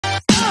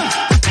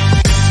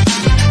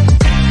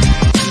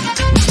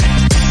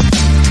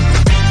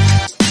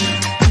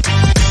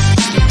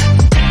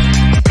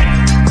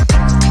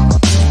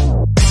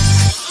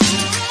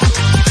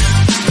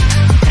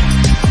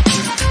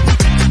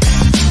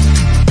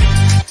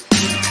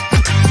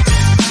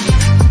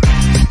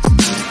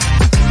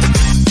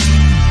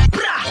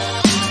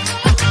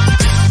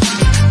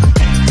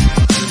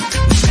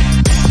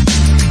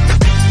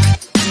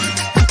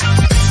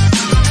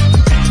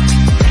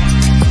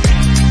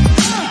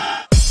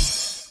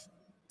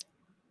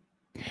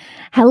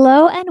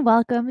Hello and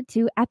welcome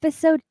to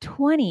episode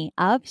 20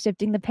 of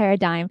Shifting the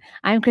Paradigm.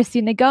 I'm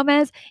Cristina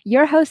Gomez,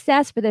 your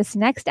hostess for this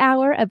next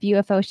hour of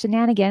UFO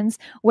shenanigans,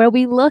 where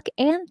we look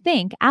and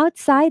think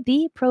outside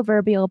the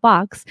proverbial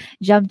box,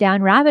 jump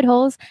down rabbit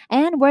holes,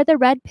 and where the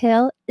red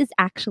pill is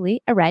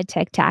actually a red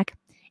tic tac.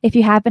 If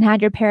you haven't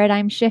had your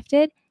paradigm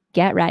shifted,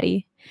 get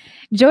ready.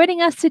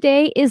 Joining us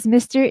today is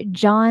Mr.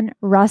 John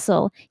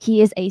Russell.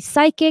 He is a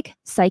psychic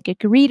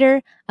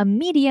reader, a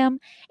medium,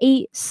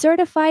 a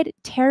certified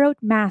tarot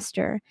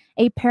master,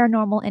 a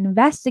paranormal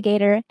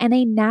investigator, and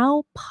a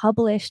now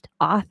published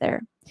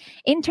author.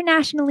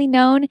 Internationally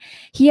known,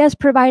 he has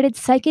provided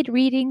psychic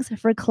readings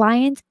for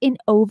clients in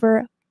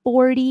over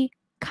 40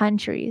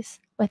 countries.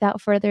 Without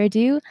further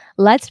ado,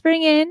 let's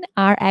bring in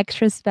our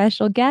extra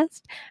special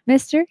guest,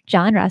 Mr.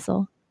 John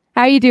Russell.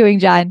 How are you doing,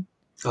 John?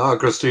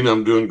 Christina,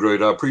 I'm doing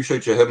great. I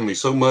appreciate you having me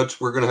so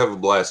much. We're going to have a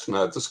blast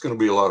tonight. This is going to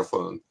be a lot of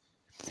fun.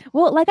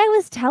 Well, like I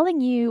was telling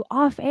you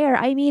off air,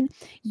 I mean,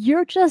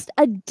 you're just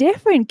a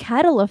different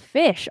kettle of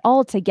fish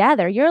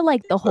altogether. You're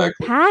like the whole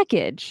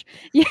package.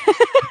 Yeah.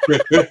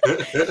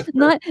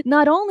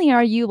 Not only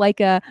are you like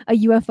a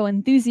UFO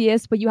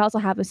enthusiast, but you also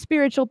have a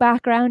spiritual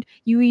background.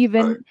 You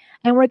even, Right.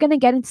 and we're going to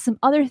get into some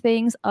other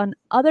things on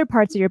other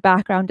parts of your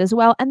background as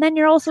well. And then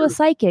you're also a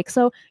psychic.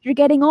 So you're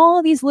getting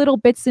all these little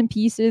bits and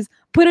pieces,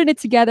 putting it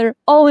together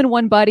all in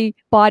one body,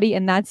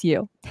 and that's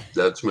you.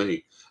 That's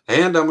me.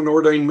 And I'm an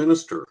ordained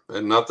minister,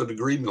 and not the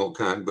degree mill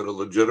kind, but a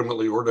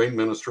legitimately ordained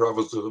minister. I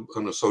was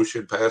an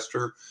associate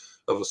pastor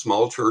of a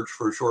small church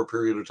for a short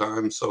period of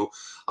time. So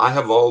I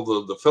have all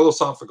the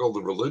philosophical,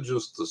 the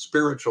religious, the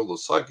spiritual, the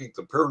psychic,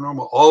 the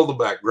paranormal, all the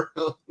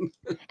background.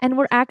 And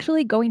we're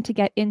actually going to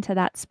get into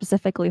that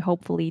specifically,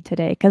 hopefully,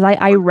 today, because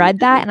I read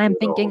that and I'm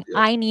thinking,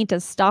 I need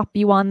to stop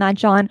you on that,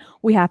 John.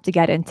 We have to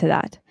get into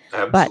that.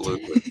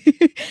 Absolutely.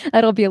 But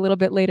that'll be a little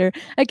bit later.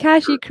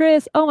 Akashi,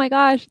 Chris, oh my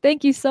gosh,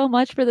 thank you so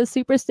much for the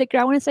super sticker.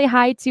 I want to say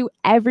hi to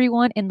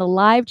everyone in the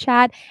live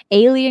chat.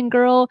 Alien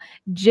Girl,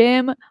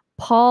 Jim,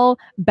 Paul,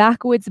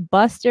 Backwoods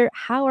Buster.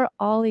 How are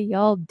all of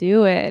y'all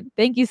doing?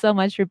 Thank you so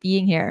much for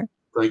being here.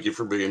 Thank you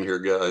for being here,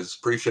 guys.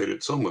 Appreciate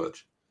it so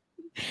much.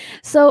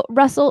 So,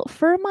 Russell,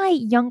 for my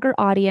younger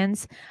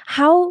audience,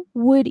 how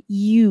would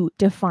you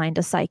define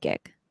a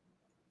psychic?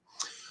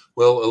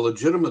 Well, a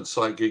legitimate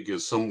psychic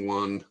is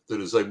someone that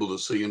is able to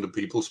see into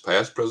people's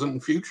past, present,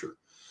 and future.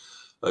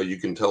 You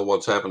can tell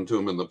what's happened to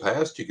them in the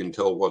past. You can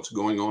tell what's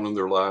going on in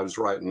their lives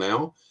right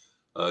now.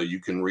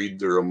 You can read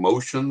their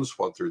emotions,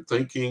 what they're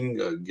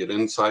thinking, get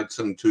insights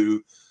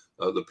into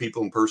the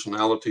people and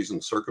personalities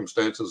and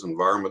circumstances,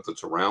 environment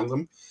that's around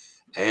them.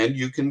 And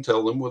you can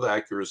tell them with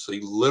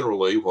accuracy,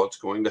 literally, what's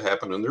going to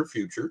happen in their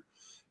future.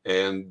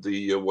 And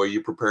the way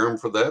you prepare them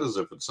for that is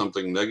if it's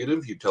something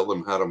negative, you tell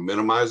them how to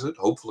minimize it,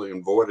 hopefully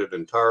avoid it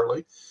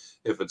entirely.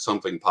 If it's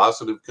something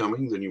positive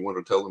coming, then you want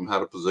to tell them how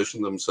to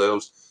position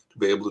themselves to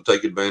be able to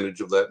take advantage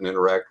of that and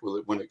interact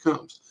with it when it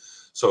comes.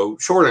 So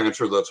short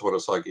answer, that's what a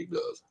psychic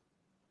does.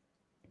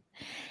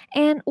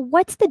 And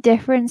what's the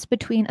difference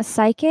between a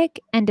psychic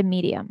and a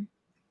medium,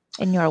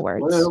 in your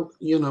words? Well,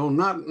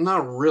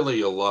 not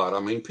really a lot.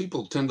 I mean,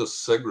 people tend to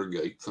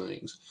segregate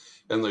things,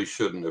 and they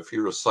shouldn't. If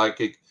you're a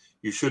psychic,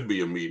 you should be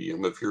a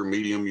medium. If you're a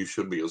medium, you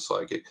should be a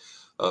psychic.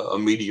 A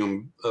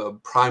medium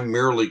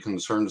primarily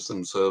concerns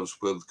themselves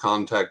with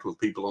contact with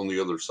people on the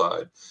other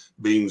side,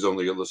 beings on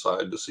the other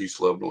side, deceased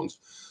loved ones.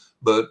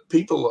 But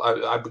people,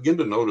 I begin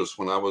to notice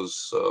when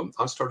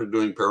I started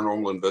doing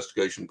paranormal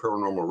investigation,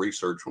 paranormal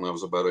research when I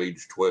was about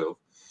age 12.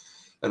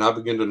 And I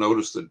began to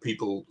notice that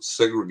people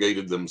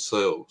segregated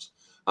themselves.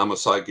 I'm a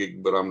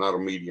psychic, but I'm not a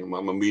medium.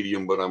 I'm a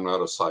medium, but I'm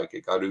not a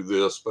psychic. I do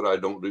this, but I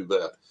don't do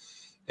that.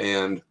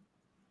 And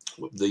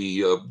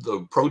the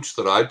approach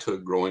that I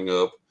took growing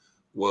up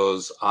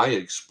was I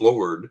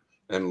explored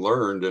and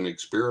learned and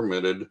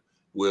experimented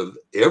with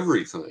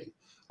everything.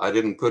 I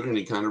didn't put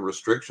any kind of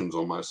restrictions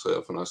on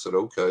myself. And I said,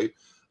 okay,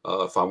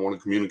 if I want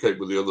to communicate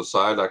with the other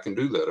side, I can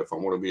do that. If I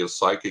want to be a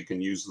psychic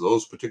and use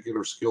those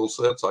particular skill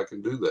sets, I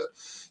can do that.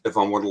 If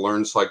I want to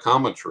learn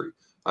psychometry,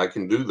 I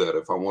can do that.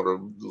 If I want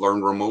to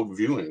learn remote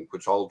viewing,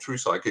 which all true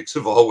psychics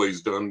have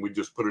always done, we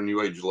just put a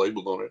new age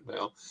label on it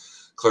now.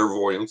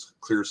 Clairvoyance,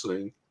 clear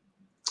seeing.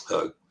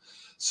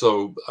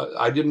 So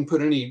I didn't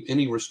put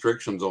any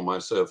restrictions on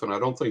myself, and I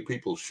don't think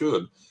people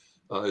should.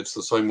 It's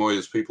the same way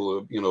as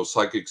people,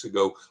 psychics that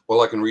go,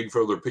 well, I can read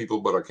for other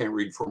people, but I can't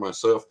read for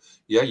myself.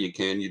 Yeah, you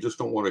can. You just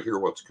don't want to hear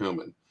what's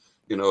coming.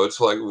 It's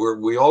like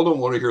we all don't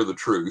want to hear the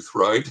truth,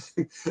 right?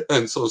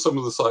 And so some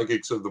of the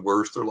psychics are the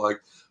worst. They're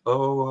like,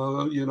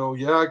 oh,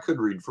 yeah, I could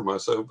read for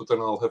myself, but then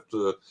I'll have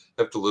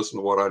to listen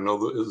to what I know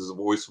that is the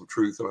voice of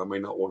truth, and I may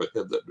not want to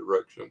head that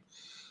direction.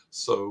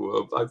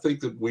 So I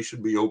think that we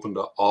should be open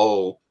to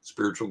all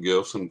spiritual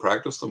gifts and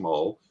practice them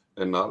all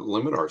and not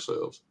limit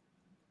ourselves.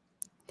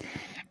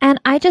 And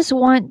I just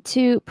want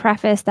to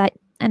preface that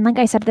and like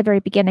I said at the very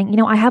beginning, you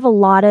know, I have a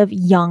lot of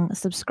young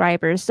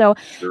subscribers. So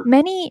Sure.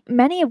 many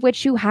of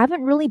which who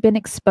haven't really been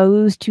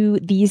exposed to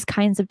these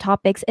kinds of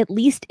topics, at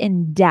least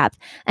in depth.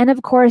 And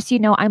of course, you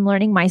know, I'm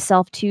learning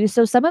myself too.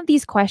 So some of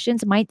these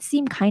questions might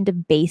seem kind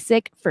of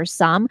basic for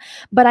some,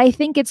 but I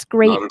think it's Not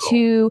great at all.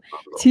 to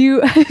Not at all.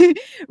 to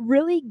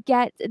really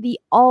get the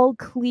all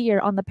clear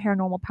on the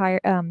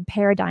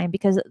paradigm,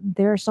 because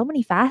there are so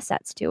many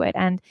facets to it,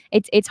 and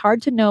it's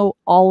hard to know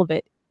all of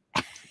it.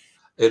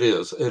 It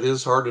is. It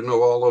is hard to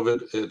know all of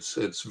it.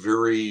 It's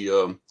very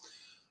uh,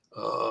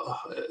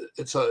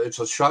 it's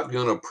a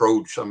shotgun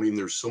approach. I mean,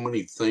 there's so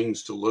many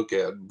things to look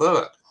at,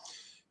 but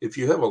if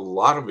you have a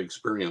lot of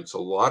experience, a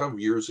lot of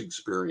years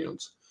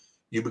experience,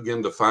 you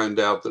begin to find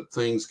out that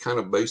things kind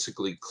of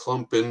basically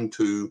clump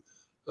into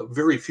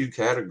very few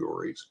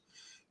categories.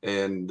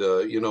 And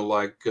you know,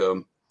 like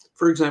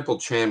for example,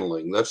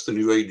 channeling. That's the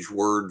new age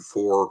word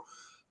for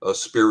a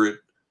spirit.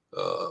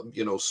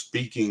 You know,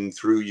 speaking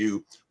through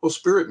you. Well,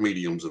 spirit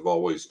mediums have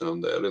always done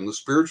that, and the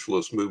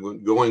spiritualist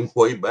movement, going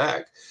way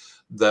back,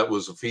 that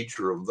was a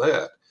feature of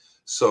that.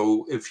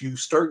 So if you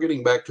start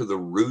getting back to the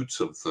roots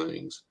of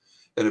things,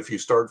 and if you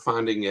start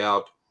finding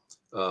out,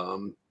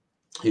 um,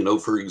 you know,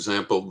 for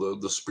example,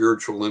 the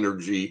spiritual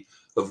energy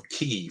of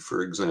ki,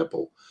 for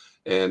example,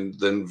 and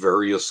then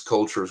various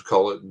cultures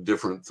call it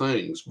different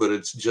things, but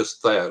it's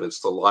just that,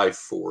 it's the life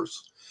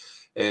force.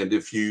 And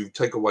if you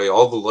take away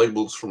all the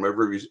labels from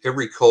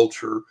every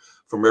culture,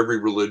 from every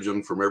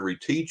religion, from every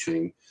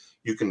teaching,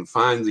 you can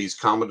find these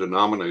common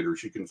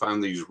denominators. You can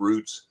find these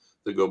roots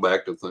that go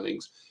back to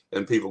things.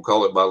 And people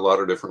call it by a lot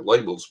of different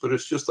labels, but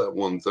it's just that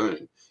one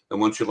thing. And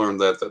once you learn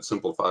that, that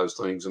simplifies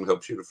things and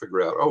helps you to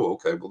figure out, oh,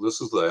 okay, well,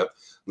 this is that,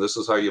 and this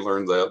is how you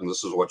learn that, and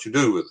this is what you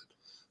do with it.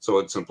 So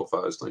it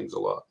simplifies things a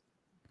lot.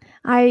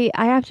 I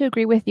have to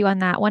agree with you on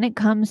that. When it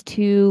comes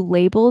to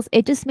labels,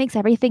 it just makes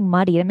everything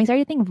muddy. It makes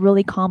everything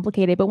really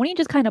complicated. But when you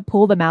just kind of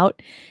pull them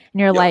out and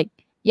you're Yeah, like,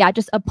 yeah,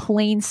 just a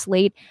plain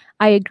slate,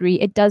 I agree.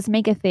 It does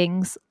make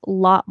things a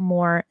lot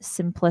more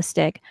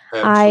simplistic.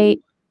 I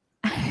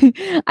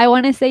absolutely. I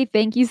want to say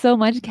thank you so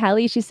much,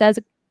 Kelly. She says,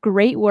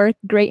 great work,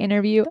 great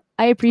interview.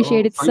 I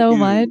appreciate Oh, it thank so you.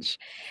 much.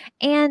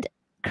 And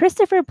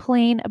Christopher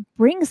Plain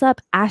brings up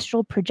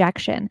astral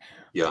projection.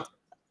 Yeah.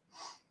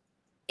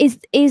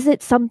 Is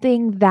it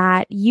something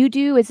that you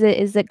do? Is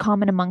it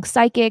common among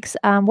psychics?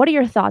 What are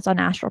your thoughts on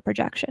astral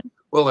projection?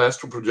 Well,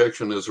 astral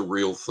projection is a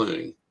real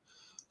thing.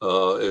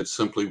 It's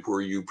simply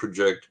where you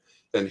project,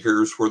 and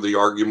here's where the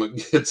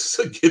argument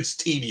gets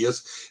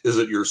tedious. Is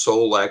it your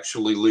soul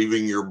actually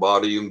leaving your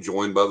body and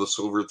joined by the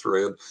silver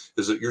thread?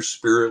 Is it your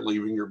spirit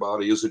leaving your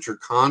body? Is it your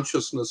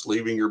consciousness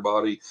leaving your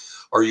body?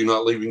 Are you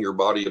not leaving your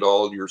body at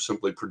all? You're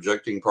simply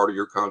projecting part of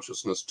your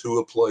consciousness to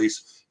a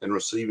place and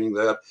receiving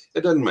that.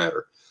 It doesn't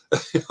matter.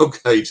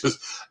 Okay, just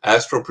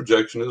astral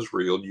projection is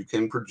real. You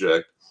can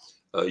project.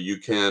 You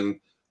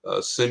can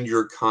send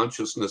your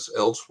consciousness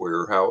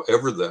elsewhere,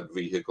 however that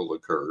vehicle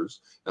occurs.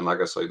 And like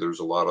I say, there's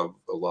a lot of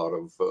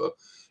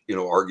you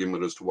know,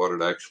 argument as to what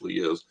it actually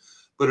is,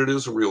 but it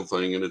is a real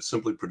thing, and it's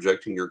simply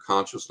projecting your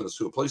consciousness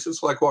to a place.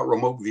 It's like what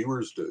remote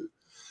viewers do.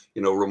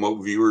 You know,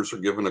 remote viewers are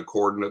given a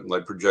coordinate and they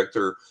project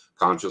their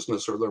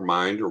consciousness or their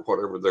mind or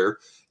whatever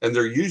and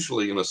they're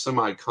usually in a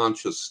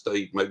semi-conscious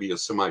state, maybe a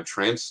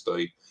semi-trance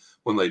state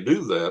when they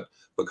do that,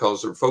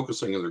 because they're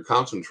focusing and they're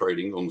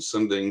concentrating on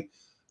sending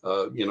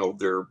you know,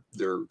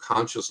 their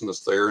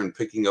consciousness there and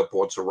picking up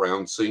what's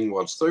around, seeing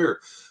what's there.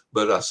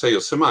 But I say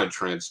a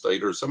semi-trance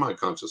state or a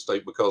semi-conscious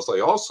state because they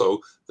also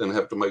then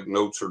have to make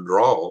notes or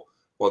draw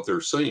what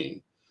they're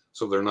seeing,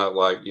 so they're not,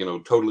 like, you know,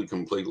 totally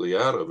completely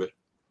out of it.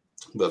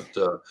 But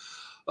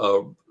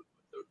uh,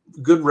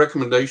 good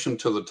recommendation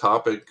to the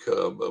topic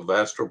of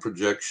astral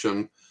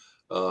projection.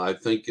 I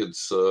think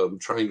it's I'm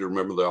trying to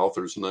remember the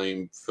author's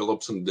name,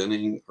 Phillips and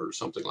Denning or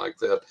something like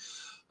that.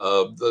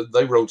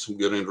 They wrote some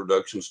good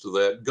introductions to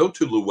that. Go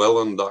to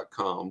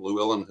llewellyn.com.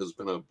 Llewellyn has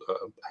been a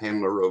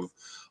handler of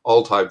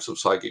all types of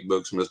psychic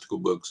books, mystical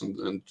books,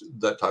 and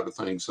that type of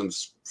thing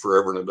since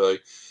forever and a day.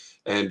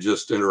 And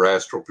just enter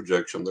astral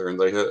projection there, and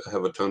they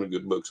have a ton of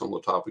good books on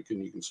the topic,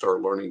 and you can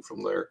start learning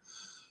from there.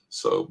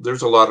 So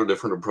there's a lot of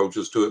different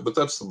approaches to it, but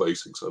that's the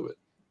basics of it.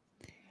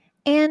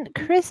 And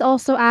Chris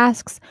also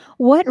asks,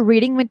 what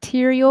reading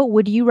material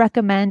would you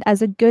recommend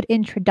as a good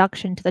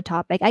introduction to the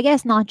topic? I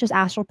guess not just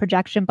astral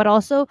projection, but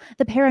also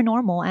the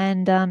paranormal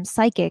and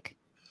psychic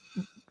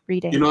You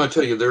reading. know, I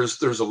tell you, there's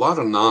a lot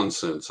of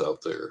nonsense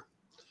out there.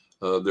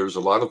 There's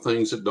a lot of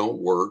things that don't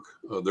work.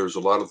 There's a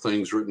lot of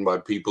things written by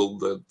people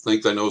that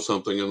think they know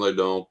something and they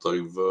don't.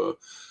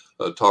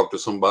 They've talked to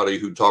somebody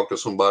who talked to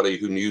somebody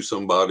who knew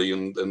somebody,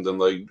 and then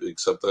they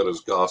accept that as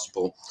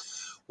gospel.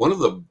 One of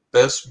the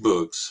best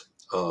books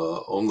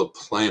on the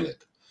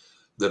planet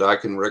that I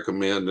can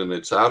recommend, and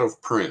it's out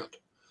of print,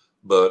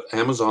 but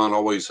Amazon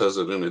always has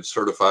it in its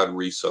certified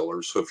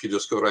resellers. So if you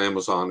just go to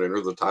Amazon,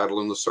 enter the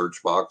title in the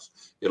search box,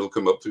 it'll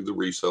come up through the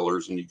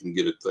resellers and you can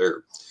get it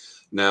there.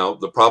 Now,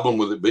 the problem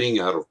with it being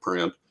out of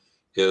print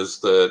is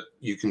that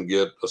you can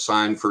get a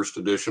signed first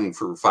edition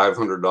for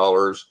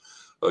 $500,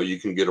 You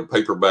can get a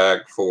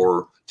paperback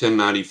for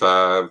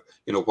 $10.95,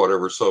 you know,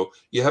 whatever. So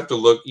you have to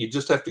look, you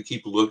just have to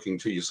keep looking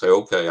till you say,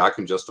 okay, I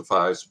can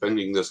justify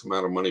spending this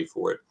amount of money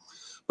for it.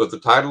 But the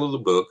title of the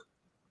book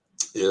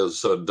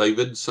is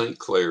David St.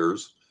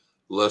 Clair's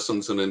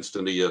Lessons in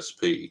Instant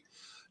ESP.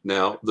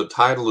 Now, the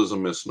title is a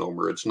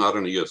misnomer. It's not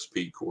an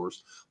ESP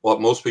course.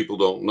 What most people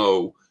don't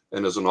know,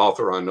 and as an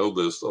author, I know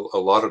this, a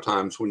lot of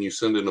times when you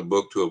send in a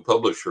book to a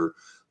publisher,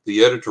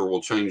 the editor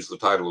will change the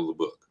title of the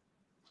book.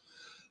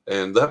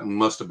 And that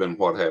must have been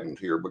what happened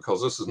here,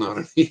 because this is not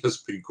an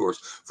ESP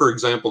course. For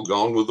example,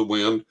 Gone with the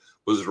Wind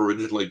was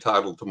originally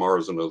titled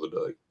Tomorrow's Another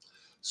Day.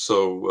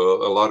 So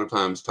a lot of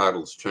times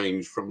titles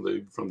change from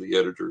the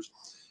editors.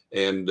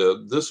 And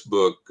this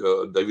book,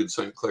 David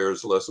St.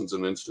 Clair's Lessons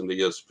in Instant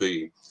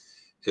ESP,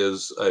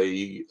 is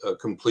a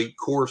complete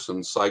course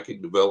in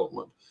psychic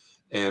development.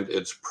 And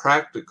it's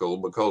practical,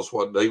 because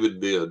what David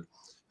did,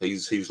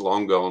 he's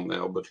long gone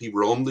now, but he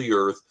roamed the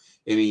earth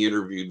and he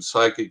interviewed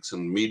psychics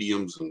and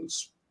mediums and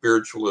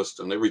spiritualists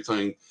and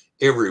everything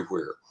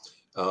everywhere,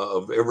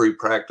 of every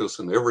practice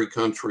in every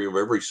country, of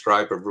every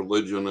stripe of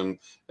religion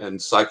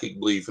and psychic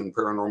belief and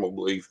paranormal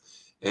belief.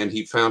 And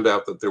he found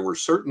out that there were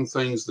certain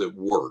things that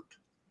worked.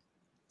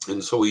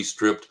 And so he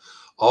stripped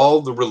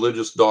all the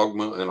religious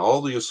dogma and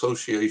all the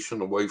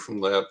association away from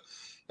that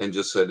and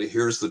just said,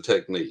 here's the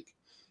technique.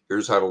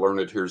 Here's how to learn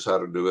it. Here's how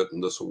to do it.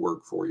 And this will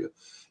work for you.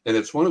 And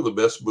it's one of the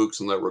best books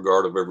in that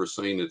regard I've ever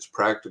seen. It's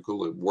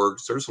practical. It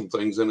works. There's some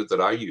things in it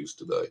that I use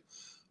today,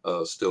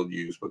 still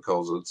use,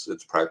 because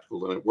it's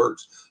practical and it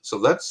works. So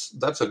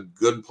that's a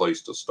good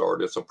place to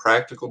start. It's a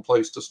practical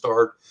place to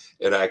start.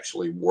 It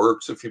actually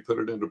works if you put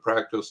it into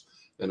practice,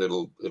 and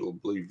it'll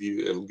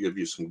give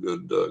you some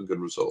good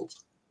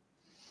results.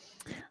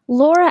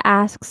 Laura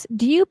asks,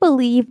 do you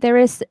believe there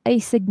is a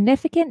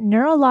significant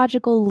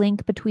neurological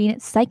link between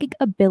psychic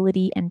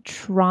ability and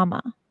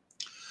trauma?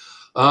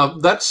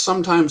 That's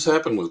sometimes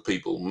happened with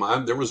people.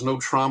 There was no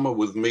trauma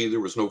with me. There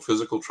was no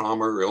physical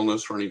trauma or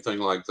illness or anything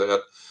like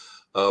that.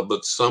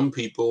 But some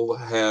people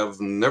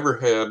have never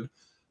had,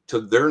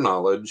 to their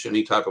knowledge,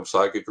 any type of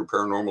psychic or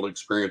paranormal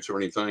experience or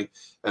anything.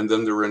 And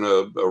then they're in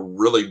a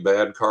really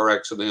bad car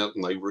accident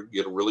and they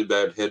get a really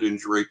bad head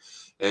injury.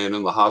 And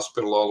in the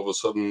hospital, all of a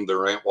sudden,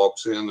 their aunt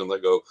walks in and they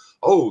go,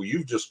 oh,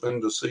 you've just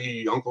been to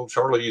see Uncle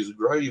Charlie's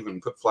grave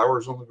and put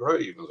flowers on the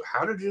grave. And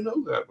how did you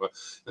know that?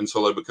 And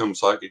so they become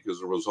psychic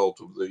as a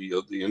result of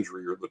the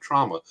injury or the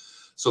trauma.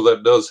 So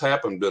that does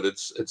happen, but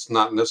it's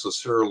not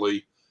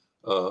necessarily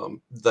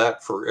that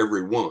for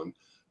everyone.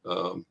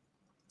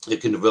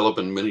 It can develop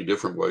in many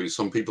different ways.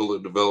 Some people,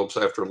 it develops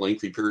after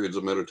lengthy periods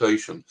of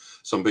meditation.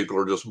 Some people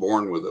are just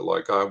born with it,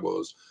 like I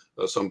was.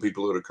 Some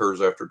people, it occurs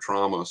after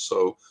trauma.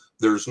 So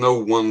there's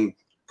no one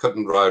cut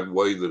and dried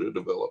way that it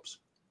develops.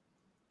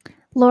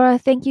 Laura,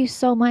 thank you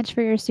so much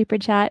for your super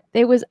chat.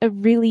 It was a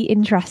really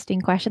interesting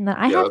question that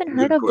I haven't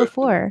heard of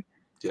before.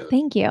 Yeah.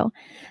 Thank you.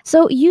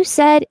 So you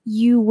said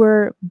you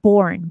were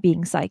born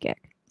being psychic.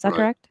 Is that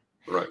correct?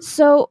 Right.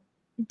 So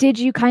did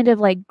you kind of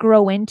like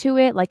grow into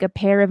it like a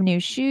pair of new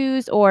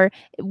shoes, or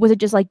was it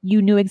just like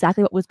you knew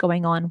exactly what was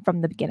going on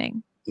from the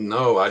beginning?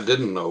 No, I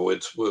didn't know.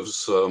 It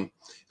was,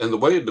 and the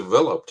way it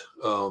developed,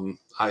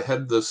 I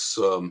had this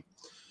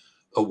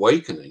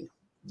awakening.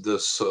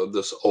 This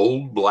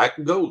old black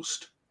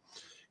ghost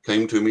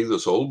came to me.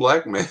 This old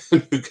black man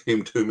who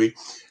came to me,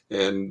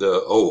 and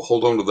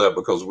hold on to that,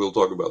 because we'll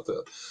talk about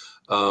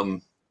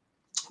that.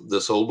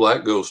 This old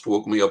black ghost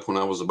woke me up when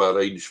I was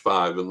about age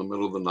 5 in the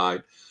middle of the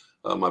night.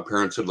 My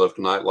parents had left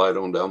a night light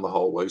on down the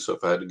hallway, so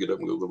if I had to get up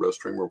and go to the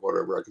restroom or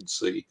whatever, I could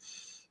see.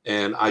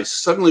 And I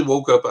suddenly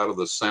woke up out of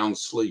this sound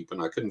sleep,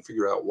 and I couldn't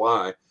figure out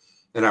why.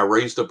 And I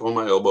raised up on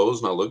my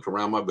elbows, and I looked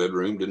around my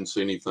bedroom, didn't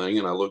see anything,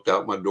 and I looked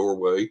out my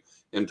doorway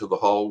into the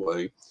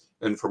hallway.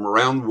 And from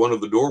around one of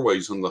the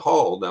doorways in the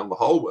hall, down the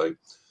hallway,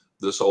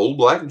 this old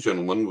black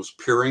gentleman was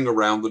peering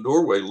around the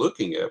doorway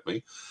looking at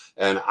me.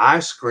 And I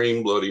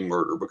screamed bloody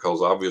murder,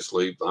 because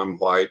obviously I'm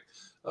white.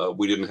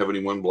 We didn't have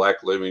anyone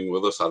black living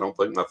with us. I don't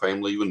think my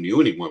family even knew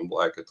anyone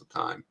black at the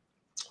time.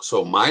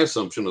 So my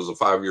assumption as a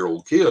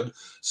 5-year-old kid,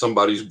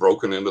 somebody's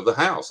broken into the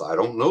house. I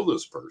don't know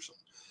this person.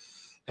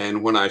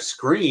 And when I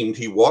screamed,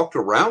 he walked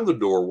around the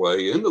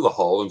doorway into the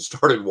hall and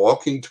started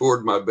walking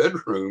toward my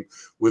bedroom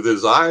with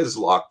his eyes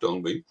locked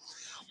on me.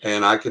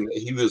 And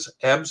he was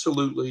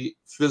absolutely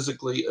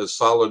physically as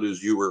solid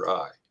as you or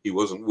I. He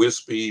wasn't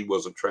wispy, he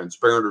wasn't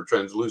transparent or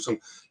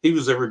translucent. He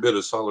was every bit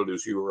as solid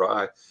as you or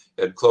I.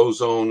 Had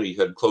clothes on, he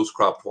had close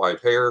cropped white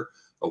hair,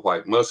 a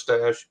white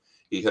mustache.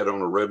 He had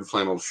on a red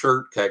flannel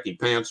shirt, khaki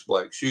pants,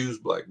 black shoes,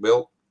 black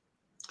belt.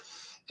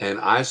 And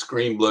I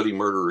screamed bloody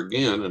murder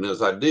again. And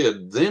as I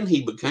did, then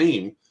he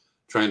became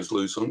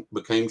translucent,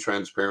 became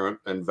transparent,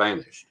 and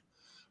vanished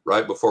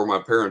right before my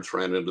parents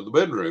ran into the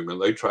bedroom.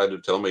 And they tried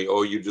to tell me,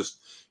 oh,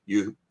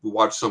 you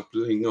watched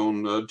something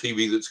on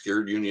TV that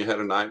scared you and you had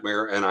a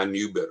nightmare. And I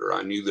knew better.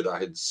 I knew that I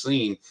had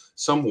seen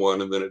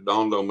someone. And then it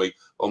dawned on me,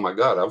 oh my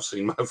God, I've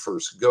seen my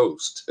first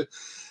ghost.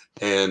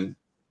 And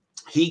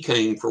he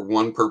came for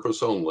one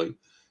purpose only.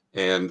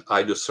 And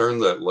I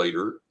discerned that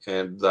later,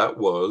 and that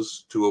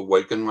was to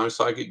awaken my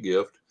psychic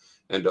gift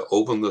and to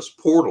open this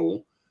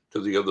portal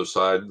to the other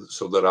side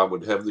so that I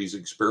would have these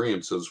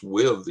experiences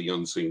with the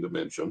unseen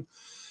dimension.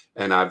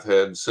 And I've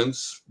had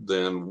since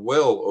then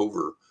well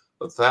over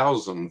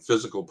 1,000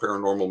 physical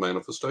paranormal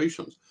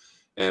manifestations.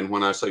 And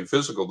when I say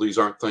physical, these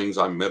aren't things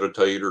I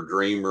meditate or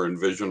dream or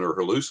envision or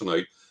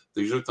hallucinate.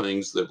 These are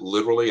things that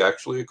literally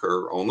actually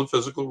occur on the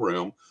physical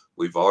realm.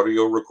 We've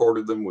audio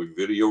recorded them, we've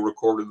video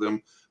recorded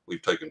them,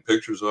 we've taken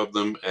pictures of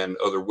them, and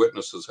other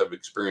witnesses have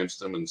experienced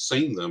them and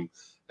seen them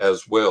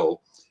as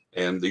well.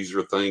 And these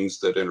are things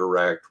that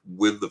interact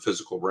with the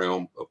physical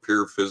realm,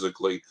 appear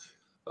physically,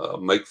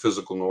 make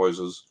physical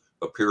noises,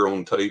 appear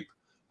on tape,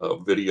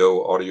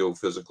 video, audio,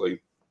 physically.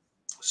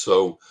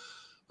 So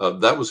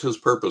that was his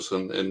purpose.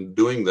 And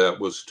doing that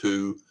was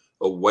to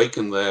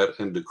awaken that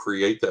and to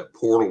create that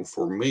portal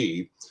for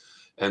me.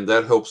 And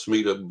that helps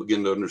me to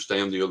begin to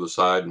understand the other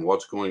side and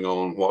what's going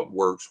on, what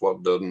works,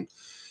 what doesn't.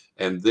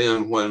 And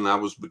then when I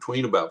was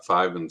between about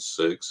 5 and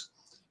 6,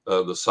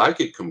 the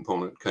psychic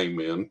component came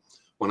in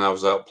when I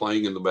was out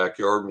playing in the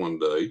backyard one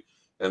day,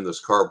 and this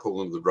car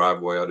pulled into the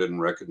driveway I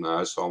didn't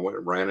recognize. So I went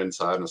and ran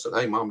inside and I said,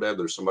 "Hey, Mom, Dad,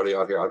 there's somebody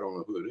out here. I don't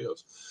know who it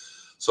is."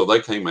 So they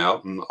came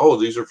out and, "Oh,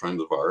 these are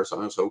friends of ours."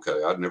 I said,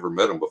 "Okay." I'd never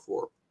met them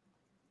before.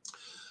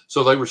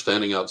 So they were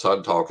standing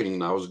outside talking,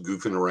 and I was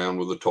goofing around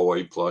with a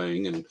toy,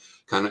 playing and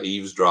kind of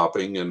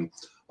eavesdropping. And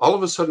all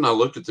of a sudden I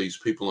looked at these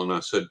people and I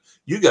said,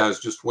 "You guys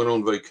just went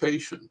on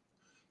vacation."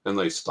 And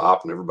they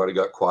stopped and everybody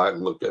got quiet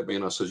and looked at me.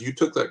 And I said, "You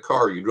took that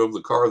car, you drove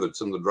the car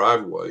that's in the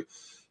driveway."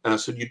 And I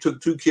said, "You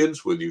took 2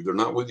 kids with you. They're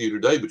not with you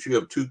today, but you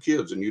have 2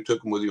 kids and you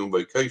took them with you on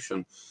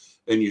vacation.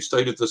 And you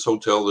stayed at this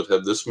hotel that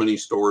had this many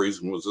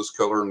stories and was this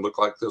color and looked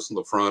like this in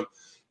the front.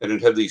 And it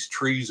had these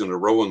trees in a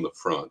row in the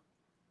front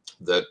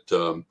that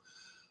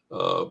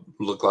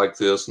looked like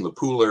this. And the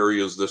pool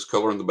area is this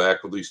color in the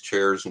back with these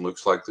chairs and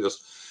looks like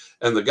this."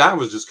 And the guy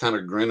was just kind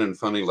of grinning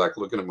funny, like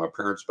looking at my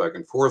parents back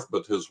and forth.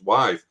 But his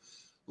wife,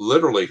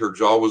 literally, her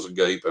jaw was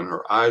agape and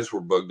her eyes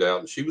were bugged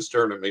out. And she was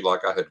staring at me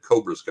like I had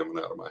cobras coming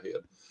out of my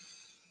head.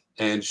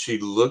 And she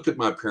looked at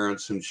my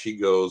parents and she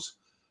goes,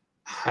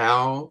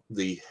 "How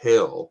the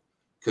hell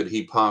could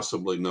he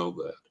possibly know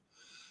that?"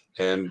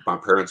 And my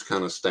parents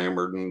kind of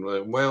stammered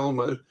and,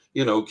 "Well,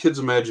 kids'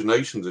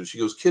 imaginations." And she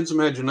goes, "Kids'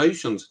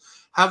 imaginations?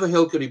 How the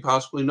hell could he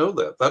possibly know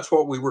that? That's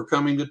what we were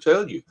coming to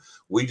tell you.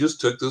 We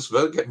just took this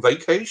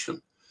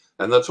vacation.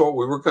 And that's what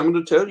we were coming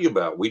to tell you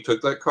about. We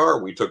took that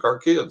car. We took our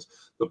kids.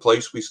 The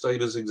place we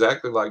stayed is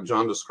exactly like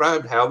John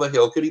described. How the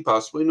hell could he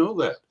possibly know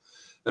that?"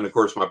 And of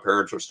course, my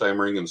parents are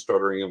stammering and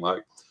stuttering and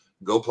like,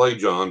 "Go play,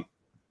 John."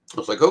 I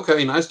was like,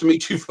 "Okay, nice to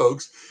meet you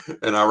folks."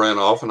 And I ran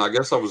off. And I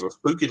guess I was a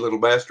spooky little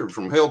bastard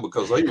from hell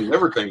because they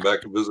never came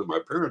back to visit my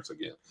parents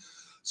again.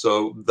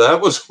 So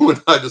that was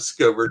when I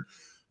discovered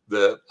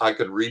that I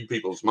could read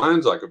people's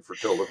minds. I could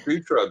foretell the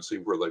future. I'd see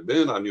where they've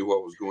been. I knew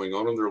what was going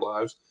on in their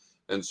lives.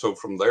 And so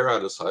from there, I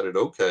decided,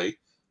 okay,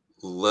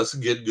 let's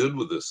get good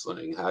with this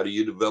thing. How do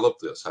you develop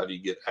this? How do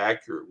you get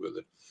accurate with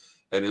it?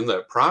 And in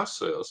that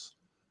process,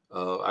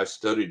 I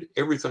studied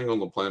everything on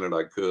the planet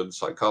I could: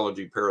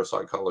 psychology,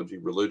 parapsychology,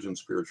 religion,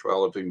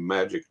 spirituality,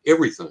 magic,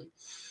 everything.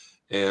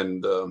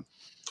 And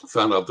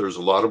found out there's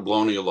a lot of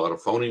baloney, a lot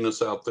of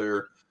phoniness out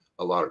there,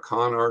 a lot of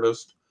con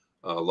artists,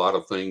 a lot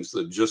of things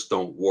that just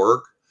don't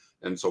work.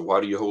 And so why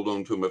do you hold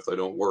on to them if they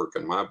don't work?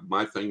 And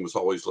my thing was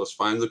always, let's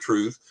find the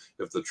truth.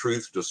 If the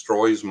truth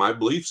destroys my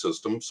belief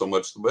system, so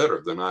much the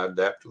better. Then I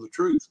adapt to the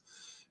truth.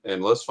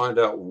 And let's find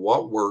out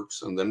what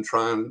works and then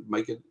try and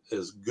make it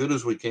as good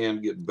as we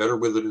can, get better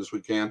with it as we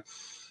can.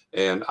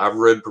 And I've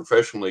read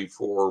professionally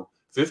for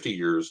 50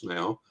 years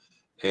now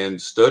and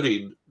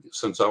studied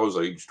since I was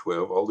age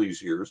 12, all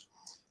these years.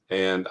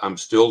 And I'm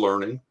still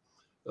learning.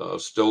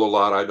 Still a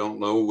lot I don't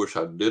know, wish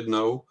I did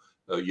know.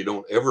 You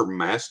don't ever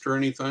master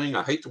anything.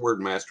 I hate the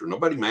word master.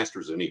 Nobody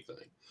masters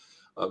anything.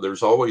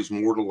 There's always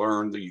more to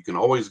learn. That you can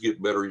always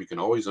get better. You can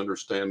always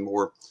understand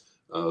more.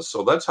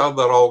 So that's how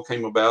that all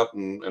came about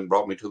and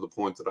brought me to the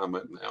point that I'm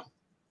at now.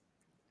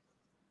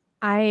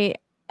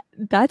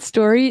 That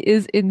story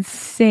is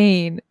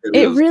insane. It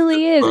is.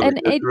 Really is. Funny.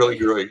 And It's really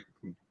great.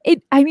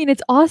 I mean,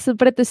 it's awesome,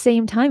 but at the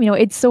same time,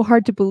 it's so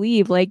hard to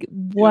believe, like,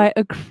 what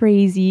a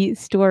crazy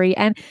story.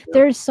 And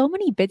there's so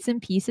many bits and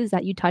pieces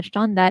that you touched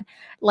on that,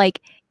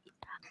 like,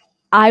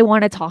 I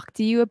want to talk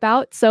to you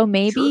about. So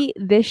maybe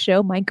this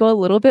show might go a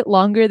little bit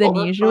longer than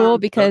usual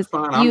because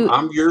That's fine. you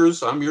I'm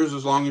yours. I'm yours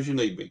as long as you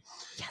need me.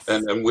 yes.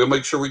 And we'll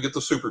make sure we get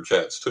the super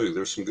chats too.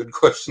 There's some good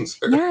questions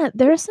there. Yeah,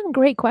 there are some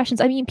great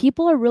questions. I mean,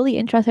 people are really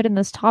interested in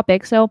this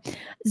topic. So,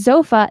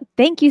 Zofa,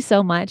 thank you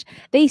so much.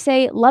 They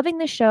say, loving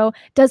the show.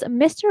 Does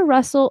Mr.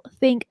 Russell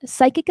think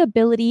psychic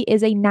ability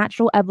is a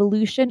natural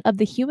evolution of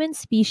the human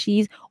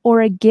species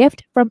or a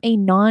gift from a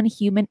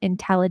non-human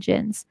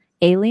intelligence?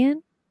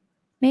 Alien,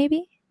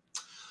 maybe?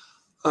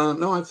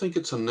 No, I think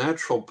it's a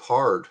natural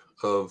part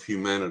of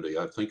humanity.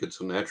 I think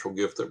it's a natural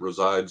gift that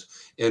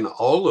resides in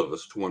all of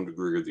us to one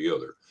degree or the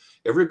other.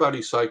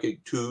 Everybody's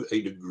psychic to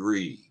a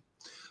degree.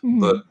 Mhm.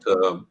 But,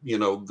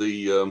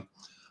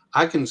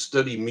 I can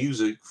study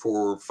music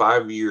for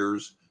 5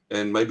 years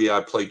and maybe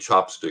I play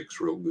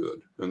chopsticks real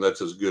good, and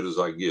that's as good as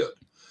I get.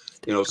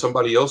 You know,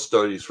 somebody else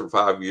studies for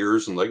 5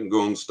 years and they can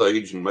go on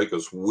stage and make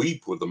us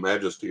weep with the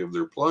majesty of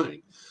their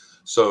playing.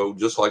 So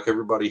just like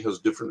everybody has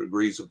different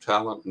degrees of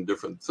talent and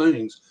different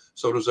things,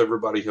 so does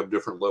everybody have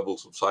different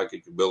levels of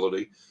psychic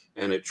ability,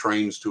 and it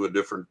trains to a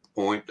different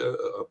point,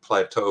 a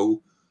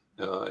plateau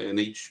in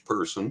each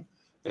person,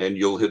 and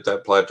you'll hit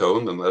that plateau,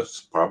 and then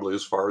that's probably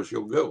as far as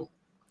you'll go.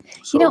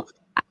 You know,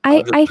 So I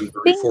I've just I been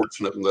very think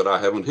fortunate in that I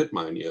haven't hit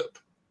mine yet.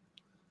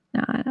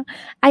 no, no.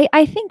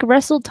 I think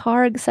Russell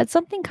Targ said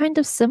something kind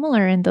of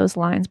similar in those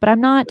lines, but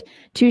I'm not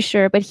too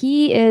sure. But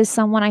he is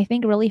someone I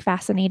think really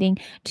fascinating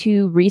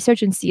to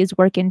research and see his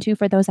work into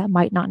for those that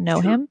might not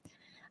know Sure. him.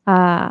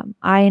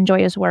 I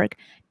enjoy his work.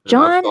 And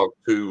John,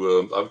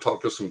 I've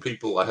talked to some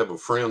people. I have a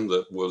friend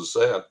that was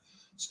at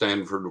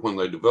Stanford when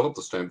they developed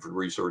the Stanford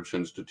Research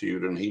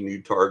Institute, and he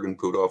knew Targ and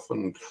Puthoff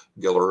and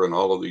Geller and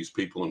all of these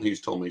people, and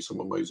he's told me some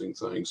amazing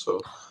things. So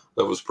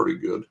that was pretty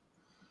good.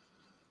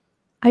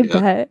 I Yeah,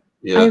 bet.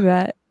 I yeah.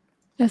 bet.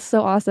 That's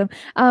so awesome.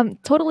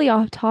 Totally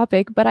off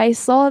topic, but I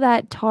saw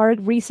that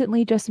Targ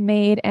recently just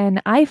made an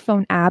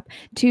iPhone app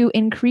to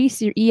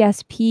increase your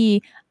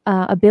ESP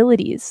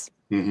abilities.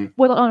 Hmm.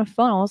 Well, on a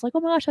phone, I was like, oh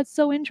my gosh, that's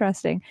so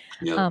interesting.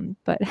 Yeah,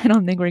 But I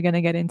don't think we're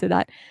gonna get into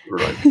that.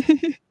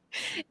 right.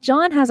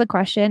 John has a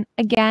question.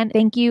 Again,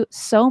 thank you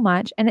so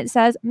much. And it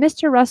says,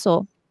 Mr.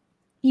 Russell,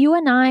 you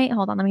and I,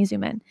 hold on, let me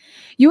zoom in.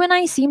 You and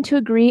I seem to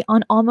agree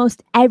on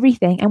almost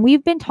everything, and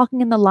we've been talking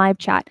in the live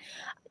chat.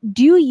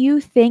 Do you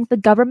think the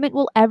government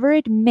will ever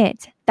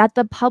admit that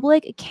the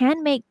public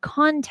can make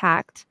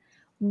contact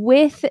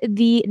with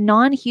the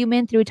non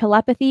human through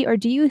telepathy, or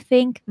do you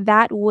think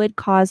that would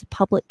cause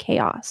public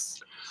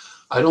chaos?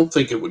 I don't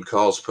think it would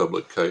cause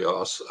public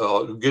chaos.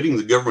 Getting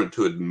the government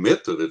to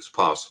admit that it's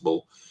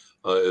possible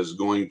is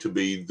going to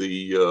be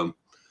the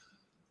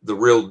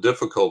real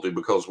difficulty,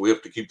 because we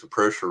have to keep the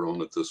pressure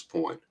on at this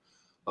point.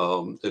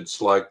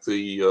 It's like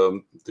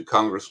the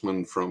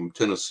congressman from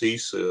Tennessee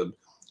said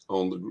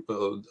on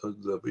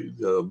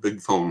the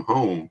Big Phone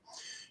Home.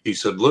 He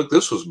said, "Look,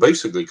 this was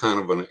basically kind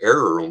of an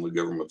error on the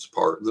government's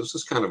part. This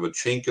is kind of a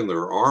chink in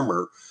their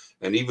armor,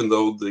 and even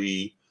though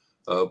the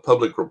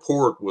public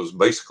report was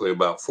basically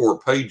about 4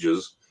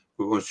 pages,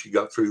 once you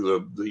got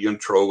through the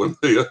intro and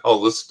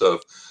all this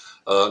stuff."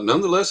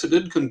 Nonetheless, it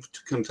did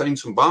contain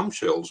some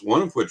bombshells,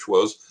 one of which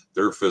was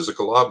they're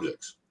physical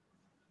objects,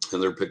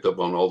 and they're picked up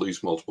on all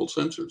these multiple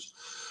sensors.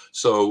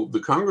 So the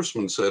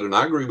congressman said, and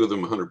I agree with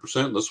him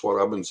 100%, and that's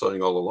what I've been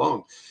saying all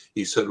along.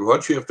 He said,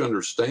 what you have to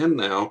understand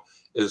now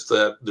is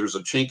that there's a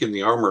chink in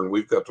the armor, and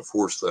we've got to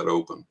force that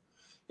open.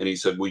 And he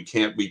said, we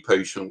can't be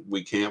patient.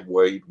 We can't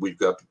wait. We've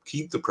got to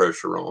keep the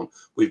pressure on.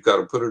 We've got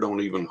to put it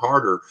on even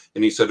harder.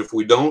 And he said, if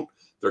we don't,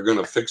 they're going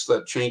to fix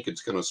that chink.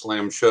 It's going to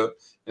slam shut.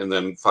 And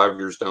then 5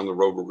 years down the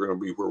road, we're going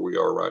to be where we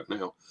are right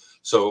now.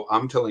 So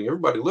I'm telling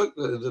everybody, look,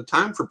 the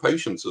time for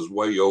patience is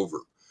way over.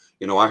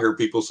 You know, I hear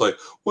people say,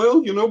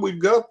 well, you know,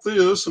 we've got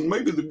this, and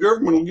maybe the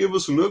government will give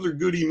us another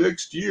goodie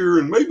next year,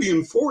 and maybe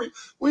in 4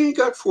 years. We ain't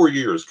got 4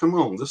 years. Come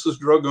on. This is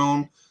drug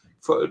on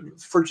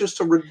for just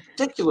a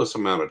ridiculous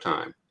amount of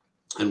time.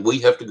 And we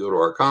have to go to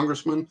our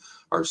congressmen,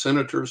 our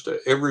senators, to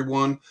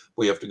everyone.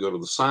 We have to go to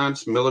the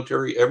science,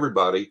 military,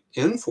 everybody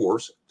in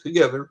force,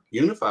 together,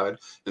 unified,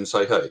 and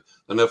say, hey,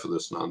 enough of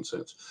this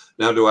nonsense.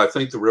 Now, do I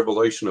think the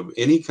revelation of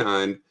any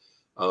kind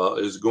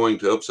is going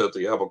to upset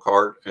the apple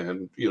cart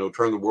and, you know,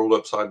 turn the world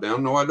upside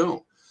down? No, I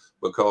don't.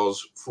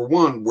 Because, for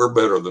one, we're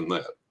better than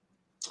that.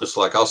 It's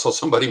like I saw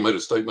somebody made a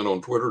statement on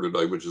Twitter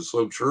today, which is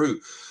so true.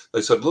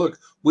 They said, look,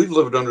 we've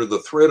lived under the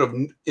threat of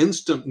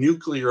instant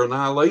nuclear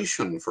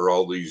annihilation for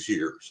all these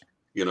years,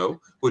 you know,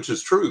 which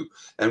is true.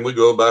 And we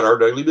go about our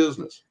daily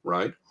business,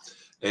 right?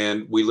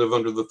 And we live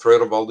under the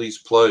threat of all these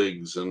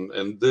plagues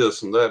and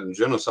this and that and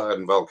genocide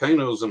and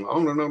volcanoes and oh,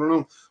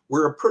 no.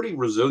 We're a pretty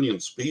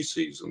resilient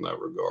species in that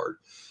regard.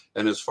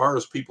 And as far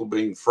as people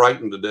being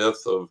frightened to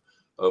death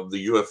of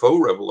the UFO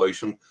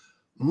revelation,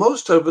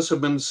 most of us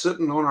have been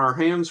sitting on our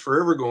hands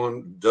forever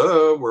going,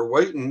 duh, we're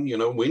waiting. You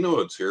know, we know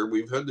it's here.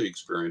 We've had the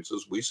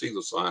experiences. We see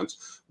the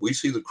science. We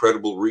see the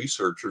credible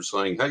researchers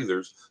saying, hey,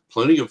 there's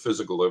plenty of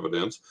physical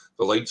evidence.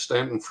 The late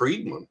Stanton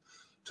Friedman,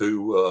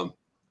 to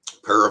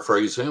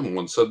paraphrase him,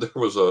 once said there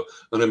was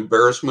an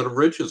embarrassment of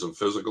riches of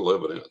physical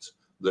evidence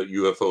that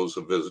UFOs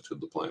have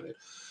visited the planet.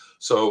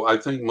 So I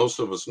think most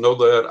of us know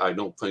that. I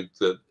don't think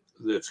that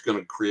it's going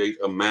to create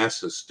a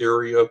mass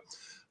hysteria.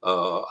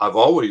 I've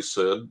always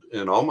said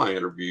in all my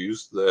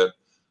interviews that,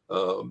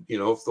 you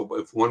know,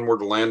 if one were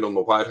to land on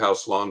the White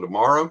House lawn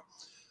tomorrow,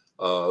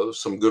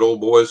 some good old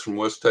boys from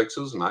West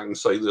Texas, and I can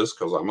say this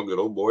because I'm a good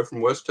old boy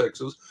from West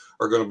Texas,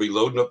 are going to be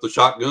loading up the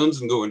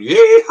shotguns and going,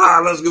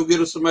 yeah, let's go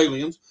get us some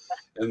aliens.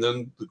 And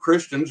then the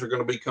Christians are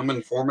going to be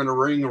coming, forming a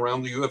ring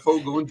around the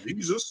UFO going,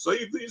 Jesus,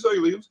 save these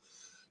aliens.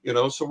 You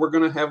know, so we're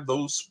going to have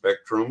those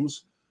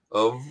spectrums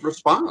of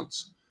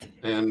response.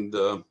 And,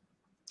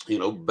 you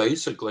know,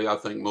 basically, I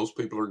think most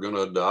people are going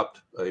to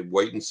adopt a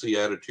wait and see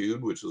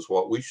attitude, which is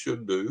what we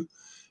should do.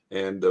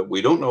 And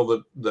we don't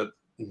know that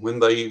when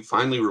they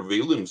finally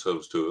reveal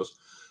themselves to us,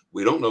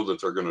 we don't know that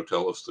they're going to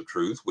tell us the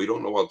truth. We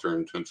don't know what their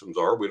intentions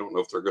are. We don't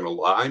know if they're going to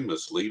lie,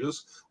 mislead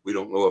us. We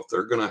don't know if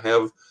they're going to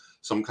have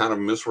some kind of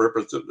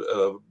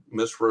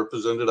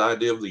misrepresented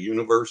idea of the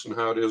universe and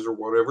how it is or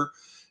whatever.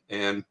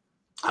 And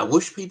I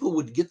wish people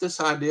would get this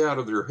idea out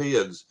of their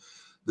heads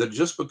that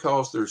just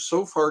because they're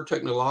so far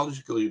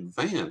technologically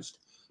advanced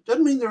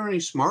doesn't mean they're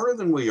any smarter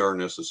than we are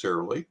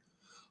necessarily.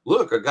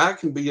 Look, a guy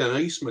can be an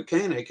ace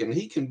mechanic and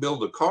he can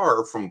build a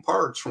car from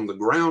parts from the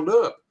ground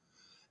up.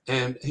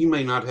 And he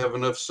may not have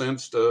enough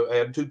sense to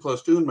add 2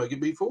 + 2 and make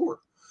it be 4.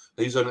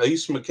 He's an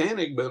ace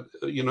mechanic, but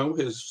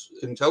his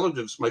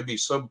intelligence may be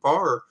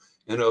subpar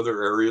in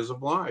other areas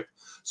of life.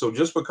 So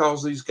just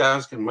because these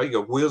guys can make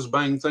a whiz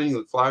bang thing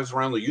that flies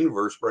around the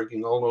universe,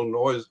 breaking all known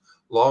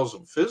laws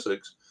of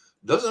physics,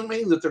 doesn't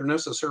mean that they're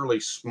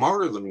necessarily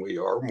smarter than we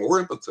are,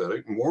 more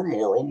empathetic, more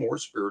moral, more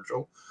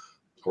spiritual,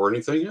 or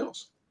anything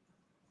else.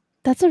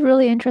 That's a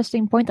really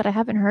interesting point that I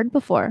haven't heard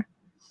before.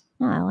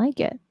 Oh, I like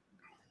it.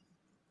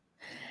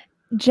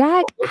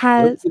 Jack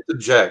has...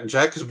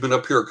 Jack has been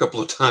up here a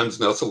couple of times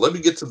now, so let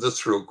me get to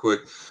this real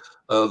quick.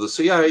 The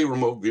CIA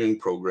remote viewing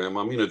program,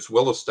 I mean, it's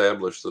well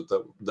established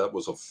that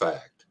was a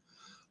fact.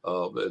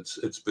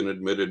 It's been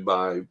admitted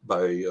by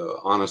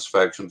honest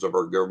factions of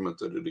our government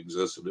that it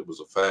existed. It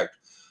was a fact.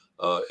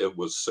 It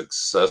was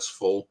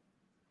successful.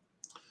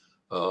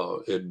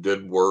 It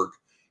did work.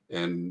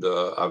 And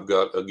I've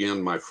got,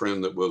 again, my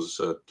friend that was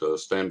at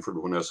Stanford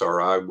when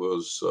SRI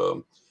was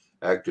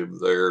active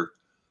there.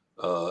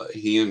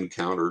 He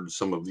encountered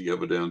some of the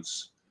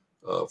evidence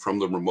from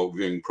the remote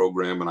viewing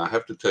program. And I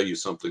have to tell you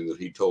something that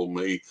he told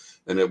me,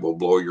 and it will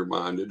blow your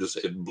mind.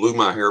 It blew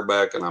my hair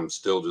back, and I'm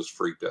still just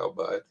freaked out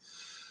by it.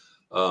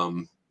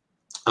 I'm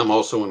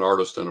also an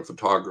artist and a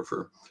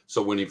photographer.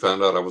 So when he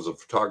found out I was a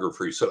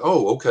photographer, he said,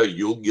 "Oh, okay,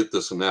 you'll get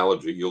this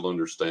analogy. You'll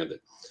understand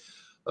it."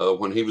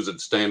 When he was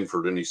at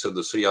Stanford, and he said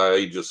the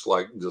CIA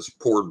just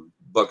poured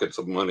buckets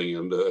of money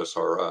into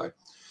SRI.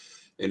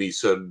 And he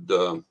said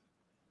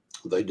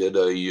they did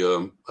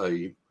a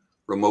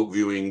remote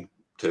viewing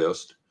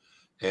test,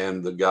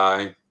 and the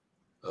guy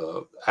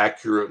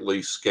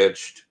accurately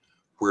sketched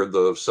where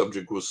the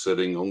subject was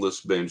sitting on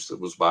this bench that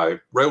was by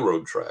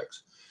railroad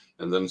tracks,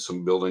 and then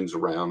some buildings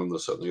around, and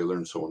this and the other,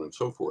 and so on and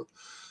so forth.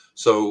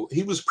 So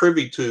he was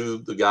privy to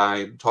the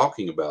guy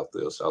talking about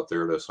this out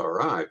there at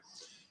SRI,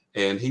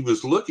 and he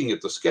was looking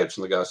at the sketch,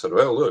 and the guy said,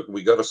 "Well, look,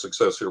 we got a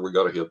success here. We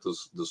got to hit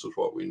this. This is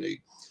what we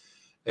need."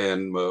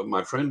 And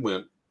my friend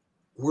went,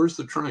 "Where's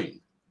the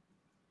train?"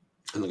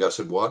 And the guy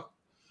said, "What?"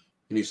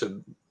 And he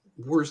said,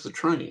 "Where's the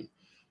train?"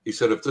 He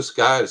said, "If this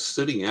guy is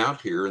sitting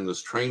out here and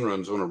this train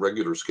runs on a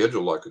regular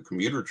schedule like a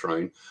commuter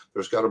train,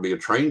 there's got to be a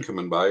train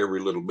coming by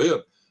every little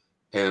bit.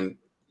 And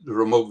the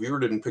remote viewer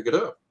didn't pick it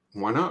up.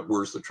 Why not?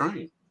 Where's the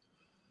train?"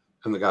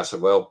 And the guy said,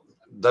 "Well,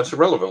 that's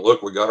irrelevant.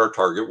 Look, we got our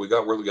target. We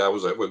got where the guy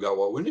was at. We got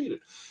what we needed."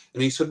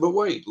 And he said, "But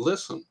wait,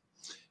 listen."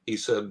 He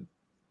said,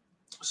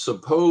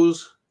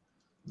 "Suppose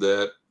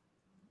that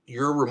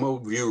your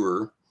remote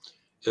viewer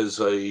is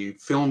a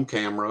film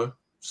camera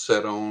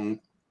set on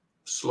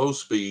slow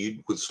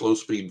speed with slow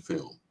speed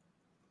film.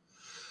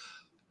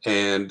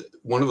 And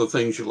one of the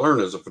things you learn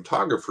as a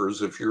photographer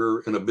is if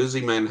you're in a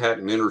busy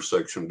Manhattan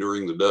intersection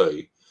during the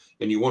day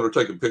and you want to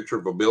take a picture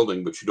of a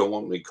building, but you don't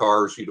want any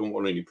cars, you don't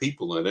want any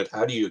people in it,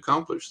 how do you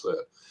accomplish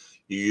that?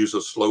 You use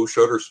a slow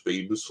shutter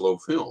speed and slow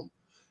film.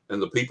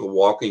 And the people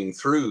walking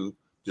through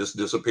just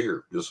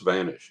disappear, just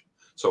vanish.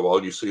 So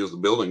all you see is the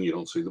building, you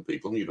don't see the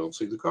people, and you don't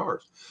see the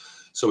cars."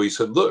 So he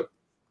said, "Look,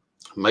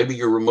 maybe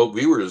your remote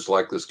viewer is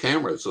like this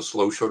camera. It's a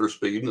slow shutter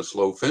speed and a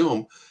slow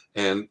film,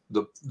 and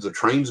the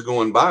train's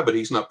going by, but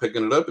he's not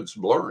picking it up. It's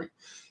blurring."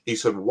 He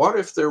said, "What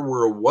if there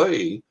were a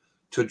way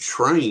to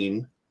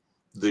train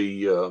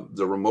the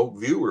remote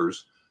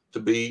viewers to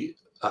be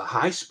a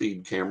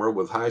high-speed camera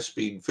with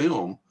high-speed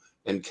film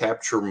and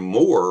capture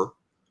more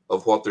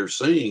of what they're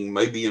seeing,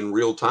 maybe in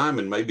real time,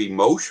 and maybe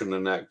motion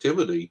and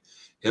activity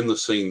in the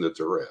scene that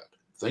they're at?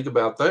 Think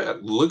about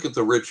that. Look at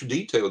the rich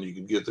detail you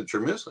could get that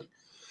you're missing."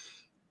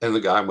 And the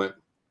guy went,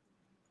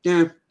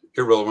 "Yeah,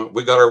 irrelevant.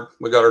 We got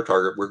our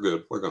target. We're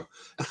good. We're going."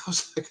 And I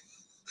was like,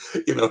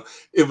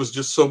 it was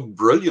just so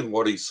brilliant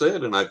what he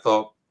said. And I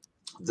thought,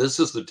 this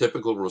is the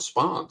typical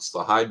response,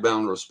 the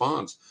hidebound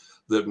response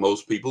that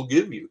most people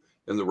give you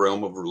in the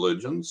realm of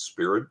religion,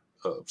 spirit,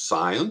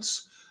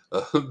 science,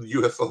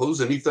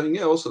 UFOs, anything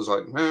else is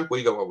like,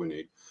 we got what we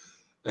need.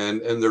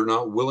 And they're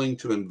not willing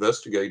to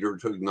investigate or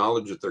to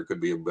acknowledge that there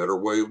could be a better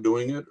way of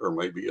doing it, or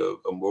maybe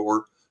a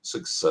more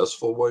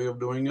successful way of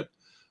doing it.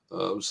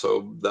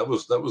 So that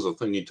was a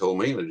thing he told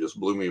me, and it just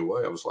blew me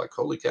away. I was like,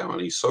 "Holy cow!"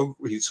 And he's so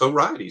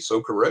right. He's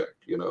so correct.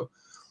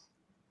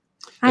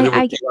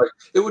 And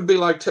it would be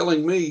like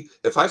telling me,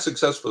 if I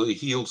successfully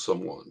healed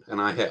someone,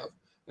 and I have,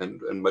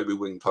 and maybe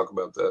we can talk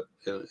about that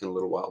in a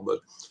little while,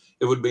 but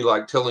it would be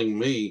like telling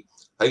me,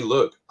 "Hey,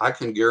 look, I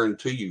can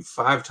guarantee you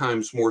 5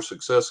 times more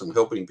success in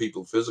helping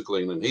people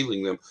physically and in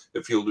healing them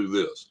if you'll do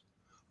this."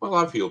 Well,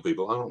 I've healed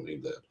people. I don't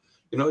need that.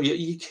 You know,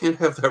 you can't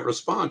have that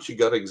response. You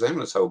got to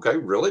examine it. So, okay,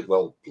 really?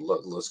 Well,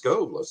 let's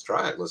go. Let's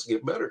try it. Let's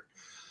get better.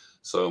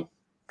 So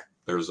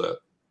there's that.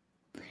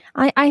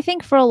 I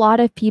think for a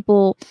lot of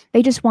people,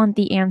 they just want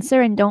the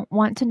answer and don't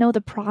want to know the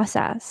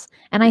process.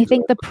 And I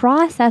think the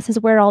process is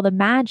where all the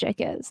magic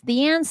is.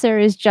 The answer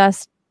is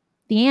just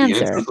the The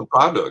answer answer. is the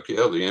product.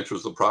 Yeah, the answer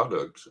is the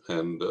product,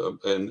 and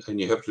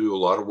you have to do a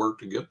lot of work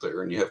to get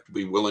there, and you have to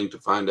be willing to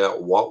find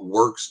out what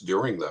works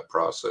during that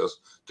process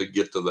to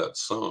get to that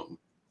sum.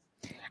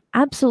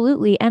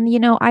 Absolutely. And, you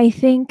know, I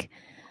think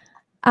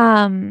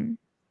I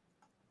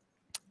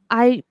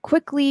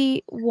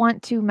quickly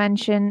want to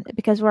mention,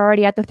 because we're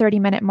already at the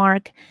 30-minute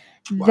mark,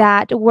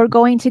 that we're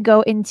going to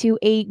go into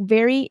a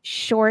very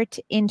short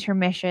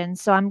intermission.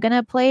 So I'm going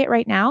to play it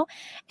right now,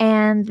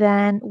 and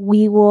then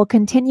we will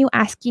continue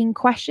asking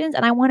questions.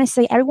 And I want to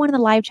say, everyone in the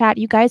live chat,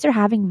 you guys are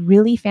having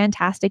really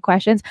fantastic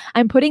questions.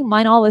 I'm putting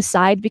mine all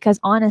aside because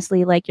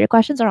honestly, like, your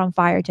questions are on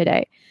fire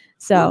today.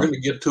 So we're going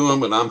to get to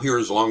them, and I'm here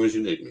as long as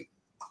you need me.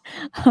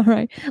 All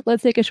right,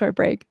 let's take a short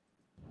break.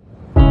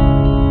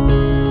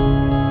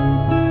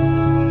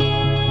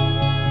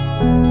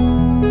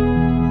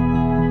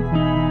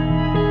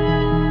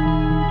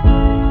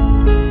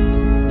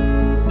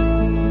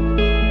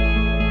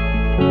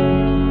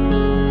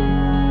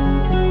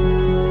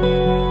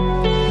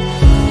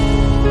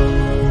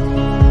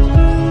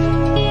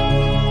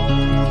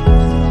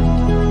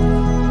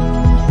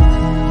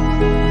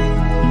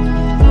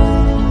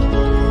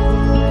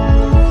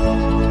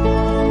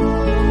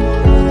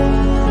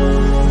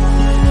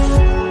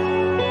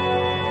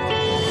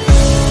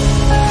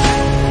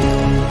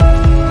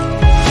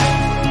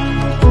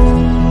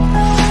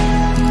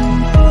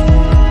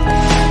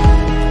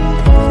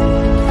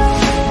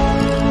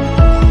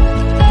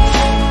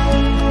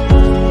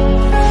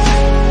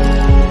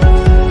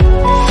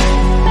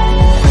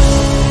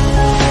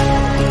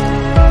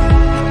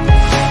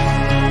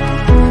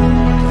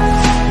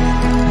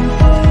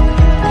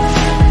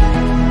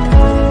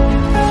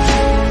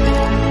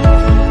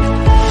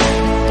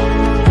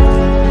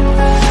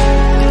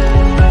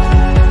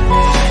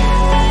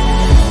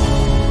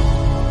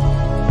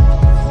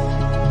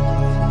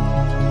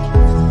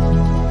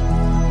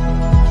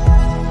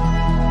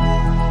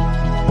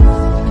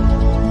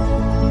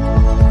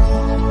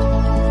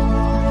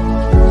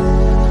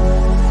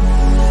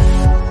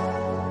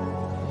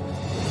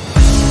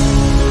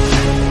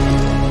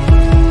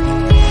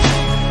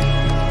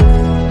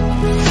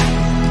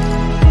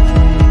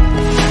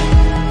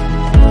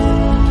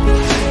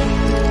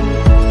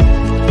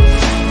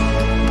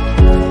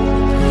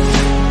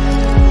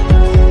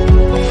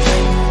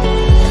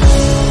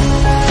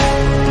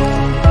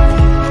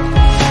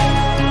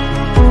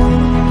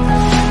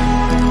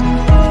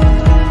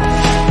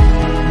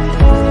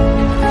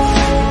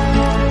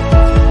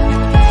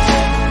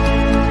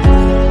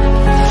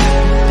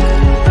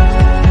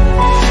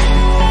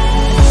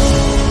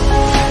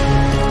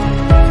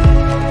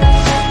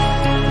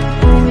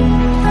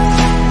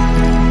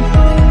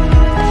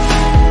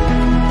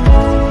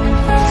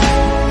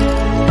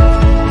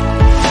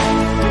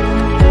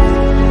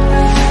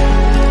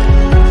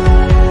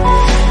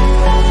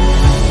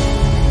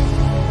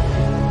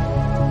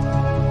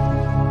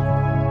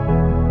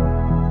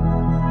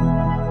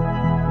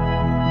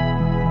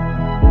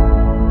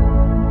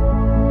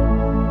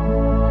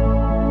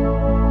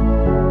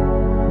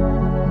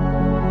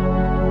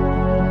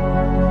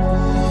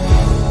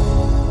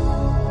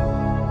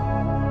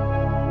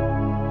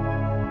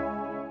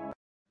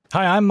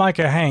 Hi, I'm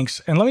Micah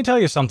Hanks, and let me tell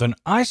you something.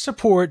 I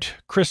support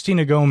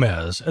Cristina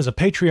Gomez as a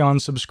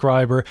Patreon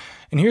subscriber,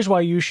 and here's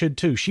why you should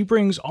too. She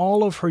brings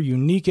all of her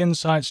unique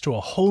insights to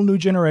a whole new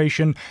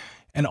generation,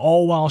 and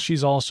all while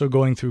she's also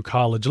going through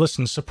college.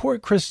 Listen,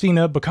 support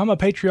Cristina, become a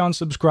Patreon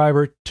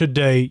subscriber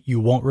today.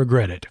 You won't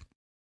regret it.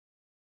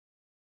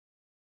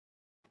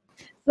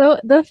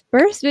 So the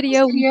first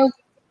video,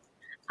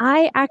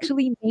 I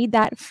actually made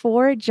that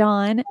for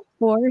John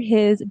for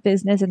his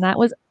business, and that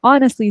was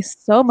honestly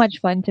so much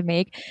fun to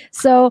make.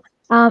 So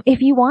if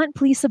you want,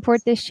 please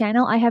support this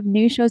channel. I have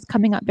new shows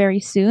coming up very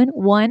soon,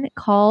 one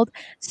called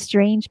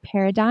Strange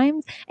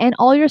Paradigms, and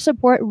all your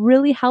support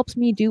really helps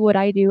me do what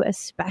I do,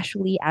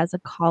 especially as a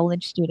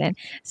college student.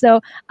 So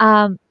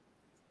I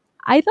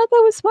thought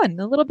that was fun,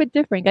 a little bit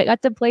different. I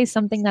got to play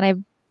something that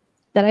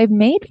I've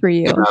made for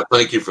you. And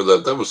thank you for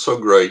that. That was so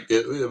great.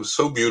 It was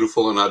so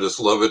beautiful, and I just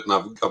love it. And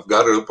I've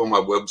got it up on my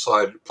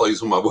website. It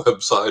plays on my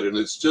website, and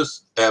it's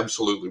just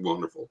absolutely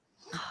wonderful.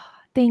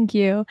 Thank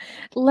you.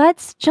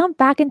 Let's jump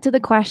back into the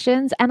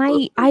questions. And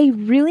I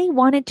really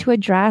wanted to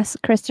address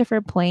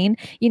Christopher Plain.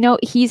 You know,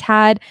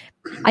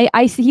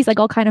 I see he's like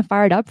all kind of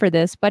fired up for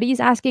this, but he's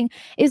asking,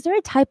 is there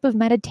a type of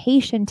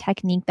meditation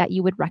technique that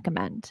you would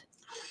recommend?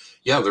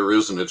 Yeah, there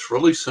is. And it's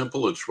really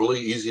simple. It's really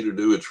easy to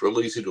do. It's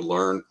really easy to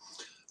learn.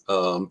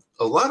 A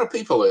lot of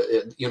people,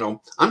 you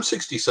know, I'm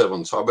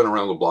 67, so I've been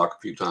around the block a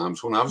few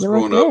times. When I was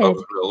growing up, I was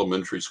in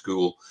elementary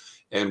school,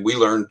 and we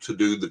learned to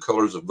do the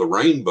colors of the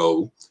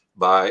rainbow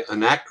by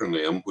an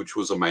acronym, which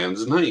was a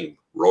man's name,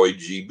 Roy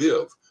G.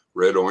 Biv.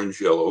 red, orange,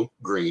 yellow,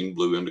 green,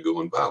 blue,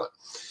 indigo, and violet.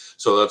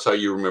 So that's how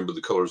you remember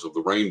the colors of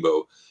the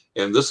rainbow.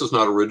 And this is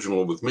not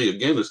original with me.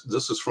 Again,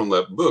 this is from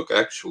that book,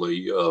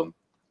 actually,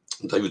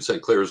 David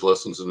St. Clair's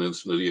Lessons in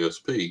Instant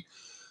ESP.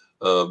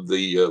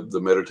 The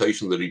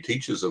meditation that he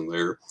teaches in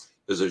there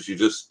is that you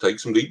just take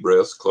some deep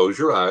breaths, close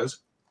your eyes,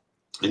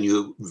 and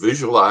you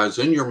visualize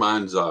in your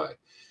mind's eye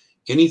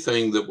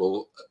anything that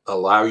will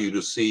allow you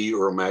to see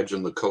or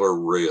imagine the color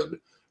red,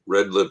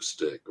 red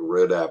lipstick, a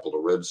red apple, a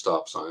red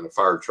stop sign, a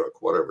fire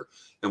truck, whatever.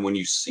 And when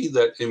you see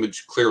that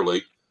image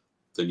clearly,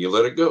 then you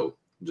let it go.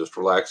 Just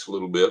relax a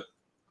little bit.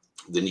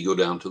 Then you go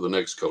down to the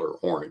next color,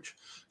 orange.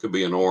 Could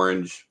be an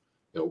orange,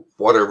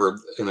 whatever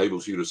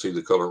enables you to see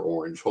the color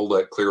orange. Hold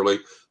that clearly,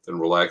 then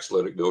relax,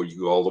 let it go. You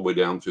go all the way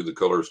down through the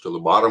colors to the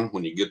bottom.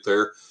 When you get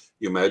there,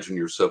 you imagine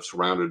yourself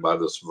surrounded by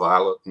this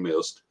violet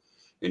mist,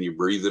 and you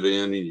breathe it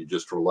in, and you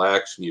just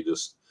relax, and you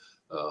just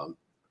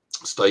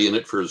stay in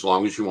it for as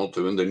long as you want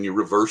to, and then you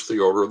reverse the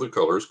order of the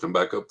colors, come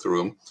back up through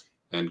them,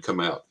 and come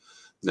out.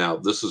 Now,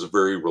 this is a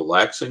very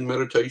relaxing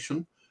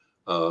meditation.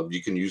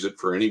 You can use it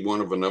for any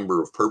one of a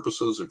number of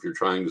purposes if you're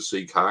trying to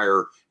seek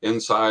higher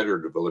insight or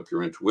develop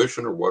your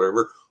intuition or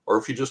whatever, or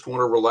if you just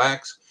want to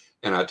relax.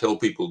 And I tell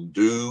people,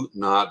 do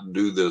not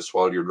do this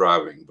while you're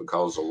driving,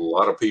 because a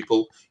lot of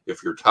people,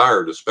 if you're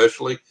tired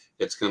especially,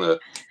 it's going to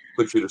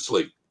put you to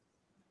sleep.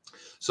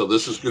 So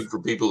this is good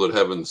for people that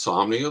have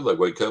insomnia. They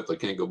wake up, they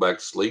can't go back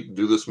to sleep.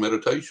 Do this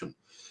meditation.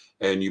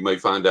 And you may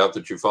find out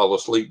that you fall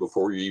asleep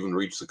before you even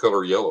reach the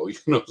color yellow.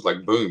 It's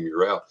like, boom,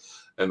 you're out.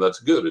 And that's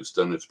good. It's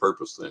done its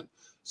purpose then.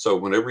 So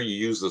whenever you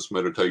use this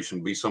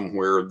meditation, be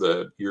somewhere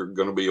that you're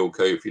going to be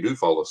okay if you do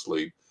fall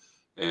asleep.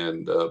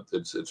 And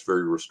it's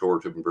very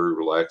restorative and very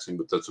relaxing.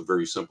 But that's a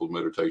very simple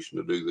meditation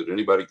to do that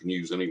anybody can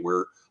use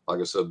anywhere.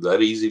 Like I said,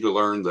 that easy to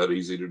learn, that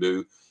easy to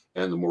do.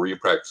 And the more you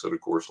practice it,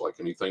 of course, like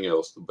anything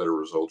else, the better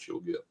results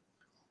you'll get.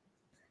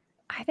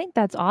 I think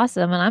that's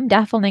awesome. And I'm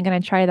definitely going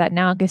to try that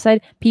now. Like I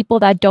said, people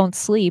that don't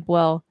sleep,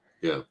 well,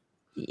 yeah,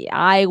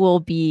 I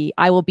will be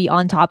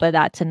on top of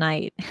that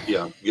tonight.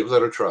 Yeah, give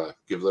that a try.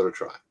 Give that a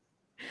try.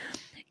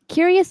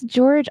 Curious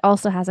George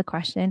also has a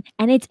question,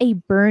 and it's a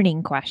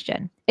burning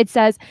question. It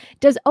says,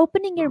 does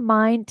opening your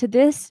mind to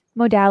this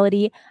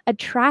modality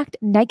attract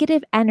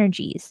negative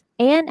energies?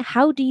 And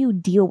how do you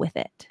deal with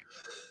it?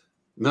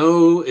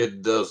 No,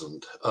 it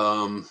doesn't.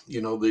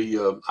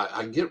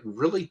 I get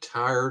really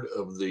tired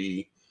of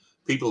the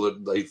people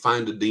that they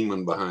find a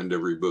demon behind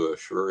every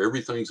bush, or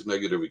everything's a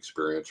negative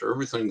experience, or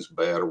everything's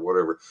bad, or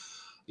whatever.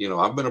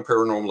 I've been a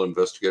paranormal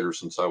investigator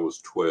since I was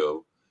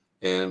 12.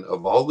 And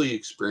of all the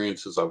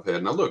experiences I've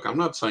had, now look, I'm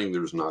not saying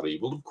there's not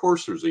evil. Of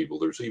course there's evil.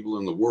 There's evil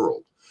in the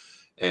world.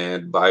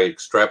 And by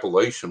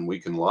extrapolation, we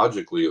can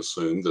logically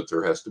assume that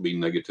there has to be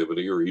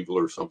negativity or evil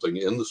or something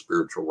in the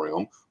spiritual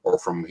realm, or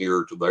from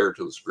here to there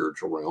to the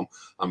spiritual realm.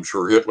 I'm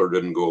sure Hitler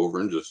didn't go over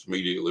and just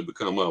immediately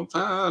become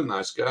a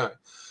nice guy.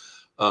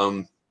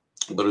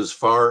 But as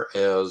far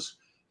as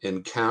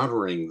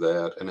encountering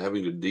that and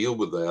having to deal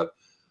with that,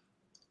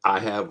 I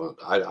haven't.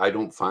 I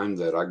don't find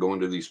that. I go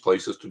into these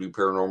places to do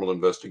paranormal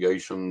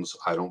investigations.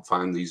 I don't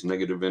find these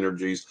negative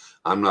energies.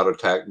 I'm not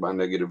attacked by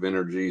negative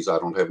energies. I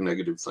don't have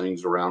negative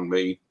things around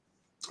me.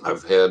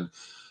 I've had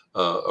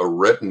a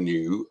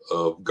retinue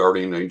of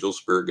guardian angels,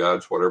 spirit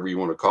guides, whatever you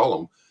want to call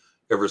them,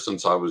 ever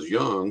since I was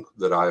young,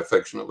 that I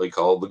affectionately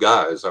call the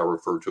guys. I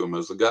refer to them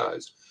as the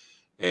guys.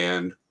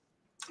 And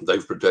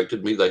they've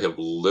protected me. They have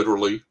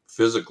literally,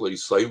 physically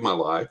saved my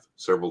life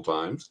several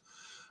times.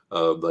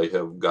 They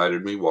have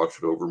guided me,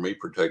 watched over me,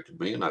 protected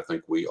me. And I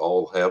think we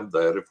all have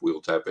that if we'll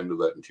tap into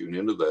that and tune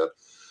into that.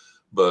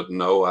 But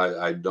no,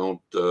 I don't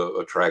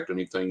attract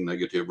anything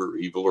negative or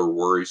evil or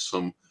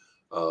worrisome.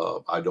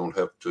 I don't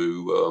have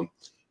to,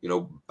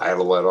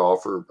 battle that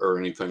off or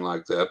anything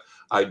like that.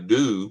 I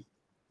do,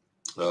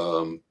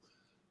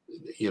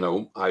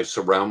 I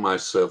surround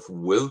myself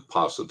with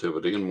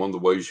positivity. And one of the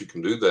ways you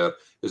can do that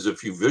is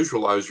if you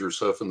visualize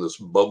yourself in this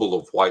bubble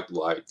of white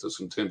light, this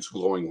intense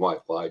glowing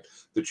white light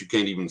that you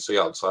can't even see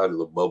outside of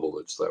the bubble.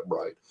 It's that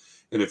bright.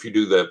 And if you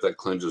do that, that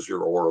cleanses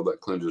your aura, that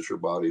cleanses your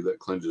body, that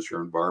cleanses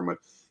your environment.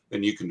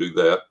 And you can do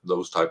that,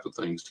 those type of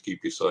things to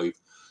keep you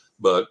safe.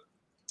 But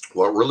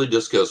what really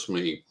disgusts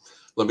me,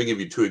 let me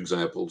give you two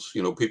examples.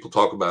 People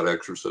talk about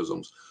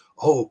exorcisms.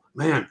 Oh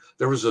man,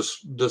 there was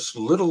this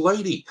little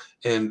lady,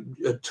 and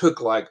it took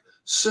like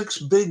 6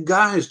 big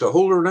guys to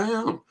hold her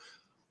down.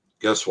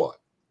 Guess what?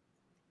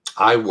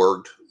 I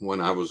worked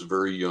when I was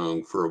very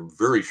young for a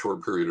very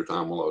short period of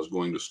time while I was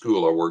going to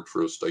school. I worked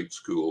for a state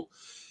school,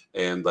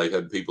 and they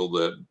had people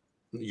that,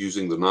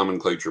 using the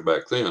nomenclature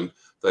back then,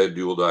 they had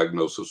dual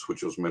diagnosis,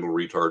 which was mental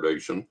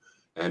retardation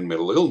and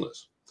mental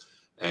illness.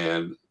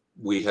 And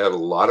we had a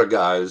lot of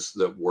guys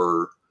that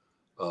were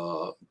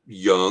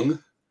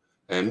young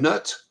and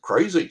nuts,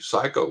 crazy,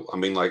 psycho. I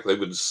mean, like they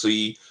would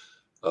see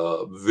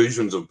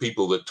visions of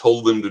people that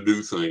told them to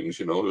do things,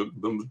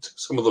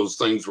 some of those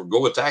things were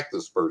go attack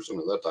this person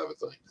or that type of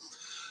thing.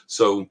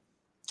 So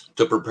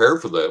to prepare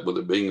for that, with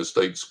it being a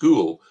state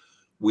school,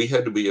 we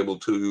had to be able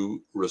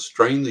to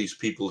restrain these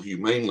people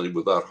humanely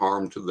without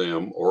harm to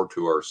them or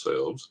to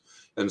ourselves.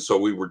 And so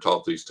we were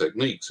taught these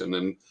techniques. And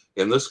then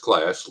in this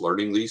class,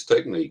 learning these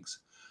techniques,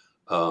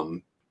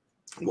 one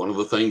of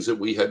the things that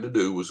we had to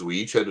do was we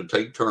each had to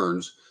take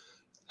turns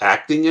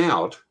acting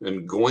out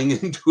and going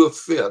into a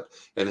fit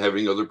and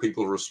having other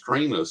people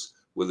restrain us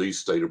with these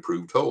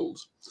state-approved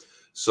holds.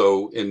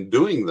 So in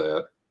doing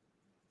that,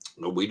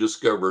 we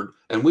discovered,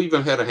 and we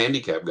even had a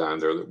handicap guy in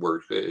there that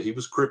worked. He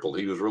was crippled.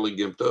 He was really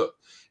gimped up.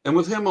 And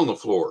with him on the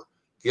floor,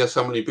 guess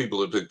how many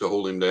people it took to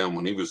hold him down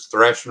when he was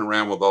thrashing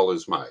around with all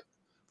his might?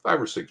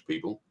 5 or 6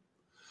 people.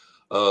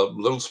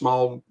 Little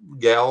small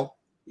gal,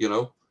 you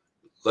know,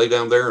 lay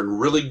down there and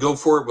really go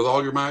for it with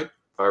all your might.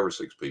 5 or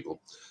 6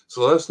 people.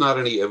 So that's not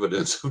any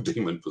evidence of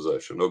demon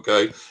possession,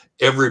 okay?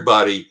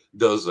 Everybody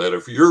does that.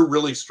 If you're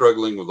really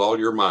struggling with all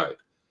your might,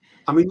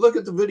 I mean, look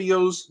at the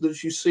videos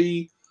that you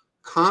see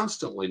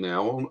constantly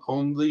now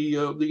on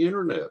the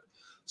internet.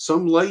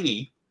 Some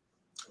lady,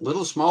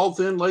 little small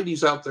thin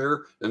ladies out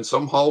there in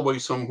some hallway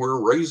somewhere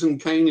raising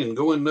Cain and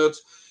going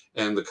nuts,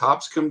 and the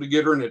cops come to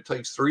get her, and it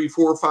takes 3,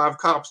 4, 5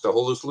 cops to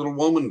hold this little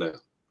woman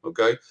down.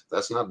 Okay,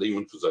 that's not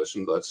demon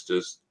possession. That's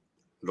just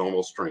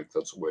normal strength.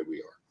 That's the way we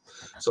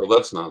are. So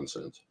that's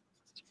nonsense.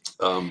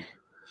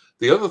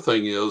 The other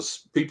thing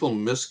is people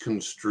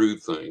misconstrue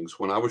things.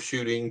 When I was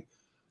shooting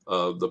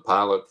the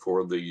pilot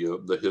for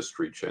the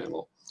History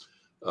Channel,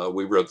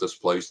 we were at this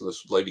place, and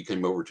this lady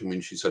came over to me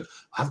and she said,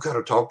 "I've got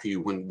to talk to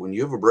you. When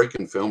you have a break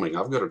in filming,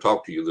 I've got to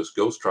talk to you. This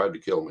ghost tried to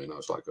kill me." And I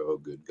was like, "Oh,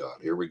 good God,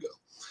 here we go."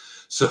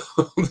 So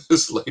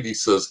this lady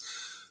says,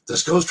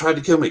 "This ghost tried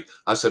to kill me."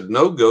 I said,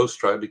 "No ghost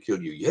tried to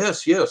kill you."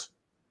 "Yes, yes."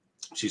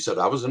 She said,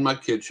 "I was in my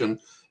kitchen,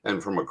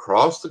 and from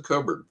across the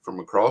cupboard, from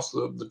across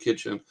the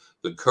kitchen,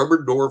 the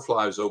cupboard door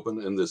flies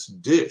open, and this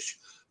dish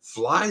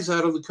flies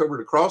out of the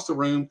cupboard across the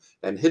room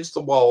and hits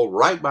the wall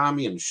right by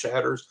me and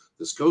shatters.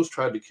 This ghost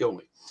tried to kill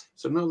me."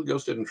 So no, the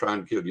ghost didn't try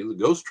and kill you.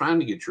 The ghost trying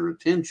to get your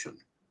attention.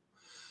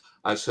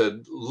 I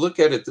said, look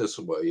at it this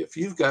way. If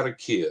you've got a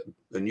kid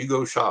and you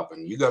go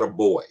shopping, you got a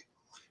boy,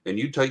 and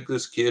you take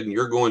this kid and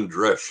you're going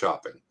dress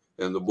shopping,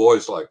 and the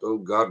boy's like, "Oh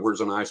God,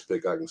 where's an ice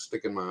pick I can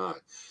stick in my eye?"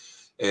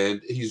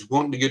 And he's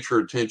wanting to get your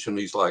attention.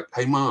 He's like,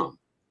 "Hey, mom,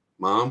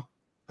 mom,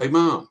 hey,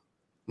 mom,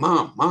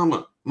 mom,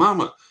 mama,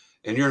 mama."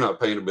 And you're not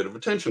paying a bit of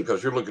attention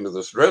because you're looking at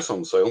this dress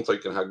on sale,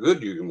 thinking how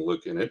good you can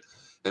look in it.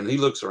 And he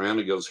looks around,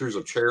 he goes, "Here's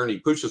a chair," and he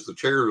pushes the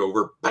chair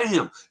over,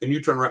 bam, and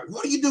you turn around,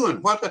 "What are you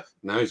doing? What?"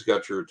 Now he's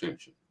got your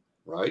attention,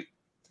 right?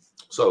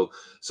 So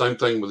same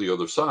thing with the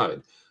other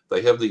side.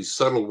 They have these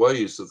subtle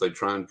ways that they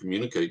try and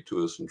communicate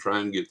to us and try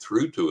and get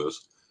through to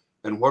us.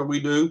 And what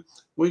do?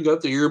 We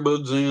got the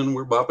earbuds in,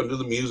 we're bopping to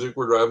the music,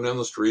 we're driving down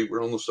the street,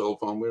 we're on the cell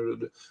phone,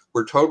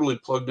 we're totally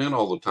plugged in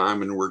all the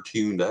time, and we're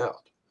tuned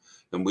out.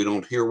 And we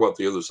don't hear what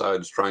the other side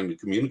is trying to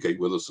communicate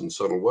with us in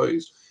subtle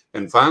ways.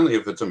 And finally,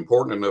 if it's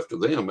important enough to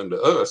them and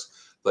to us,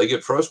 they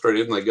get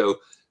frustrated and they go,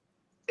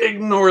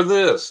 "Ignore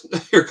this."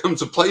 Here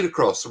comes a plate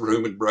across the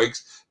room and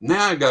breaks.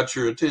 "Now I got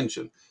your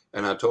attention."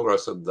 And I told her, I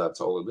said,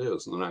 that's all it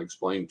is. And then I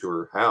explained to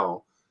her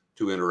how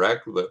to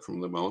interact with that from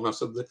them on. I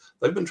said,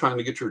 they've been trying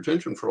to get your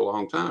attention for a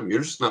long time.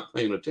 You're just not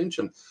paying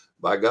attention.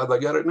 By God, they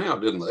got it now,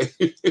 didn't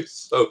they?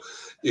 So,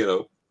 you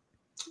know,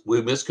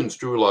 we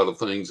misconstrue a lot of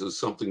things as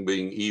something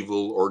being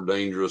evil or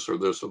dangerous or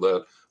this or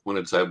that when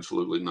it's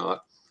absolutely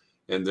not.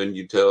 And then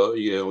you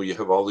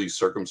have all these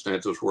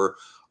circumstances where,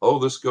 oh,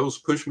 this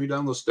ghost pushed me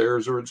down the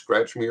stairs, or it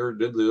scratched me, or it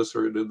did this,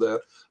 or it did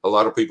that. A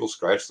lot of people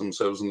scratch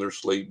themselves in their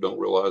sleep, don't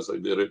realize they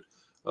did it.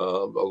 A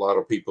lot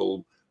of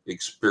people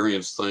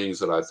experience things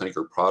that I think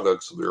are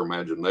products of their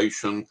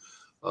imagination.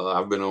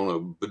 I've been on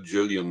a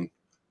bajillion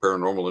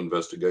paranormal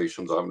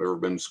investigations. I've never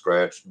been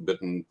scratched,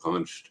 bitten,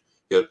 punched,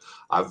 hit.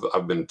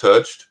 I've been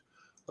touched,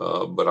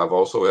 but I've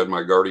also had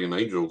my guardian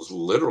angels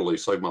literally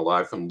save my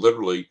life and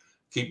literally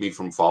keep me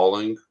from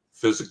falling,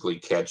 physically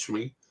catch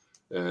me,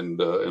 and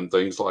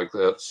things like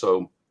that.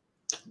 So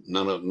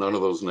none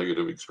of those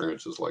negative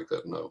experiences like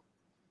that. No.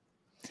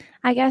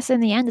 I guess in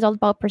the end, it's all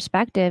about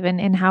perspective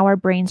and how our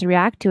brains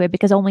react to it,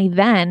 because only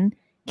then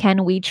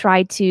can we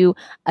try to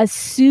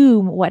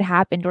assume what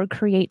happened or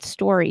create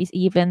stories,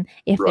 even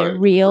if they're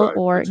real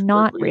or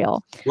not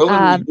real. Well,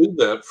 and we do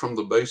that from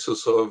the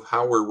basis of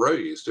how we're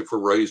raised. If we're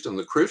raised in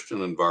the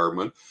Christian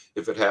environment,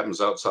 if it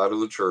happens outside of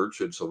the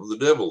church, it's of the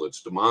devil,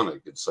 it's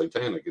demonic, it's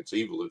satanic, it's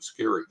evil, it's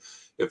scary.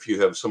 If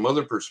you have some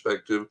other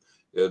perspective,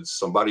 it's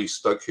somebody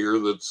stuck here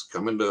that's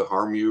coming to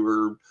harm you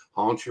or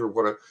haunt you or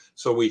whatever.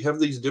 So we have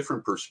these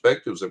different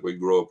perspectives that we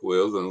grow up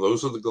with, and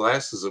those are the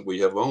glasses that we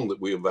have on, that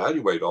we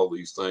evaluate all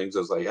these things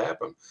as they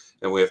happen.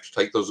 And we have to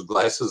take those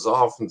glasses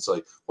off and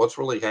say, what's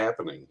really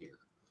happening here?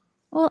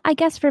 Well, I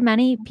guess for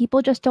many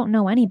people just don't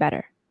know any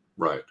better.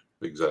 Right,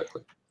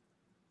 exactly.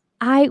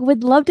 I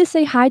would love to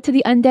say hi to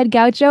the Undead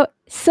Gaucho.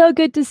 So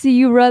good to see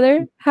you,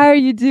 brother. How are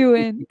you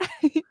doing?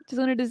 Just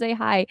wanted to say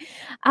hi.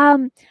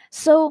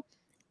 So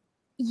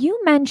you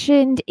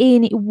mentioned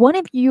in one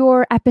of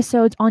your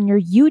episodes on your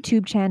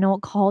YouTube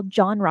channel called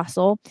John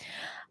Russell,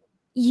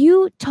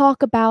 You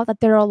talk about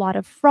that there are a lot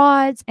of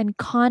frauds and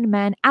con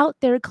men out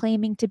there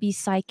claiming to be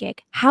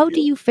psychic. How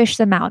do you fish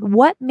them out?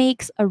 What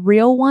makes a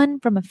real one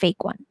from a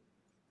fake one?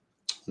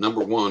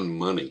 Number one,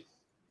 money.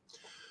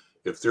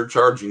 If they're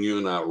charging you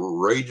an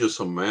outrageous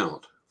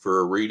amount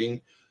for a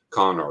reading,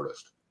 con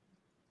artist.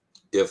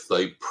 If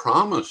they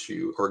promise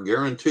you or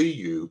guarantee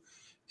you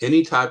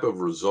any type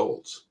of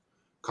results,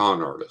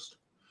 con artist.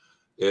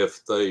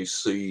 If they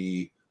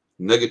see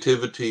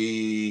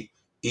negativity,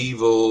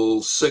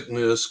 evil,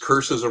 sickness,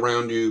 curses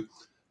around you,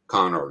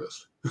 con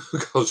artist.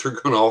 Because they're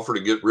going to offer to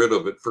get rid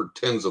of it for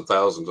tens of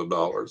thousands of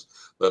dollars,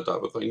 that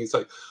type of thing. You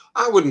say,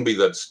 I wouldn't be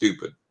that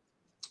stupid.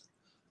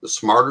 The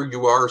smarter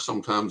you are,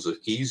 sometimes the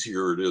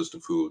easier it is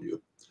to fool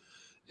you.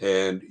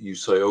 And you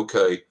say,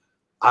 okay,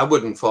 I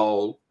wouldn't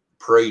fall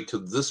prey to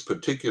this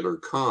particular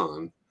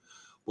con.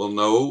 Well,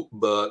 no,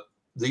 but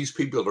these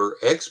people are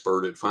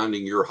expert at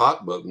finding your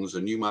hot buttons,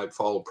 and you might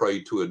fall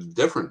prey to a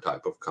different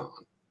type of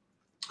con.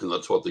 And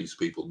that's what these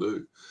people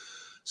do.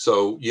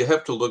 So you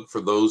have to look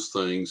for those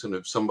things. And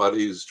if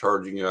somebody is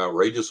charging you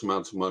outrageous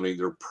amounts of money,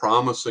 they're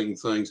promising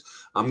things.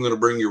 I'm going to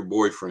bring your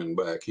boyfriend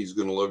back. He's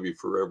going to love you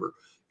forever.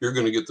 You're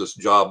going to get this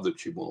job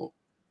that you want.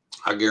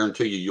 I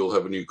guarantee you, you'll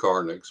have a new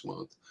car next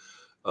month.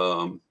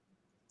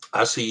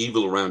 I see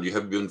evil around you.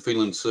 Have you been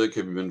feeling sick?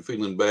 Have you been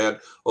feeling bad?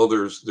 Oh,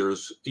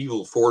 there's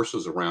evil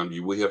forces around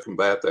you. We have to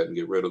combat that and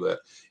get rid of that.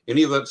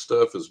 Any of that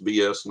stuff is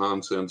BS,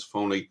 nonsense,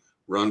 phony.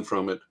 Run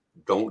from it.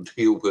 Don't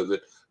deal with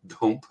it.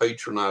 Don't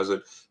patronize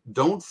it.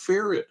 Don't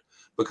fear it,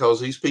 because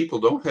these people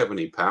don't have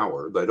any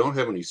power. They don't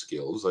have any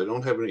skills. They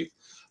don't have any.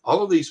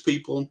 All of these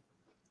people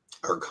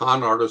are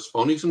con artists,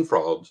 phonies, and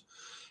frauds.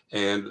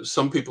 And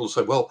some people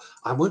say, well,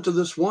 I went to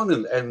this one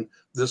and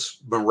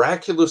this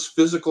miraculous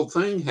physical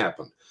thing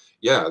happened.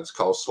 Yeah, it's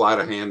called sleight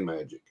of hand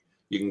magic.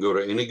 You can go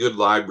to any good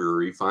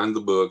library, find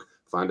the book,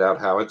 find out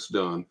how it's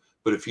done.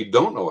 But if you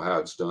don't know how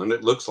it's done,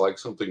 it looks like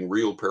something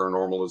real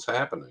paranormal is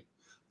happening.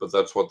 But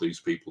that's what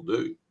these people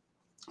do.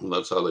 And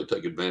that's how they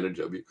take advantage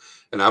of you.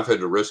 And I've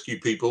had to rescue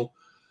people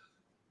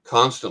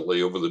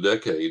constantly over the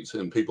decades.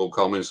 And people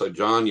call me and say,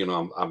 John, you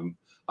know,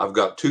 I've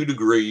got 2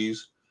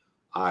 degrees.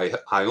 I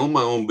own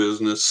my own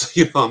business,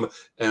 you know,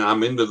 and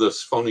I'm into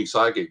this phony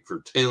psychic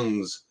for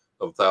tens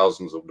of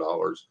thousands of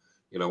dollars.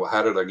 You know,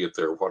 how did I get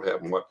there? What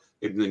happened?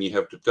 And then you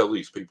have to tell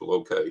these people,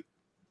 okay,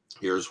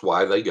 here's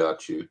why they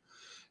got you,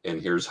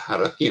 and here's how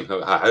to, you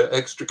know, how to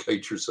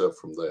extricate yourself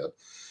from that.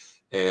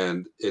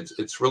 And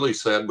it's really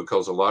sad,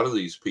 because a lot of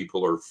these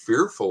people are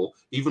fearful,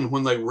 even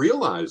when they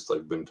realize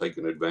they've been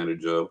taken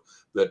advantage of,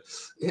 that,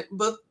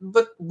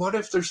 but what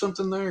if there's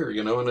something there,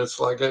 you know? And it's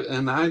like,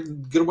 and I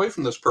get away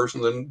from this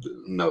person, then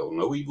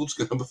no evil's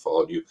going to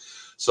befall you.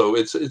 So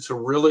it's a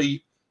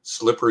really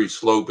slippery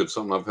slope. It's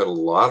something I've had a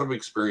lot of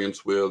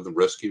experience with,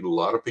 rescued a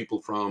lot of people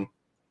from,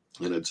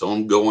 and it's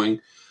ongoing.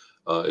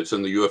 It's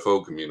in the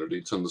UFO community.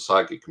 It's in the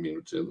psychic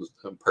community, in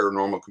the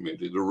paranormal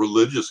community, the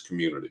religious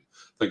community.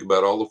 Think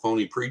about all the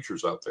phony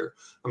preachers out there.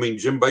 I mean,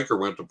 Jim Bakker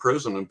went to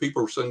prison, and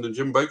people were sending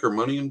Jim Bakker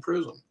money in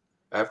prison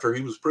after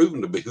he was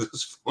proven to be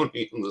this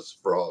phony and this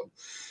fraud.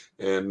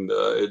 And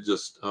it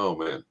just, oh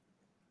man,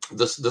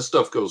 this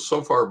stuff goes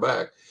so far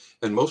back,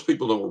 and most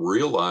people don't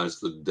realize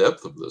the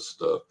depth of this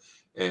stuff.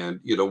 And,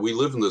 you know, we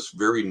live in this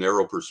very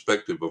narrow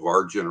perspective of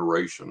our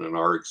generation and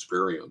our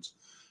experience.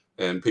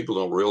 And people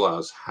don't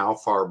realize how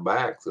far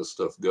back this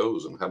stuff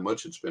goes, and how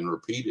much it's been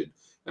repeated,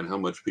 and how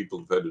much people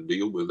have had to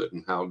deal with it,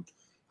 and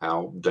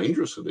how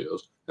dangerous it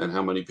is, and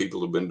how many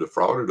people have been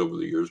defrauded over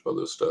the years by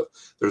this stuff.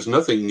 There's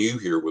nothing new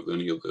here with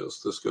any of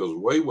this. This goes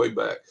way, way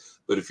back.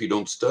 But if you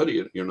don't study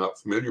it, you're not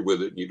familiar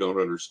with it, and you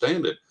don't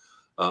understand it,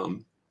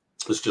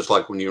 it's just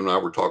like when you and I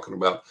were talking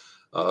about,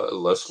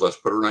 let's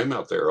put her name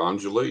out there,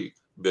 Anjali,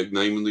 big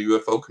name in the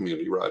UFO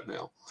community right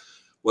now.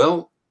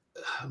 Well,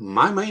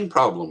 my main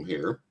problem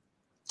here,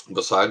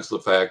 besides the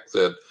fact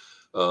that,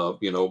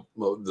 you know,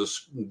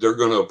 they're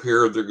going to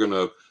appear, they're going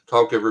to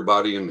talk to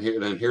everybody, and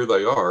here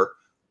they are.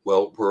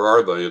 Well, where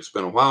are they? It's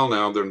been a while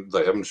now.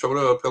 They haven't showed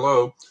up.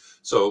 Hello.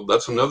 So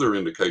that's another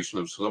indication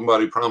of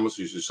somebody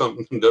promises you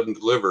something and doesn't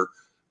deliver.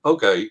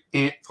 Okay,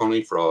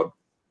 phony fraud.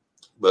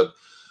 But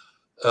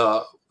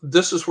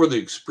this is where the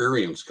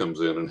experience comes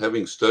in. And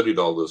having studied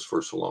all this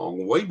for so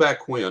long, way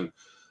back when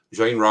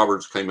Jane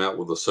Roberts came out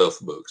with a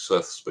Seth book,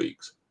 Seth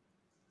Speaks.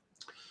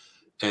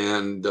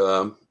 And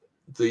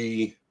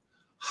the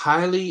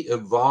highly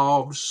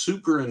evolved,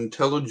 super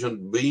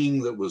intelligent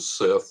being that was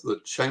Seth,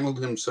 that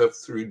channeled himself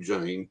through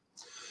Jane,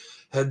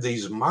 had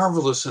these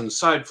marvelous,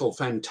 insightful,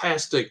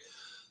 fantastic,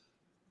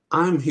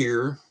 I'm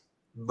here,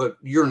 but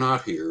you're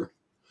not here,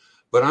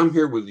 but I'm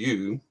here with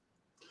you,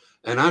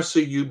 and I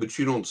see you, but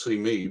you don't see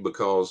me,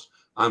 because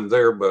I'm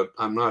there, but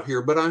I'm not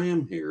here, but I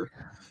am here.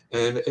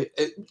 And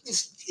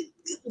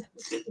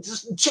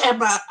just jab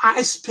my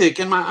ice pick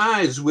in my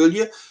eyes, will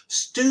you?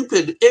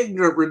 Stupid,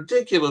 ignorant,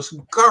 ridiculous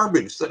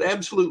garbage that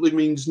absolutely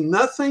means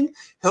nothing,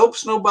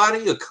 helps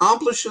nobody,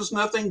 accomplishes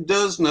nothing,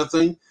 does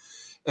nothing.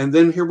 And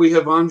then here we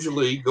have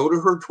Anjali. Go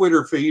to her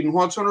Twitter feed, and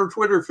what's on her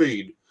Twitter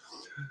feed?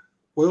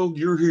 Well,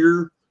 you're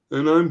here,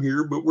 and I'm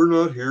here, but we're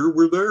not here.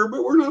 We're there,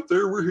 but we're not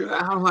there. We're here.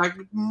 I'm like,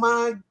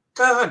 my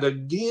God,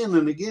 again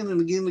and again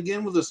and again and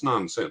again with this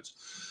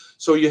nonsense.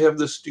 So you have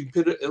this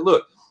stupidity.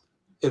 Look,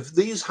 if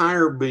these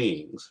higher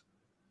beings,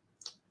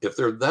 if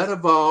they're that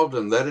evolved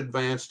and that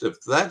advanced, if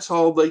that's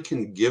all they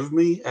can give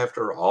me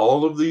after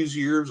all of these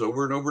years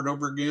over and over and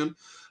over again,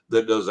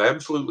 that does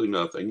absolutely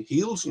nothing,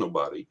 heals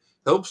nobody,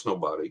 helps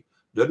nobody,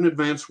 doesn't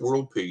advance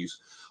world peace,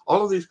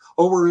 all of these,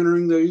 oh, we're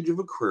entering the age of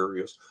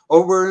Aquarius,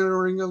 oh, we're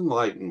entering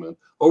enlightenment,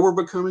 oh, we're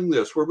becoming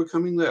this, we're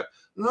becoming that.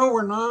 No,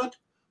 we're not.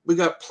 We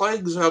got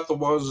plagues out the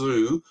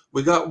wazoo.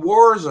 We got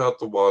wars out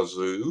the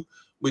wazoo.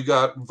 We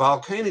got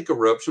volcanic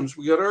eruptions.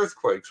 We got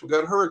earthquakes. We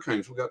got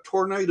hurricanes. We got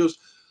tornadoes.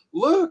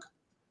 Look,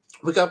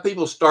 we got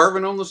people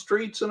starving on the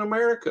streets in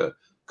America.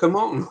 Come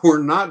on,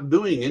 we're not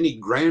doing any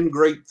grand,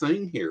 great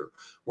thing here.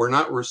 We're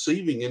not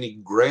receiving any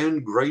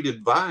grand, great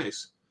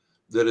advice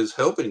that is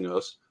helping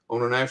us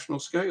on a national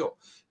scale.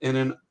 And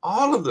in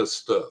all of this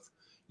stuff,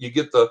 you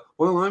get the,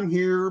 well, I'm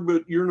here,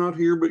 but you're not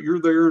here, but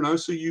you're there, and I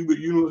see you, but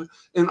you know,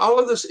 and all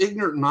of this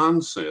ignorant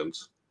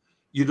nonsense.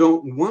 You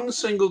don't one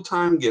single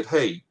time get,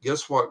 hey,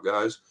 guess what,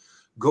 guys?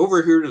 Go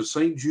over here to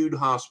St. Jude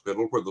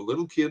Hospital where the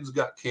little kids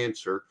got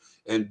cancer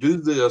and do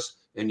this,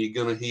 and you're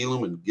going to heal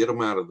them and get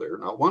them out of there.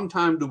 Not one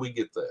time do we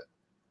get that.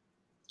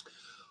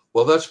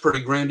 Well, that's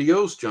pretty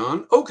grandiose,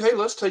 John. Okay,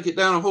 let's take it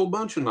down a whole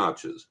bunch of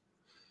notches.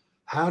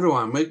 How do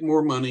I make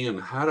more money and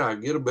how do I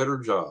get a better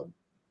job?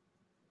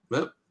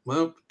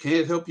 Well,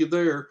 can't help you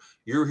there.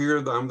 You're here,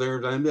 I'm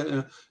there.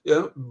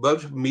 Yeah,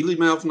 bunch of mealy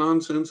mouth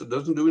nonsense. It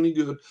doesn't do any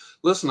good.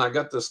 Listen, I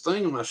got this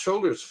thing on my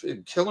shoulders.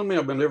 It's killing me.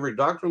 I've been to every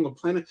doctor on the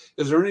planet.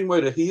 Is there any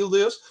way to heal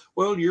this?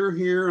 Well, you're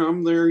here,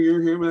 I'm there,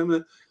 you're here. I'm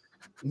there.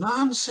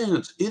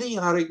 Nonsense,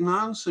 idiotic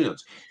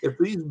nonsense. If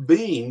these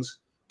beings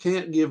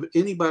can't give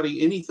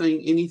anybody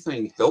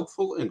anything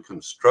helpful and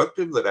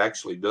constructive that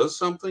actually does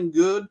something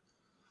good,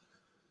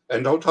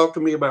 and don't talk to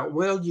me about,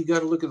 well, you got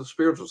to look at the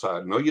spiritual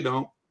side. No, you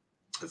don't.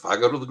 If I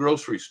go to the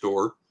grocery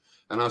store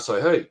and I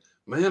say, hey,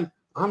 man,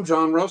 I'm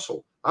John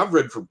Russell. I've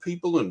read for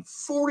people in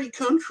 40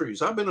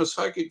 countries. I've been a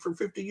psychic for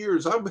 50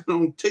 years. I've been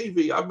on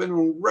TV. I've been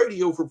on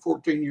radio for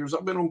 14 years.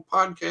 I've been on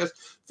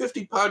podcasts,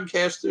 50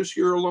 podcasts this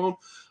year alone.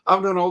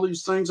 I've done all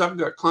these things. I've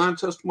got client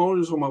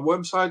testimonials on my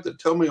website that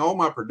tell me all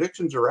my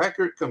predictions are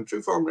accurate, come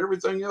true for them, and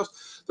everything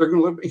else. They're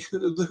going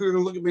to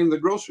look at me in the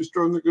grocery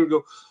store and they're going to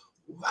go,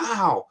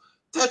 wow,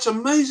 that's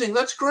amazing.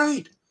 That's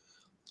great.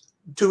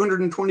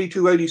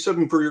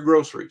 $222.87 for your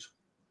groceries.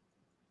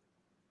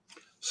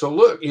 So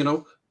look, you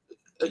know,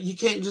 you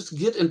can't just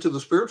get into the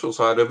spiritual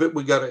side of it.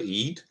 We got to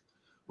eat.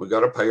 We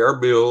got to pay our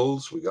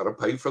bills. We got to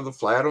pay for the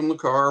flat on the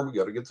car. We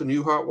got to get the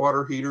new hot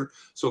water heater.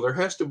 So there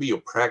has to be a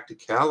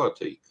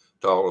practicality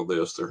to all of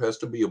this. There has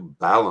to be a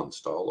balance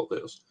to all of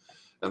this.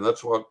 And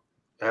that's what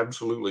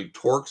absolutely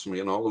torques me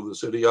in all of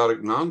this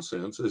idiotic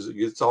nonsense is it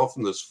gets off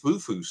in this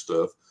foo-foo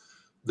stuff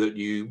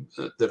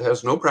that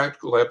has no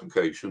practical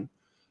application,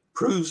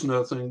 proves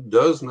nothing,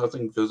 does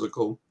nothing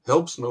physical,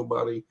 helps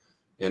nobody,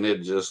 and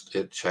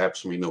it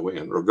chaps me no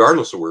end,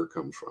 regardless of where it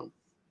comes from.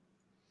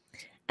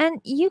 And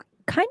you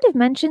kind of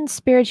mentioned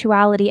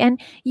spirituality,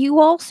 and you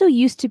also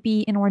used to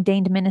be an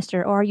ordained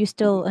minister, or are you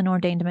still an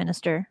ordained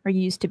minister, or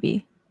you used to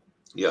be?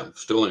 Yeah,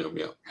 still am,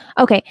 yeah.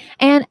 Okay.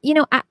 And, you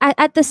know,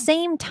 at the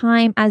same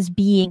time as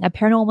being a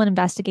paranormal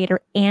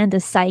investigator and a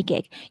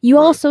psychic, you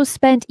Right. also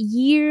spent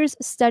years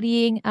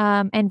studying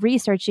and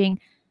researching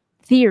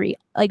theory,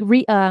 like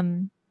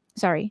religion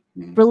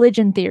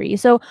theory.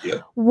 So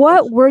Yeah.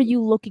 what were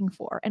you looking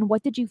for, and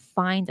what did you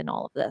find in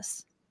all of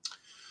this,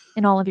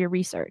 in all of your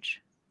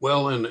research?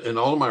 Well, in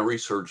all of my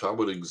research, I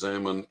would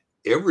examine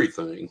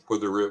everything,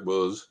 whether it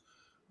was,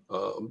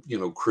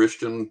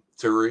 Christian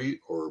theory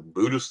or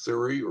Buddhist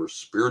theory or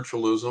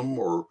spiritualism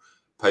or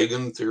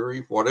pagan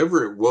theory,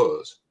 whatever it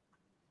was.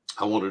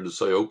 I wanted to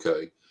say,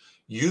 okay,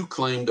 you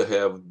claim to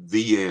have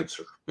the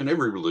answer, and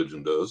every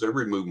religion does,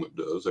 every movement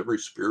does, every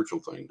spiritual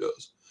thing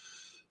does.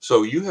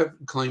 So you have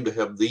claimed to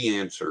have the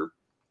answer.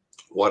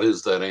 What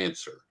is that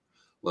answer?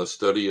 Let's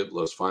study it.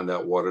 Let's find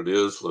out what it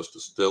is. Let's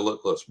distill it.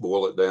 Let's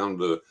boil it down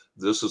to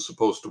this is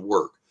supposed to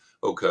work.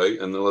 Okay.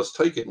 And then let's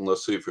take it and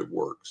let's see if it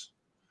works.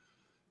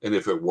 And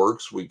if it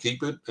works, we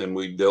keep it and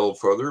we delve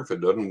further. If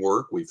it doesn't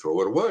work, we throw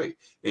it away.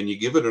 And you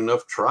give it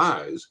enough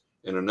tries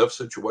and enough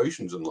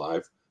situations in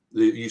life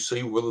that you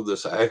see whether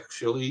this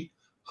actually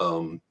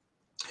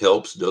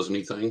helps, does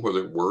anything,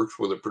 whether it works,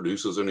 whether it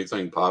produces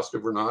anything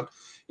positive or not.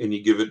 And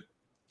you give it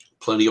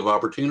plenty of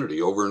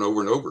opportunity over and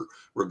over and over,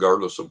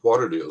 regardless of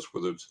what it is,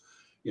 whether it's,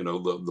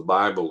 the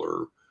Bible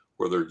or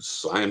whether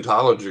it's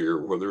Scientology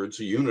or whether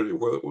it's a unity,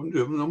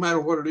 no matter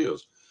what it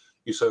is,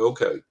 you say,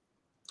 okay,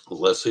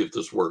 let's see if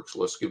this works.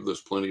 Let's give this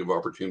plenty of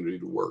opportunity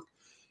to work.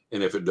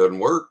 And if it doesn't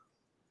work,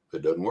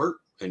 it doesn't work.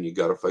 And you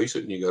got to face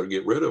it and you got to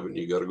get rid of it and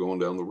you got to go on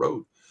down the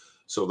road.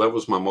 So that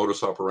was my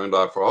modus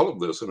operandi for all of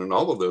this. And in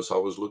all of this, I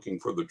was looking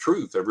for the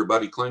truth.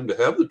 Everybody claimed to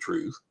have the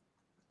truth.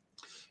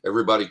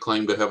 Everybody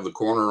claimed to have the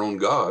corner on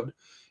God.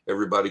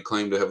 Everybody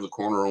claimed to have the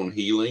corner on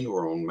healing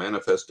or on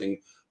manifesting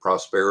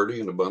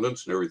prosperity and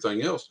abundance and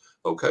everything else.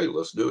 Okay,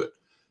 let's do it.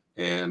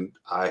 And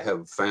I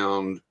have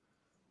found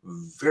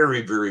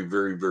very, very,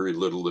 very, very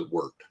little that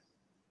worked.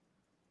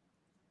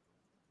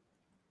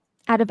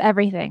 Out of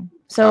everything.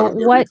 Out So of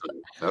what?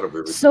 everything. Out of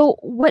everything. So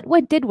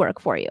what did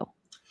work for you?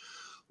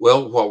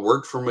 Well, what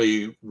worked for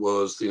me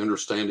was the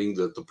understanding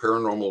that the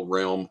paranormal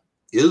realm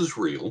is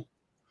real,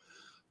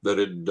 that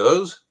it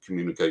does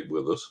communicate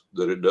with us,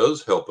 that it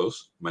does help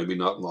us, maybe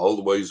not in all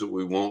the ways that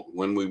we want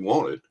when we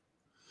want it,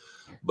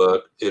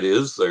 but it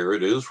is there,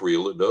 it is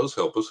real, it does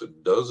help us,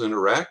 it does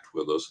interact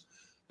with us,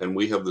 and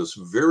we have this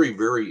very,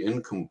 very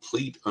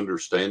incomplete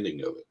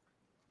understanding of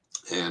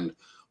it. And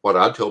what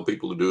I tell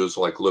people to do is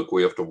like, look,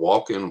 we have to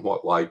walk in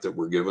what light that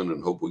we're given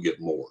and hope we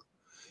get more.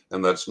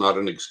 And that's not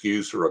an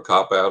excuse or a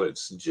cop out.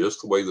 It's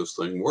just the way this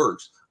thing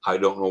works. I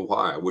don't know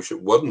why. I wish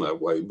it wasn't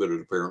that way, but it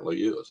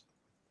apparently is.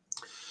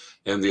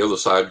 And the other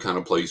side kind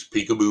of plays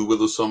peekaboo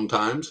with us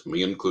sometimes,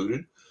 me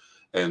included.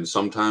 And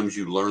sometimes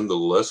you learn the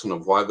lesson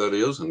of why that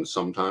is, and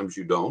sometimes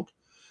you don't.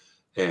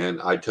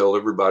 And I tell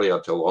everybody, I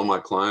tell all my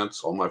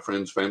clients, all my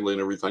friends, family,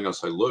 and everything, I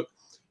say, look,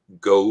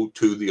 go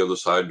to the other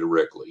side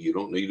directly. You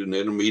don't need an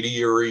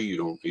intermediary. You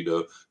don't need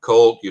a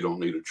cult. You don't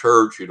need a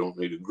church. You don't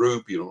need a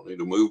group. You don't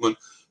need a movement.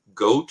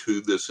 Go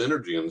to this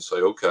energy and say,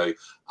 okay,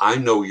 I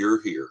know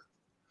you're here.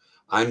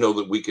 I know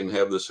that we can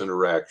have this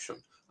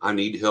interaction. I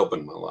need help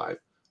in my life.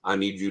 I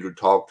need you to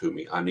talk to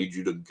me. I need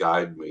you to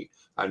guide me.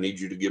 I need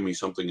you to give me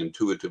something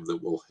intuitive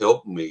that will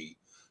help me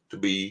to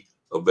be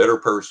a better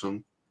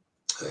person,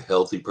 a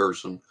healthy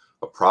person,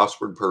 a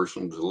prospered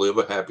person, to live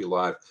a happy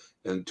life,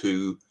 and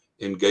to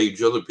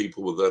engage other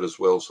people with that as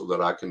well, so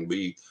that I can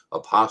be a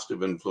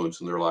positive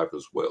influence in their life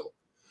as well.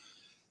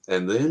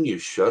 And then you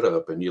shut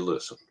up and you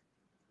listen.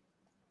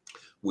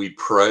 We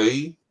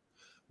pray,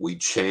 we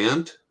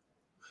chant,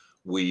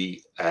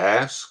 we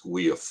ask,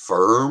 we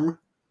affirm,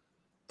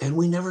 and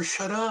we never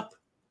shut up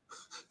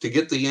to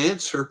get the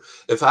answer.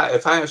 If I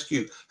ask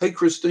you, hey,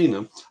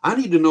 Cristina, I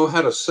need to know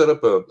how to set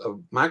up a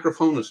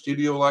microphone in a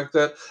studio like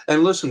that.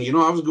 And listen, you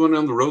know, I was going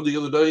down the road the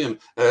other day and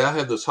I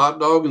had this hot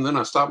dog, and then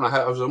I stopped and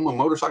I was on my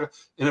motorcycle.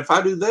 And if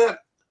I do that,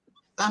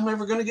 I'm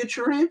never going to get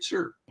your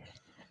answer.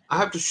 I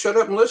have to shut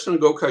up and listen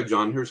and go, okay,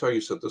 John, here's how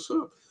you set this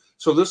up.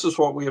 So this is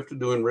what we have to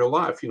do in real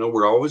life. You know,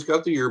 we're always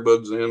got the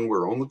earbuds in.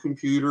 We're on the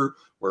computer.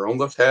 We're on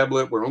the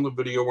tablet. We're on the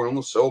video. We're on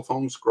the cell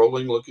phone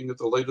scrolling, looking at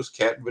the latest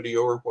cat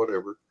video or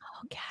whatever.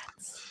 Oh,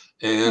 cats.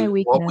 And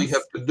what we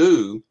have to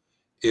do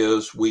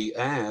is we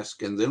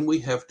ask, and then we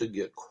have to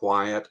get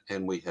quiet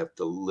and we have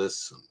to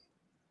listen.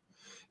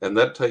 And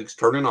that takes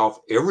turning off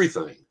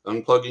everything,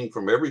 unplugging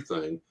from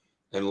everything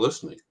and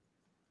listening,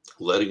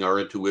 letting our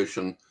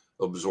intuition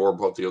absorb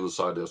what the other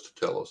side has to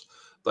tell us.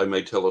 They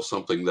may tell us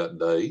something that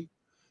day.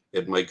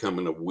 It may come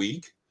in a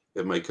week.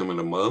 It may come in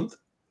a month.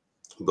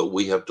 But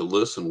we have to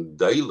listen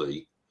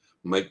daily,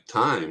 make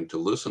time to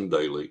listen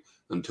daily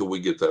until we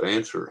get that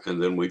answer.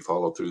 And then we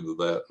follow through to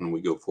that and we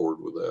go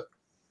forward with that.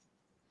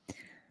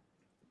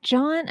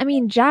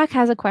 Jack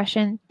has a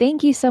question.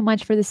 Thank you so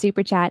much for the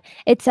super chat.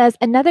 It says,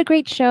 another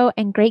great show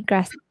and great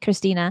guest,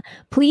 Cristina.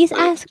 Please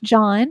ask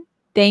John.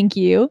 Thank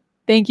you.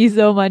 Thank you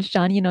so much,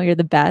 John. You know you're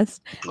the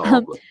best.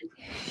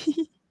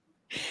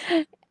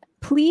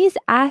 Please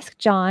ask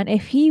John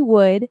if he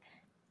would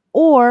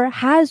or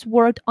has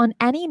worked on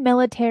any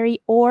military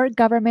or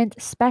government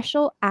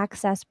special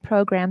access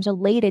programs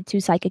related to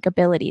psychic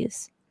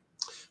abilities.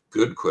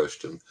 Good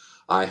question.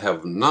 I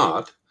have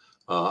not.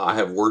 I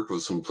have worked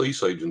with some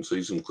police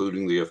agencies,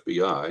 including the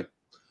FBI,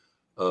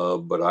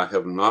 but I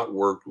have not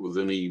worked with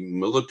any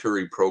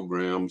military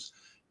programs,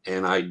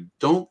 and I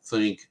don't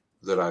think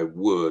that I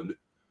would,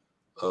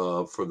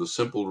 for the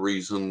simple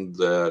reason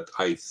that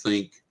I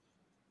think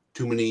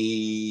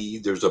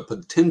there's a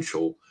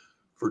potential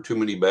for too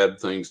many bad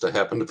things to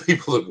happen to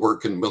people that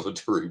work in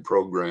military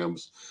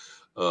programs,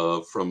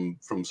 from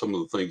some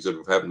of the things that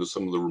have happened to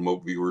some of the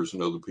remote viewers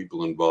and other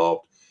people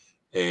involved.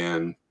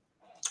 And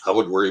I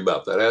would worry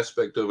about that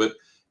aspect of it.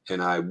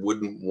 And I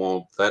wouldn't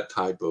want that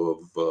type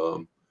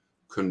of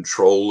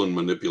control and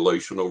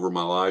manipulation over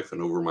my life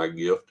and over my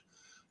gift.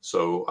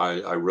 So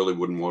I really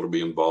wouldn't want to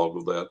be involved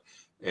with that.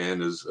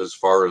 And as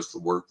far as the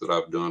work that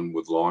I've done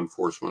with law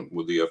enforcement,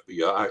 with the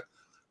FBI,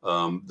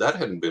 that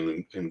hadn't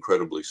been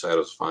incredibly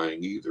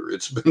satisfying either.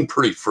 It's been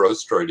pretty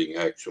frustrating,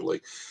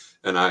 actually.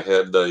 And I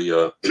had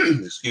a,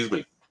 excuse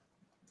me,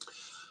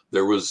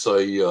 there was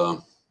a,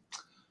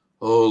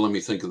 let me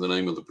think of the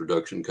name of the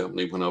production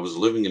company. When I was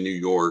living in New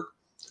York,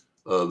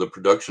 the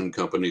production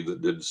company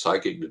that did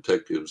Psychic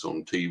Detectives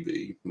on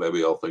TV,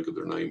 maybe I'll think of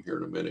their name here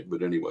in a minute,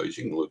 but anyways,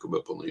 you can look them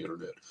up on the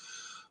internet.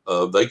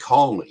 They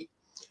called me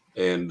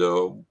and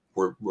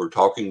were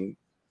talking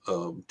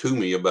to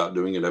me about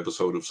doing an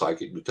episode of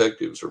Psychic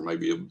Detectives, or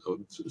maybe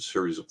a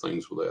series of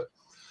things with that.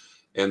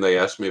 And they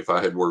asked me if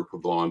I had worked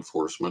with law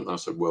enforcement. And I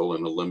said, well,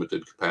 in a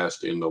limited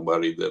capacity, and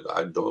nobody that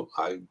I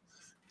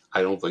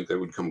don't think they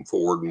would come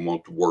forward and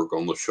want to work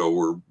on the show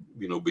or,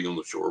 be on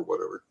the show or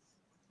whatever.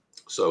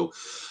 So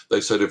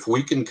they said, if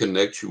we can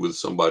connect you with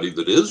somebody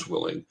that is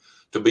willing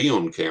to be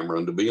on camera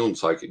and to be on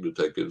Psychic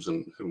Detectives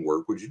and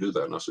work, would you do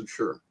that? And I said,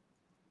 sure.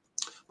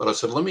 But I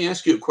said, let me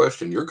ask you a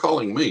question. You're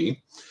calling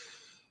me.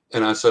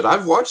 And I said,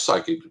 I've watched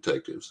Psychic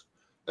Detectives.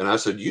 And I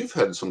said, you've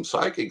had some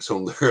psychics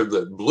on there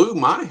that blew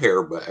my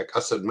hair back. I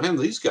said, man,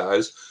 these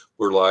guys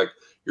were like,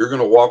 you're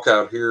going to walk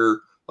out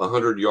here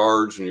 100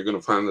 yards and you're going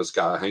to find this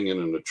guy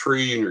hanging in a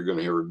tree and you're going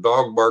to hear a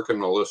dog barking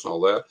and all this and all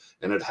that.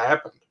 And it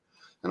happened.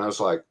 And I was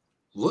like,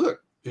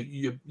 look,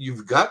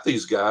 you've got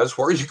these guys.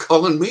 What are you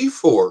calling me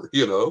for?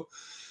 You know?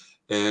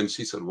 And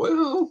she said,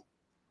 well,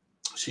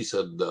 she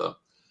said,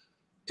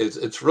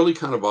 it's really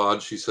kind of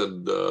odd. She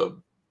said,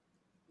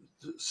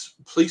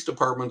 police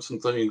departments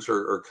and things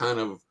are kind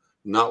of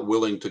not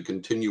willing to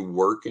continue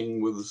working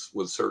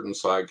with certain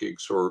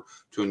psychics or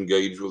to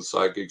engage with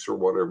psychics or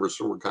whatever.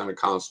 So we're kind of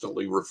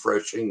constantly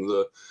refreshing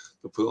the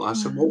pool. I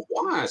said, well,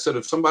 why? I said,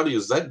 if somebody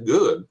is that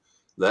good,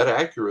 that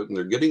accurate, and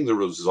they're getting the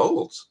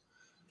results,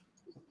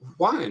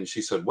 why? And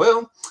she said,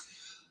 well,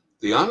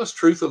 the honest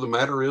truth of the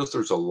matter is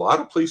there's a lot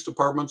of police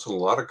departments and a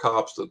lot of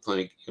cops that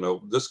think, you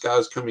know, this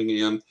guy's coming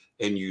in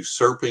and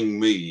usurping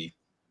me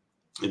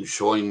and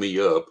showing me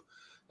up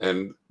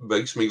and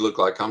makes me look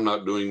like I'm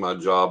not doing my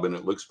job and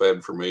it looks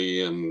bad for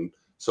me. And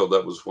so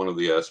that was one of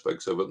the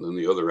aspects of it. And then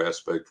the other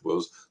aspect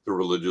was the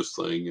religious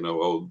thing, you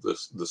know, oh,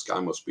 this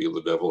guy must be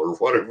the devil or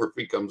whatever if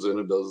he comes in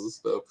and does this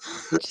stuff.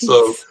 Jeez.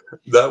 So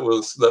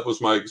that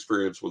was my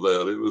experience with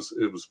that.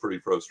 It was pretty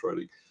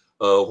frustrating.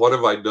 What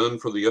have I done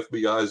for the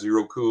FBI?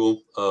 Zero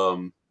cool.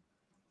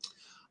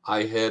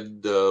 I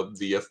had the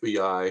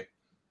FBI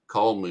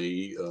call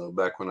me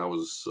back when I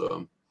was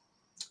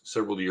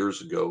several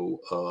years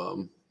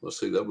ago. Let's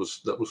see, that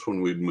was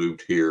when we'd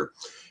moved here,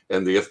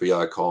 and the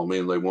FBI called me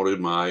and they wanted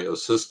my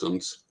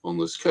assistance on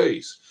this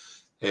case.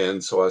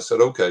 And so I said,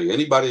 okay,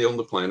 anybody on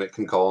the planet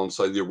can call and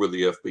say they're with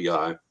the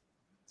FBI.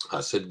 I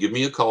said, give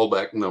me a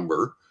callback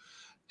number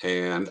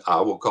and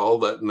I will call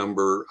that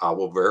number. I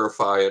will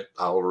verify it.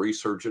 I will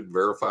research it,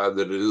 verify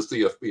that it is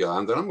the FBI.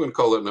 And then I'm going to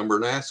call that number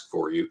and ask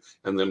for you,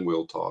 and then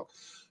we'll talk.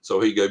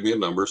 So he gave me a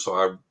number. So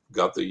I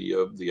got the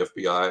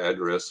FBI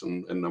address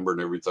and number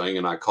and everything.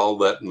 And I called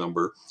that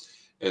number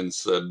and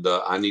said,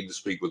 I need to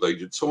speak with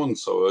agent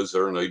so-and-so. Is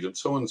there an agent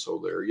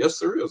so-and-so there? Yes,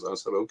 there is. I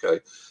said, okay.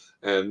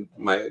 And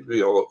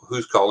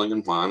who's calling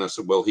and why? And I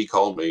said, well, he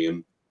called me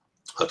and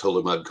I told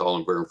him I'd call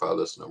and verify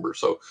this number.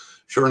 So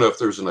sure enough,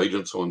 there's an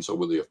agent so-and-so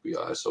with the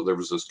FBI. So there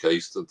was this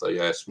case that they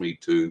asked me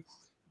to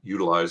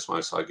utilize my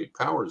psychic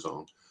powers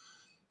on.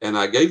 And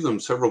I gave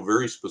them several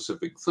very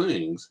specific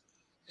things.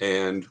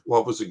 And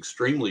what was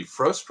extremely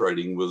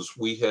frustrating was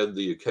we had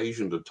the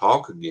occasion to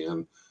talk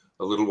again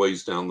a little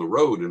ways down the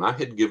road. And I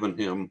had given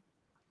him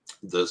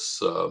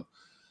this,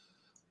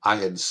 I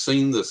had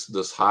seen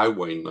this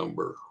highway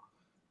number,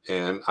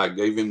 and I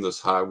gave him this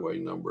highway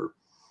number.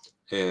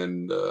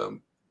 And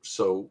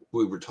so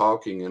we were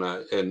talking, and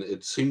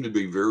it seemed to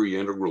be very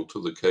integral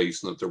to the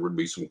case, and that there would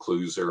be some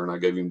clues there. And I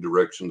gave him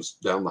directions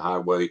down the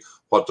highway,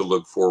 what to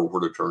look for,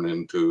 where to turn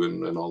into,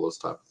 and all this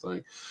type of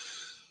thing.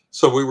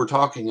 So we were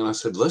talking, and I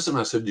said, listen,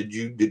 I said, did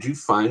you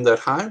find that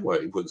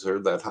highway? Was there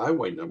that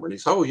highway number? And he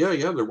said, oh yeah,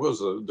 there was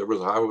a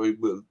highway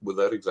with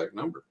that exact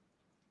number.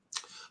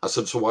 I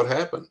said, so what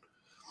happened?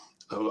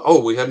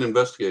 Oh, we hadn't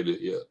investigated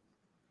it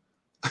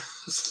yet.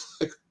 It's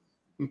like,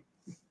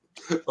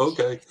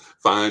 okay,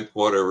 fine,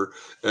 whatever.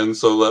 And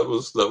so that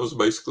was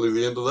basically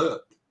the end of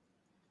that.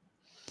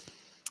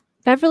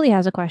 Beverly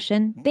has a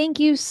question. Thank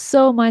you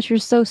so much. You're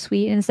so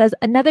sweet. And it says,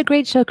 another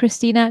great show,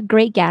 Cristina.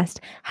 Great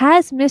guest.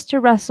 Has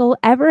Mr. Russell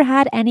ever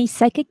had any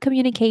psychic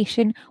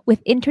communication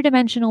with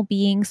interdimensional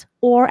beings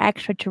or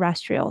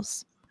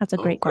extraterrestrials? That's a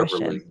great question.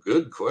 Beverly,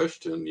 good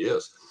question.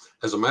 Yes.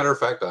 As a matter of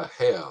fact, I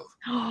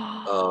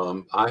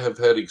have. I have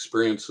had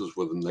experiences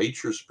with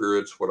nature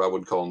spirits, what I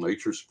would call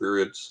nature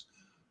spirits,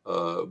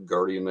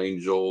 guardian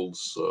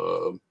angels,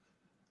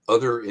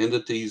 other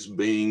entities,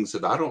 beings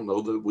that I don't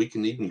know that we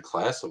can even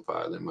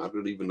classify them. I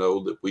don't even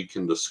know that we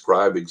can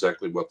describe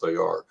exactly what they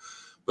are,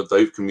 but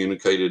they've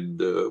communicated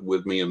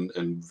with me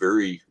in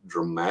very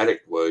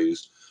dramatic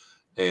ways.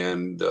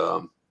 And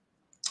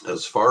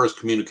as far as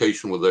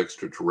communication with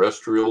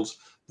extraterrestrials,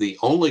 the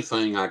only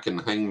thing I can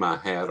hang my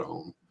hat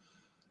on,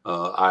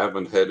 I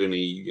haven't had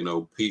any,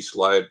 peace,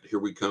 light, here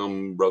we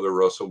come, Brother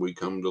Russell, we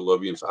come to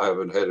love you. I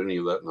haven't had any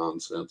of that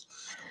nonsense.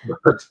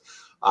 But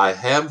I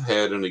have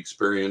had an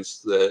experience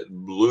that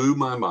blew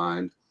my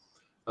mind.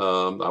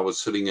 I was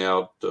sitting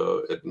out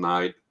at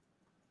night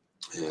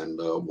and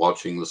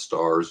watching the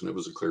stars, and it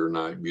was a clear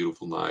night,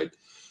 beautiful night.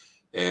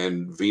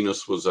 And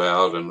Venus was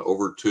out, and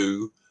over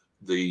to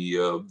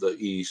the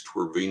east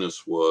where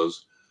Venus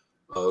was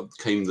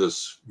came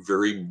this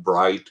very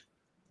bright,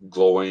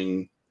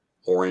 glowing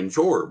orange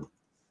orb.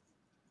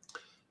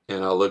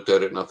 And I looked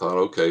at it and I thought,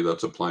 okay,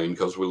 that's a plane,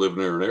 because we live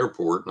near an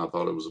airport, and I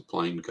thought it was a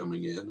plane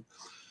coming in.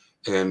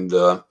 And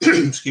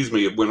excuse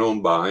me, it went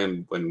on by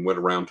and went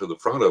around to the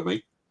front of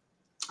me.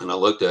 And I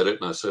looked at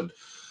it and I said,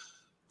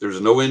 there's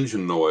no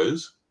engine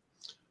noise.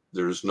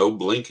 There's no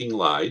blinking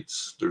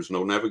lights. There's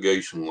no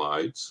navigation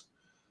lights.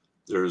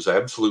 There's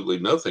absolutely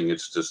nothing.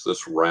 It's just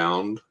this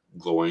round,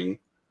 glowing,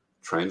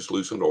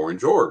 translucent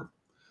orange orb.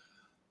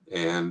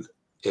 And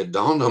it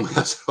dawned on me,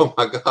 I said, oh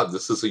my God,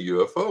 this is a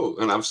UFO.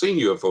 And I've seen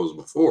UFOs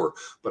before,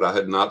 but I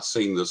had not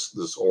seen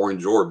this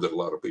orange orb that a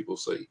lot of people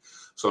see.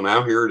 So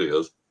now here it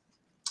is.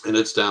 And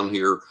it's down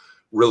here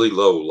really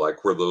low,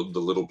 like where the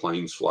little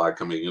planes fly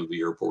coming into the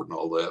airport and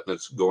all that. And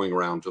it's going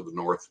around to the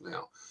north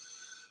now.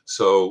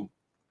 So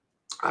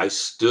I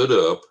stood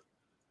up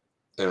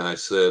and I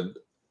said,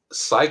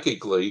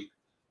 psychically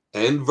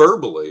and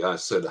verbally, I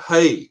said,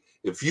 hey,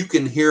 if you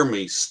can hear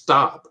me,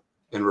 stop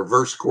and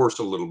reverse course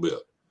a little bit.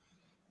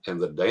 And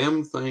the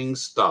damn thing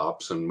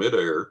stops in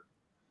midair,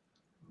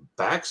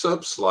 backs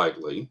up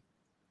slightly,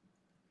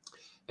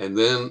 and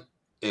then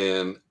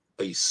in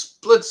a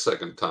split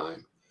second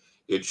time,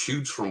 it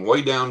shoots from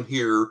way down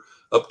here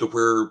up to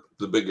where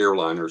the big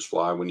airliners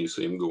fly when you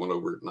see them going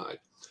over at night.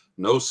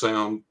 No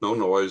sound, no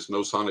noise,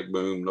 no sonic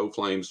boom, no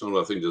flames, no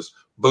nothing, just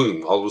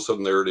boom, all of a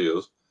sudden there it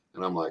is.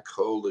 And I'm like,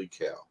 holy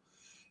cow.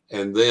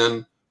 And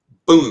then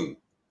boom,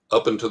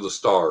 up into the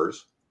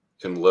stars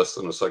in less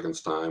than a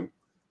second's time.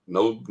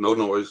 No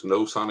noise,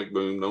 no sonic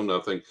boom, no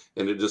nothing.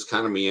 And it just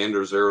kind of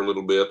meanders there a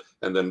little bit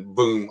and then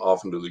boom,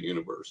 off into the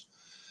universe.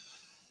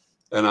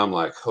 And I'm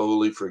like,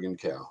 holy friggin'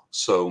 cow.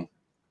 So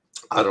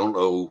I don't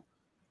know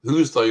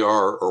whose they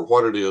are or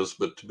what it is,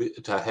 but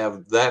to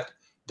have that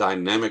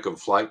dynamic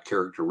of flight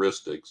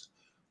characteristics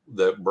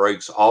that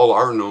breaks all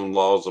our known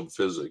laws of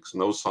physics,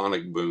 no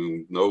sonic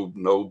boom,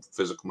 no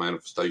physical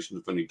manifestations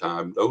of any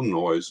time, no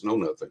noise, no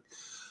nothing.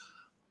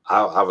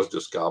 I was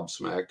just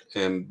gobsmacked.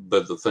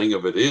 But the thing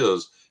of it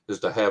is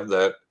to have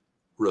that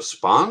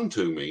respond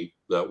to me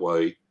that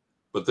way,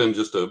 but then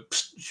just to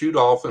shoot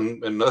off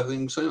and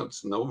nothing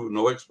since,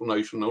 no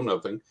explanation, no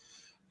nothing.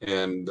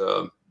 And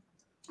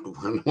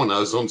when I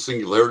was on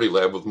Singularity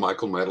Lab with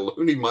Michael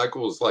Mataluni,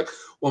 Michael was like,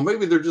 well,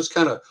 maybe they're just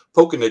kind of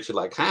poking at you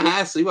like,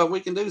 ha, see what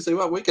we can do, see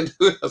what we can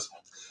do.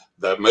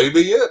 That may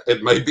be it.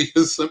 It may be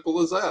as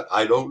simple as that.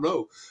 I don't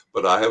know.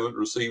 But I haven't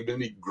received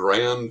any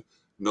grand,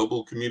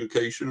 noble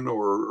communication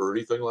or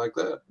anything like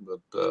that.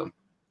 But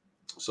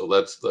so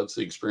that's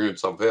the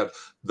experience I've had.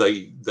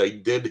 They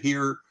did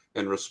hear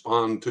and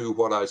respond to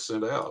what I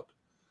sent out.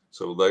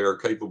 So they are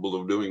capable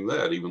of doing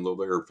that, even though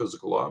they are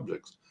physical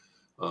objects.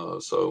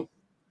 So,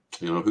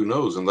 who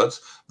knows? And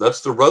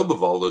that's the rub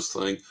of all this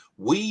thing.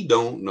 We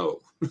don't know.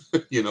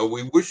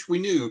 We wish we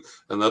knew.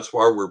 And that's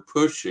why we're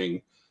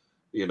pushing,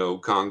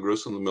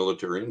 Congress and the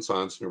military and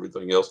science and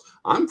everything else.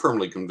 I'm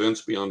firmly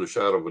convinced beyond a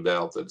shadow of a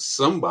doubt that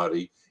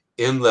somebody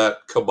in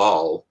that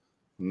cabal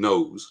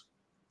knows.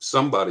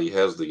 Somebody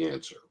has the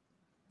answer.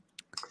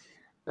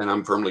 And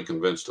I'm firmly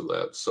convinced of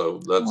that. So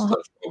that's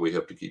why we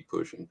have to keep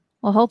pushing.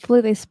 Well,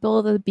 hopefully they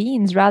spill the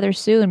beans rather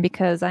soon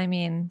because,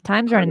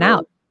 time's running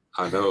out.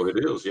 I know it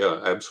is.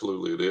 Yeah,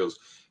 absolutely it is.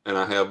 And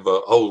I have,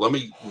 let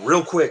me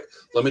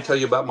tell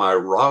you about my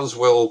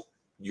Roswell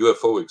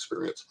UFO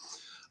experience.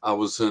 I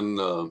was in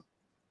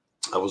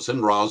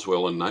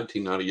Roswell in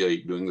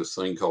 1998 doing this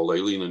thing called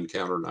Alien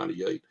Encounter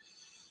 98.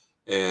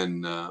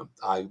 And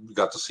I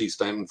got to see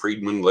Stanton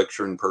Friedman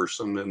lecture in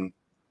person, and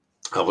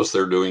I was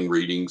there doing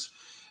readings.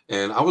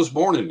 And I was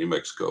born in New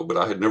Mexico, but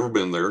I had never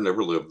been there,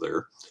 never lived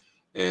there.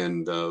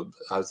 And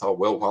I thought,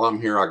 well, while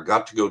I'm here, I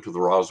got to go to the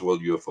Roswell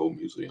UFO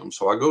Museum.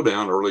 So I go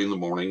down early in the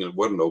morning, and it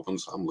wasn't open,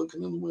 so I'm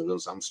looking in the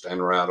windows. I'm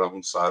standing around on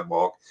the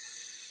sidewalk,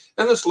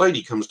 and this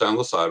lady comes down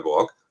the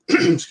sidewalk,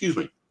 excuse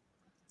me,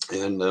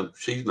 and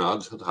she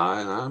nods,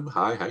 hi,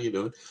 hi, how you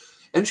doing?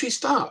 And she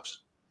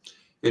stops,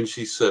 and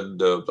she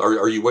said,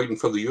 are you waiting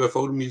for the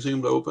UFO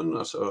Museum to open?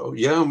 I said, oh,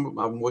 yeah,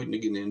 I'm waiting to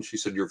get in. She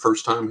said, your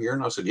first time here?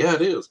 And I said, yeah,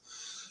 it is.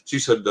 She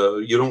said,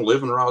 you don't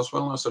live in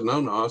Roswell? And I said,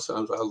 no. I said,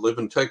 I live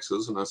in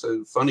Texas. And I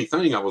said, funny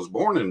thing, I was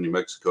born in New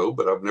Mexico,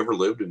 but I've never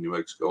lived in New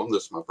Mexico. And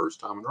this is my first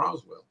time in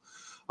Roswell.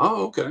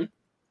 Oh, okay.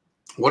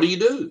 What do you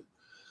do?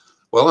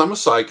 Well, I'm a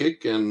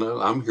psychic, and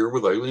I'm here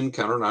with Alien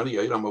Encounter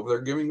 98. I'm over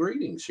there giving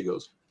readings. She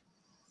goes,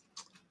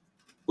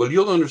 well,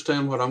 you'll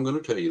understand what I'm going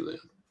to tell you then.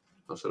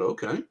 I said,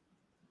 okay.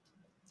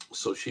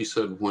 So she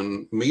said,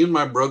 when me and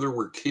my brother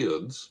were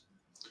kids,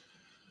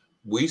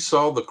 we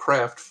saw the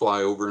craft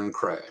fly over and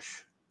crash.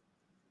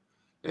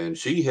 And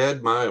she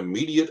had my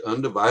immediate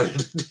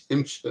undivided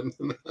attention.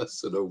 And I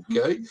said,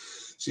 okay.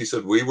 She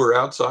said, we were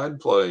outside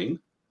playing,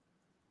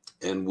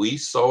 and we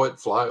saw it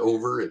fly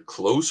over at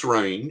close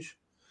range.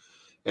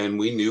 And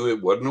we knew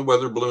it wasn't a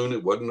weather balloon.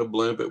 It wasn't a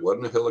blimp. It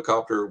wasn't a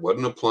helicopter. It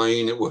wasn't a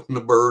plane. It wasn't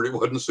a bird. It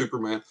wasn't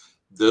Superman.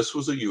 This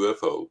was a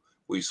UFO.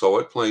 We saw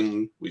it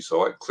plainly. We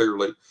saw it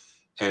clearly.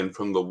 And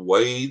from the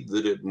way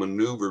that it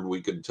maneuvered,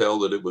 we could tell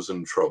that it was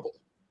in trouble.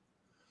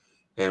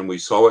 And we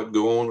saw it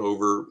go on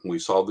over. We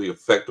saw the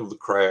effect of the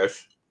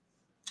crash.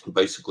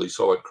 Basically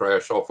saw it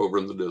crash off over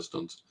in the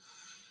distance.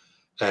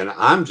 And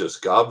I'm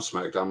just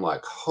gobsmacked. I'm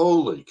like,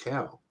 holy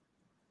cow.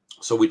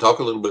 So we talk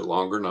a little bit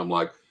longer, and I'm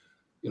like,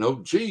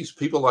 geez,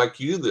 people like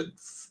you that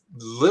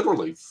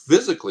literally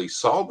physically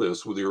saw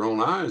this with your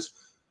own eyes,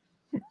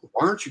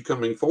 why aren't you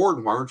coming forward?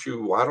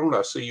 And why don't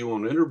I see you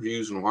on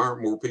interviews? And why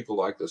aren't more people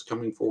like this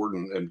coming forward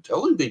and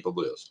telling people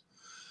this?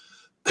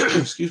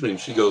 Excuse me. And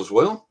she goes,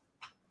 well,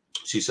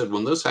 She said,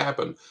 when this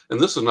happened, and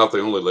this is not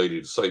the only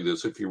lady to say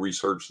this, if you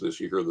research this,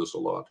 you hear this a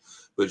lot,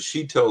 but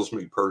she tells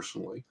me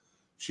personally,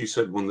 she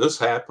said, when this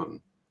happened,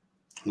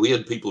 we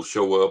had people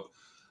show up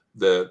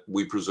that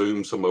we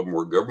presume some of them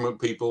were government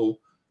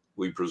people.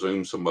 We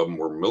presume some of them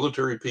were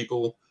military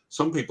people.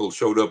 Some people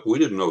showed up, we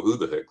didn't know who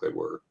the heck they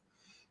were.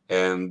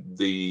 And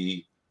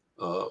the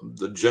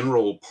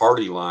general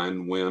party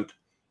line went,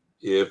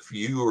 if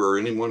you or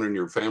anyone in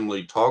your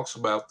family talks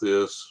about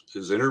this,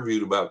 is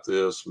interviewed about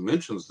this,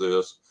 mentions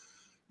this,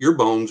 your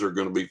bones are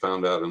going to be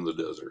found out in the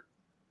desert.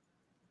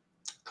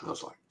 And I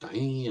was like,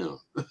 damn.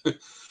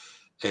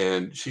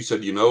 And she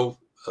said, you know,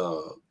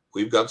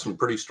 we've got some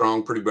pretty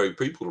strong, pretty brave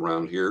people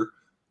around here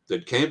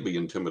that can't be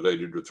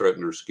intimidated or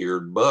threatened or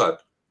scared.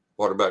 But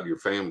what about your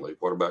family?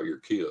 What about your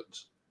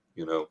kids?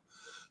 You know,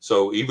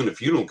 so even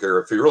if you don't care,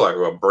 if you're like,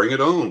 well, bring it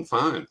on,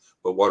 fine.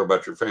 But what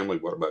about your family?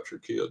 What about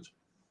your kids?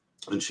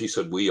 And she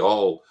said, we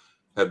all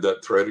had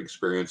that threat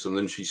experience. And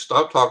then she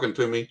stopped talking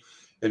to me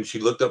and she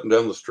looked up and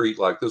down the street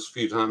like this a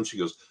few times. She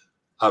goes,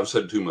 I've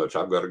said too much.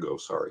 I've got to go.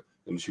 Sorry.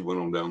 And she went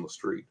on down the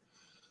street.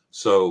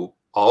 So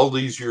all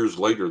these years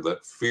later,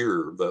 that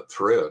fear, that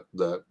threat,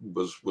 that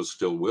was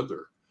still with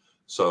her.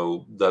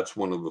 So that's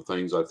one of the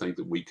things I think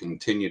that we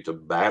continue to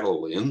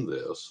battle in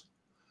this,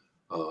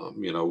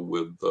 you know,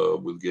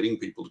 with getting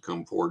people to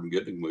come forward and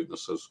getting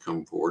witnesses to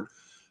come forward.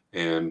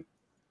 And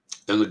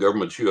in the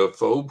government's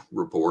UFO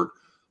report,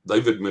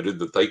 they've admitted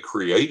that they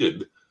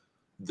created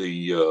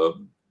the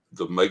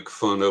make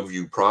fun of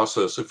you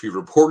process if you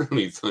report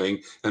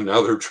anything, and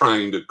now they're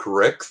trying to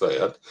correct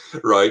that,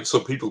 right? So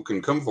people can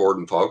come forward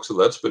and talk. So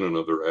that's been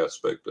another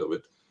aspect of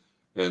it.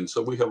 And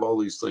so we have all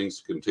these things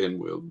to contend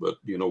with, but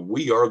you know,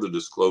 we are the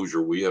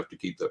disclosure. We have to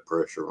keep that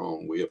pressure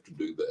on. We have to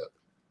do that.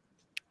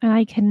 And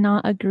I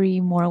cannot agree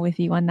more with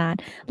you on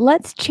that.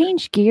 Let's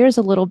change gears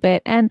a little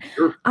bit. And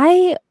Sure.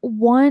 I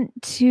want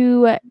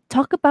to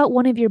talk about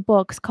one of your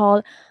books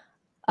called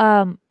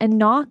A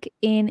Knock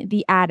in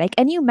the Attic.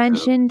 And you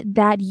mentioned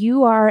that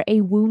you are a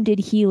wounded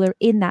healer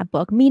in that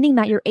book, meaning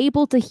that you're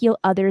able to heal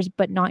others,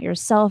 but not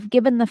yourself,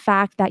 given the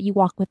fact that you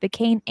walk with a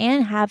cane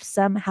and have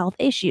some health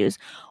issues.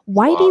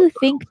 Why do you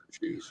think,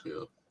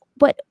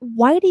 but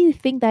why do you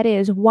think that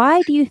is?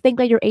 Why do you think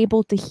that you're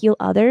able to heal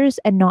others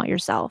and not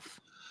yourself?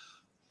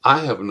 I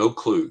have no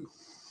clue.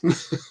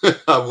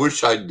 I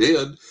wish I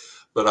did,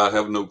 but I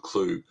have no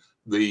clue.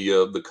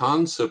 The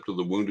concept of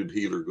the wounded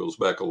healer goes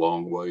back a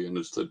long way, and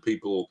it's that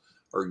people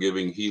are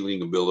giving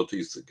healing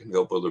abilities that can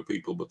help other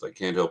people, but they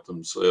can't help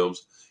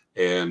themselves.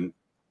 And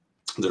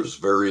there's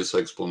various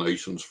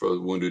explanations for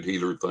the wounded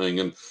healer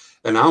thing, and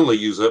I only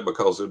use that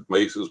because it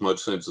makes as much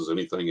sense as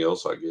anything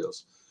else, I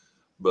guess.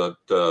 But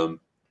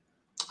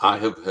I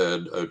have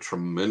had a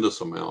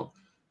tremendous amount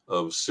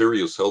of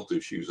serious health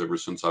issues ever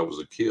since I was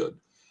a kid,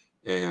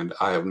 and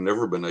I have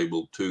never been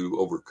able to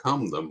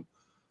overcome them.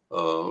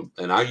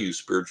 And I use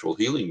spiritual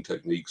healing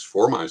techniques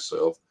for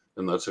myself,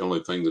 and that's the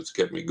only thing that's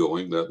kept me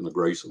going, that and the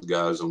grace of the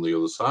guys on the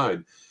other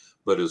side.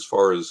 But as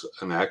far as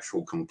an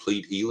actual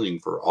complete healing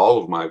for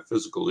all of my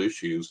physical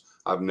issues,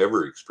 I've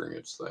never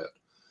experienced that.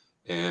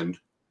 And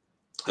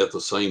at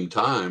the same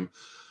time,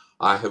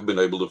 I have been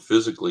able to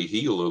physically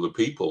heal other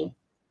people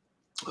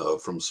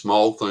from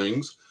small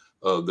things.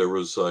 There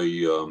was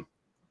a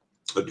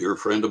dear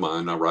friend of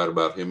mine, I write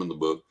about him in the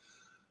book.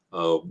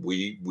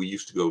 We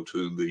used to go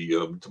to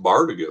the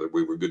bar together.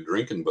 We were good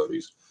drinking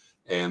buddies.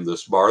 And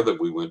this bar that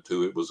we went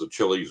to, it was a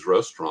Chili's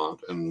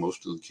restaurant, and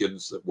most of the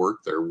kids that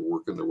worked there were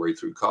working their way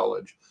through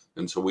college.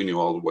 And so we knew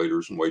all the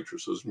waiters and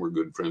waitresses and we're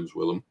good friends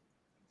with them.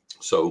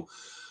 So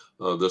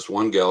this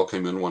one gal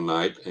came in one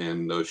night,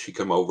 and she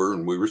came over,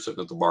 and we were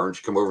sitting at the bar, and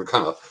she came over and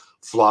kind of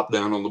flopped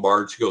down on the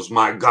bar, and she goes,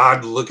 "My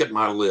God, look at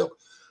my lip."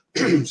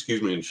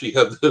 Excuse me. And she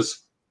had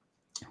this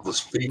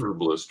fever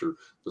blister,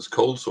 this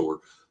cold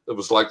sore that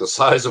was like the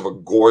size of a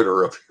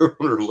goiter up here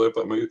on her lip.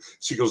 I mean,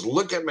 she goes,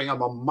 "Look at me,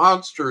 I'm a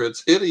monster,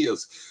 it's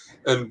hideous."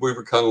 And we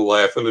were kind of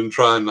laughing and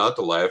trying not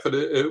to laugh. And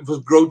it was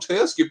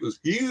grotesque. It was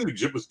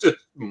huge. It was just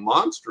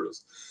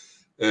monstrous.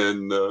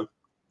 And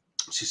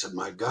she said,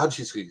 "My God,"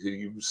 she said, "do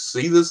you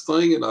see this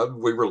thing?" And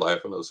we were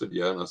laughing. I said,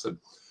 "Yeah." And I said,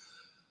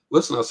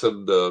 "Listen," I said,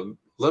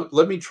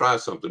 let me try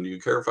something. Do you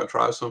care if I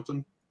try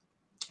something?"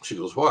 She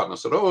goes, "What?" And I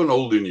said, "Oh, an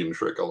old Indian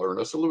trick I learned."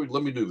 I said,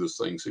 let me do this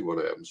thing, see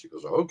what happens. She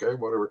goes, "Okay,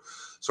 whatever."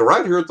 So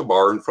right here at the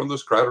bar, in front of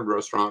this crowded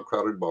restaurant,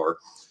 crowded bar,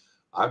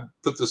 I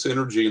put this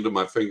energy into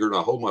my finger, and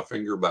I hold my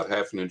finger about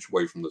half an inch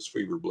away from this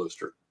fever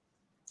blister.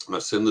 And I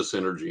send this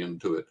energy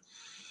into it.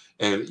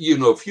 And, you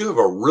know, if you have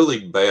a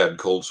really bad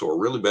cold sore,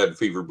 really bad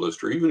fever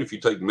blister, even if you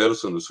take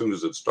medicine as soon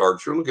as it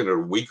starts, you're looking at a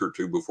week or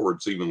two before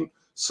it's even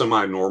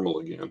semi-normal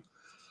again.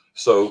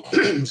 So,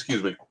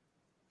 excuse me.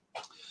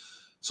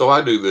 So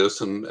I do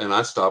this, and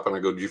I stop, and I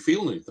go, "Do you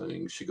feel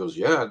anything?" She goes,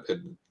 "Yeah,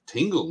 it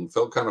tingled and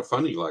felt kind of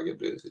funny, like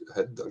it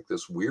had like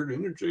this weird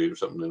energy or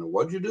something in it.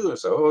 What'd you do?" I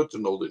said, "Oh, it's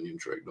an old Indian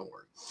trick, don't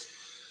worry."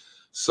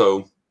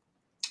 So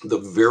the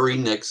very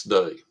next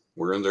day,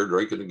 we're in there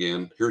drinking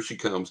again. Here she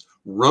comes,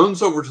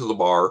 runs over to the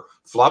bar,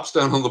 flops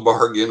down on the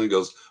bar again, and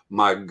goes,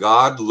 "My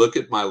God, look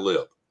at my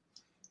lip."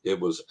 It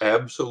was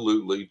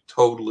absolutely,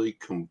 totally,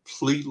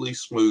 completely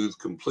smooth,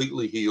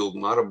 completely healed,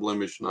 not a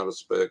blemish, not a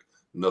speck,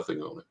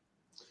 nothing on it.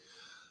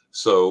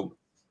 So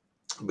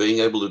being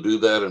able to do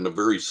that in a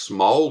very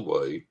small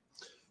way,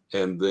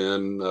 and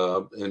then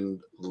in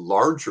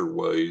larger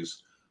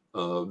ways,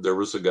 there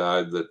was a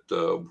guy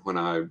that when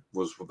I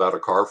was without a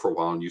car for a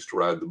while and used to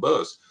ride the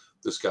bus,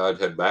 this guy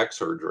had back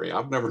surgery.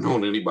 I've never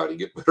known anybody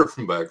get better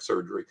from back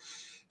surgery.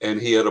 And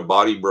he had a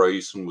body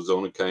brace and was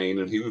on a cane,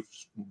 and he was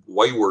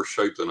way worse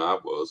shape than I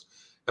was.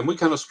 And we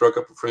kind of struck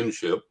up a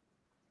friendship.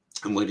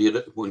 And when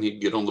he'd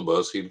get on the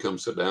bus, he'd come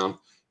sit down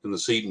in the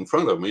seat in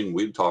front of me, and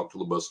we'd talk till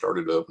the bus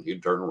started up, and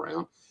he'd turn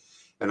around.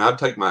 And I'd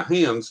take my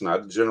hands and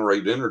I'd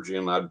generate energy,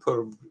 and I'd put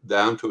them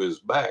down to his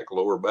back,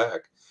 lower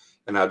back.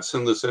 And I'd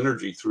send this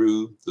energy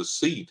through the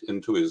seat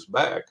into his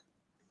back.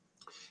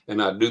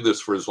 And I'd do this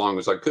for as long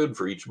as I could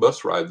for each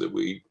bus ride that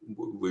we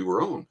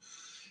were on.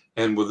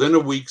 And within a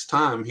week's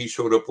time, he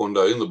showed up one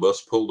day and the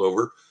bus pulled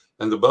over,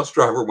 and the bus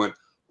driver went,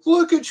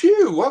 "Look at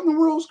you. What in the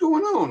world's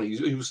going on?"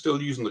 He was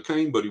still using the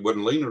cane, but he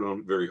wasn't leaning on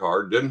it very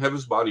hard. Didn't have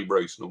his body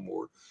brace no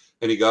more.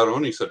 And he got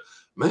on. He said,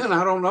 "Man,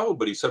 I don't know."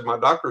 But he said, "My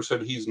doctor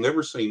said he's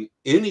never seen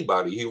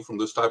anybody heal from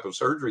this type of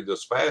surgery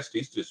this fast.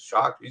 He's just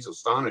shocked. He's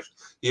astonished.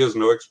 He has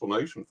no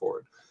explanation for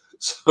it."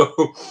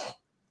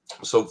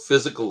 So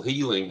physical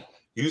healing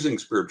using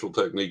spiritual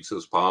techniques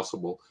is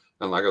possible.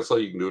 And like I say,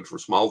 you can do it for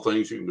small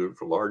things, you can do it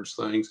for large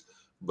things.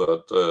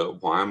 But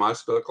why am I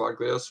stuck like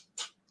this?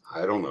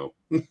 I don't know.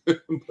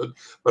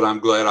 but I'm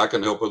glad I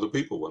can help other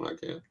people when I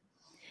can.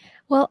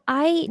 Well,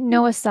 I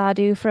know a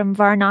sadhu from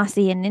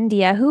Varanasi in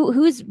India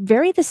who's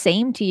very the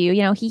same to you.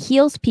 You know, he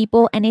heals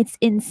people and it's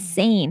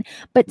insane.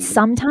 But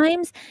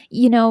sometimes,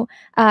 you know,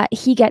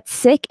 he gets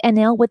sick and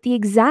ill with the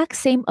exact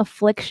same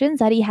afflictions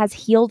that he has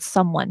healed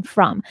someone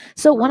from.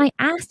 So when I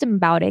asked him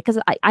about it,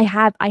 because I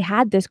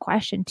had this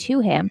question to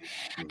him,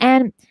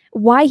 and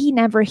why he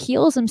never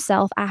heals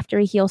himself after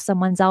he heals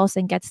someone else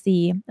and gets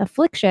the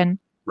affliction.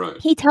 Right.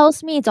 He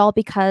tells me it's all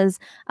because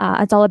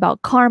it's all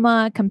about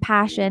karma,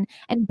 compassion,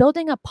 and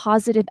building up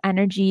positive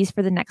energies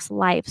for the next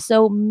life.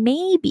 So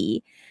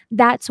maybe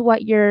that's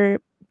what you're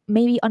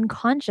maybe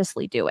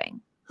unconsciously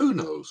doing. Who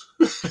knows?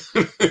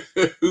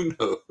 Who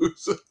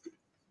knows?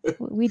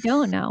 We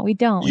don't know. We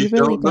don't. You We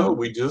really don't know. don't.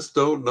 We just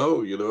don't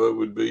know. You know, it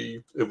would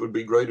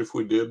be great if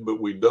we did, but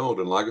we don't.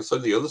 And like I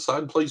said, the other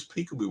side plays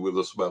peekaboo with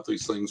us about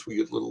these things. We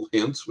get little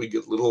hints, we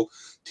get little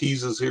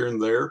teases here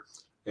and there,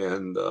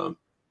 and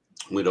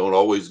we don't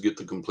always get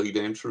the complete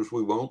answers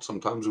we want.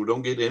 Sometimes we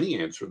don't get any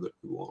answer that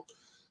we want.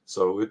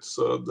 So it's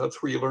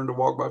that's where you learn to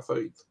walk by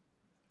faith.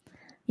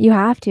 You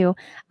have to.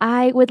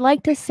 I would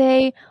like to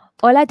say,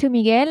 hola to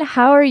Miguel.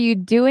 How are you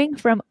doing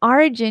from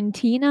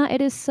Argentina?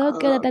 It is so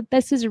good that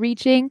this is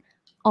reaching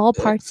all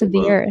parts of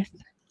the earth.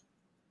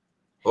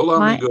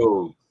 Hola,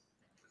 amigo.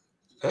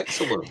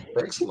 Excellent.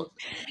 Excellent.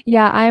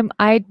 Yeah,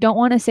 I don't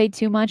want to say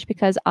too much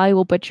because I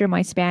will butcher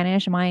my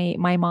Spanish. My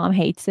mom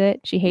hates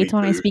it. She hates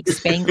when I speak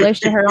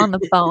Spanglish to her on the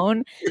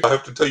phone. I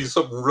have to tell you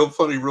something real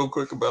funny real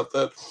quick about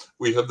that.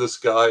 We had this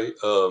guy,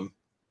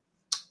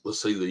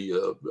 let's see,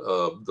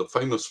 the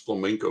famous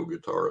flamenco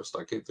guitarist.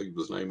 I can't think of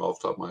his name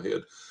off the top of my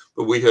head,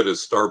 but we had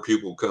his star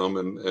pupil come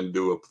and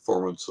do a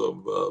performance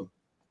of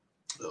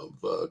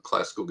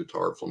classical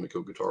guitar,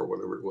 flamenco guitar,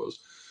 whatever it was.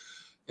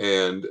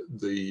 And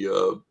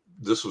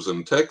this was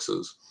in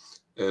Texas.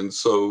 And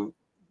so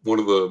one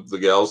of the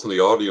gals in the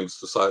audience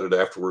decided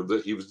afterward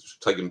that he was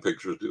taking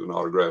pictures, doing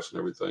autographs and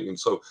everything. And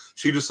so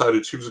she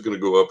decided she was going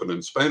to go up and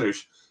in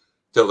Spanish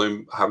tell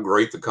him how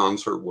great the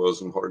concert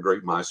was and what a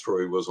great maestro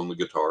he was on the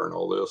guitar and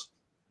all this.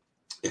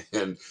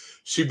 And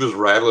she was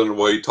rattling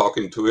away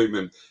talking to him,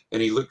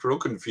 and he looked real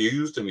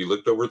confused, and he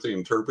looked over at the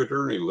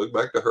interpreter, and he looked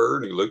back to her,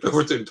 and he looked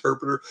over at the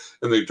interpreter,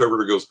 and the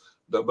interpreter goes,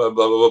 blah, blah,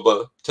 blah, blah,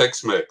 blah,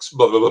 Tex-Mex,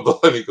 blah, blah, blah, blah.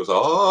 And he goes,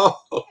 oh,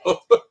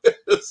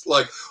 it's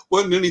like,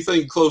 wasn't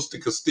anything close to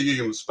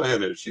Castilian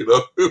Spanish, you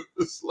know? It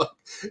was like,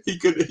 he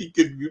could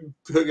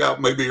pick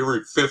out maybe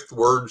every fifth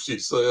word she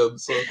said,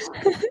 so it's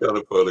kind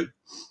of funny.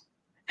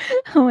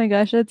 Oh my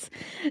gosh,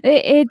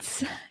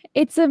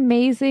 it's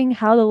amazing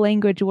how the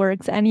language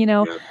works. And you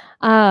know,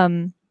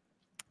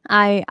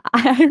 I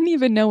don't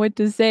even know what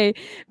to say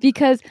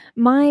because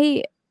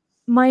my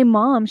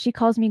mom, she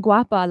calls me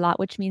guapa a lot,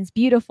 which means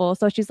beautiful.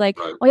 So she's like,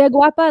 "Oh yeah,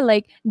 guapa,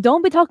 like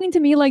don't be talking to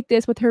me like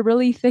this," with her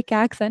really thick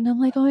accent. And I'm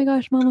like, "Oh my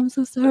gosh, mom, I'm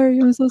so sorry.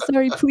 I'm so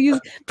sorry.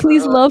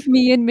 Please love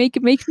me and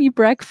make me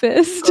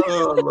breakfast."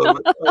 Oh, I love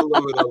it. I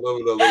love it. I love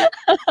it.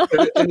 I love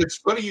it. And it's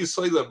funny you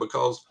say that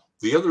because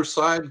the other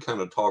side kind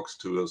of talks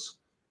to us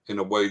in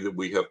a way that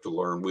we have to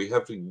learn. We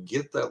have to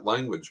get that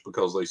language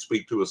because they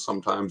speak to us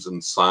sometimes in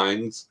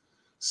signs,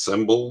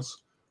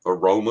 symbols,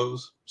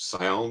 aromas,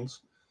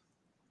 sounds,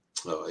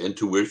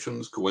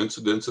 intuitions,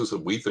 coincidences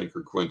that we think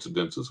are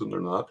coincidences and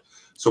they're not.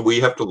 So we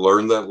have to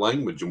learn that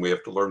language and we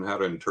have to learn how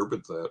to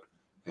interpret that.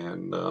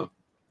 And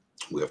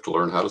we have to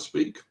learn how to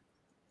speak.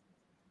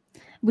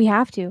 We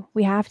have to.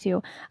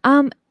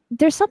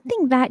 There's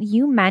something that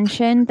you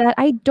mentioned that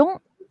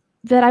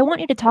I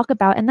want you to talk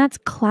about, and that's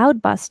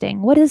cloud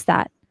busting. What is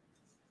that?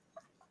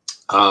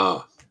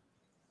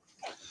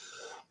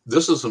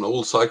 This is an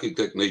old psychic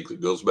technique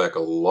that goes back a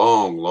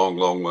long, long,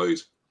 long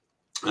ways.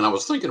 And I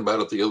was thinking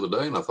about it the other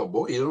day, and I thought,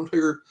 boy, you don't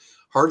hear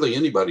hardly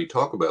anybody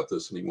talk about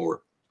this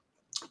anymore.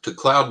 To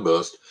cloud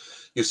bust,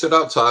 you sit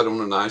outside on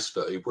a nice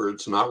day where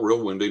it's not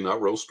real windy,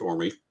 not real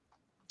stormy.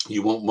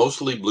 You want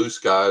mostly blue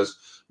skies,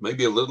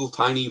 maybe a little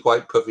tiny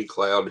white puffy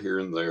cloud here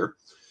and there.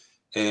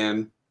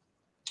 And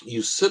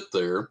you sit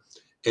there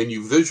and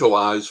you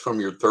visualize from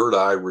your third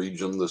eye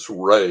region this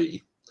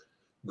ray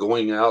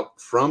going out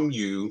from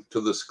you to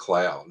this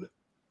cloud.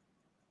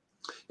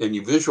 And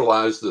you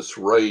visualize this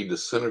ray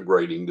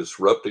disintegrating,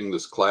 disrupting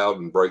this cloud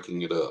and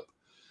breaking it up.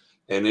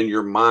 And in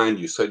your mind,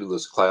 you say to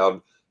this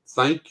cloud,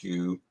 thank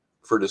you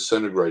for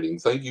disintegrating.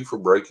 Thank you for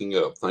breaking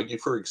up. Thank you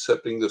for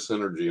accepting this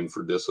energy and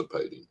for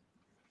dissipating.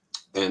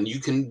 And you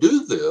can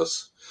do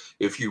this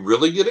if you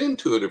really get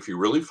into it, if you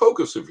really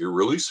focus, if you're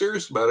really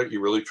serious about it,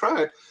 you really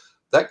try it,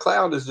 that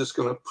cloud is just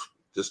going to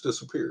just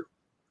disappear.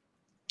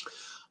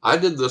 I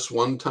did this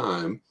one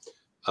time.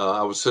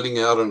 I was sitting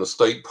out in a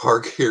state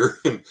park here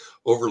and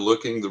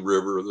overlooking the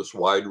river, this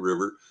wide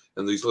river,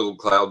 and these little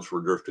clouds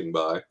were drifting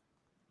by.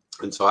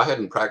 And so I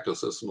hadn't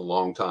practiced this in a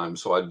long time.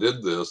 So I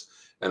did this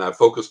and I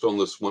focused on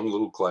this one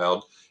little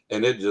cloud,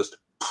 and it just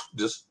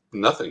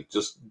nothing,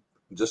 just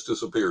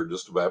disappeared,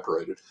 just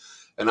evaporated.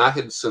 And I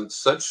had sent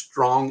such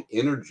strong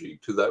energy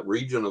to that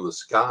region of the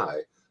sky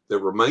that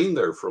remained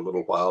there for a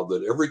little while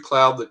that every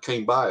cloud that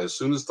came by, as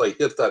soon as they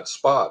hit that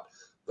spot,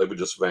 they would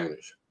just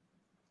vanish.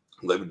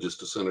 They would just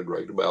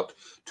disintegrate. About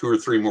 2 or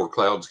 3 more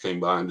clouds came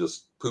by and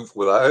just poof,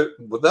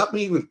 without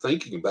me even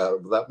thinking about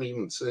it, without me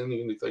even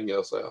sending anything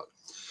else out.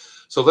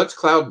 So that's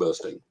cloud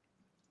busting.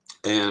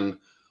 And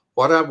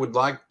what I would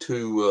like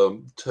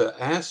to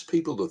ask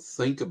people to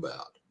think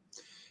about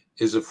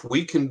is, if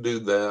we can do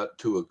that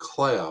to a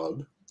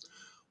cloud,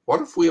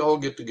 what if we all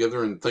get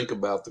together and think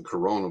about the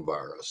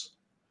coronavirus,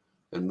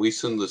 and we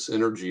send this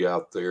energy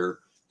out there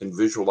and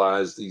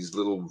visualize these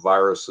little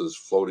viruses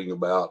floating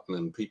about and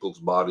in people's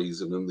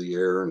bodies and in the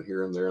air and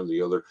here and there and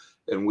the other,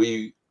 and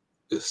we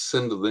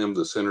send to them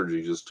this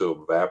energy just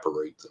to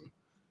evaporate them,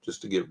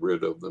 just to get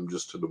rid of them,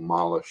 just to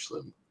demolish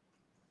them.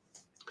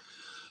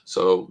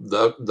 So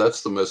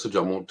that's the message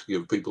I want to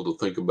give people, to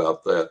think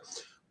about that.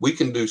 We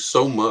can do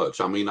so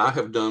much. I mean, I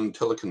have done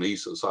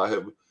telekinesis. I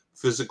have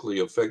physically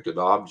affected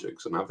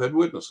objects, and I've had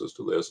witnesses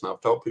to this, and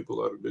I've taught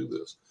people how to do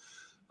this.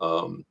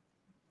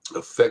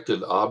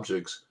 Affected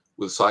objects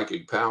with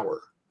psychic power.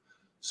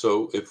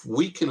 So if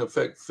we can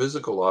affect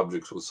physical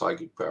objects with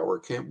psychic power,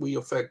 can't we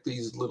affect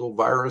these little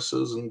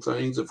viruses and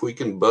things? If we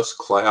can bust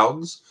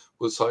clouds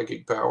with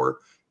psychic power,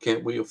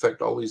 can't we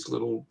affect all these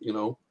little,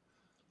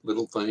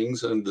 little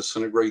things and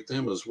disintegrate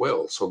them as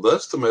well? So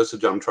that's the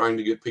message I'm trying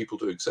to get people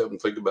to accept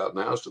and think about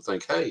now, is to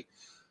think, hey,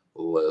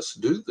 let's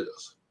do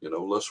this.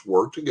 Let's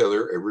work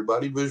together.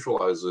 Everybody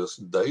visualize this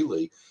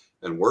daily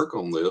and work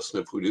on this.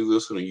 And if we do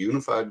this in a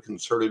unified,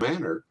 concerted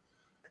manner,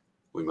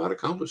 we might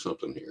accomplish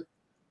something here.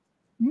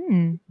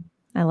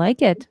 I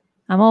like it.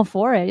 I'm all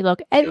for it.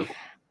 Look,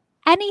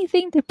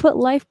 anything to put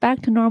life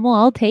back to normal,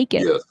 I'll take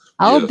it. Yes,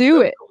 I'll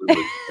do it.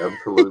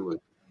 Absolutely.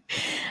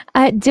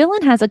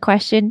 Dylan has a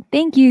question.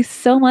 Thank you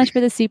so much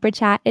for the super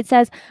chat. It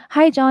says,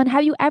 hi, John.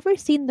 Have you ever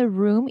seen the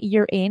room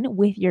you're in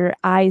with your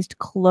eyes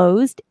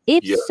closed?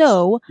 If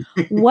so,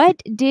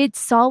 what did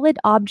solid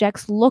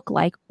objects look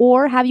like?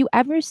 Or have you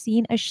ever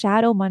seen a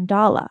shadow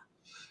mandala?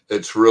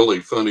 It's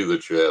really funny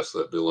that you asked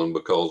that, Dylan,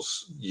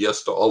 because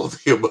yes to all of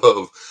the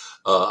above.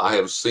 I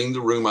have seen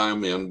the room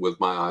I'm in with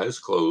my eyes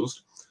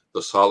closed.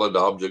 The solid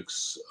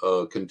objects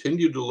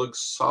continue to look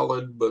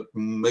solid, but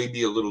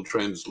maybe a little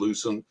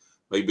translucent,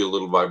 maybe a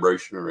little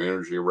vibration or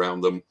energy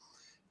around them.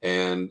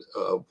 And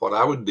what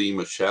I would deem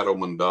a shadow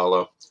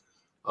mandala,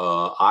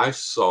 I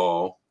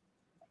saw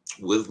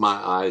with my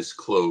eyes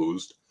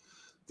closed.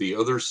 The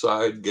other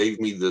side gave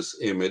me this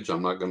image.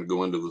 I'm not going to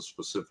go into the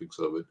specifics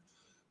of it,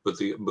 but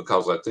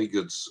because I think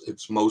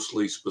it's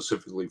mostly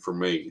specifically for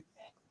me.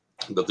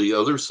 But the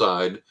other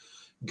side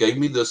gave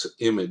me this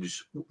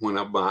image when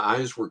my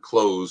eyes were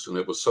closed, and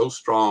it was so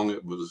strong,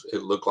 it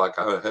looked like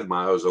I had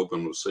my eyes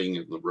open, was seeing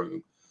it in the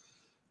room.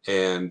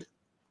 And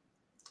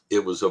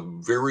it was a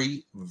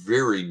very,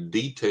 very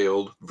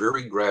detailed,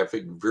 very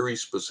graphic, very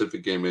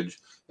specific image,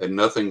 and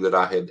nothing that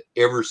I had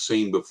ever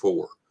seen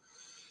before.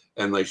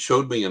 And they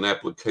showed me an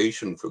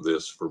application for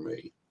this for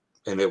me.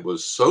 And it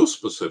was so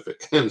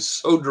specific and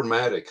so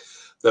dramatic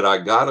that I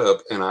got up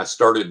and I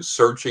started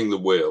searching the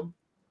web,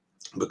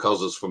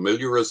 because as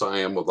familiar as I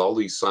am with all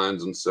these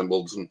signs and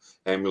symbols and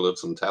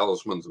amulets and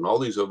talismans and all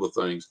these other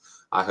things,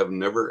 I have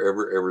never,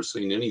 ever, ever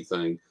seen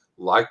anything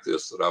like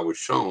this that I was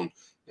shown.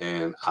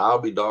 And I'll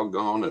be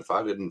doggone if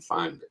I didn't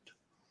find it.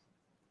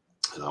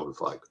 And I was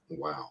like,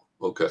 wow,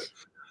 okay.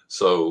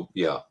 So,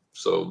 yeah.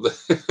 So,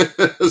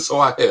 so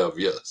I have,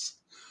 yes.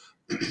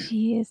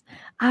 Jeez.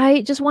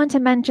 I just want to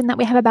mention that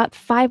we have about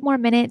 5 more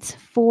minutes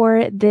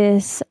for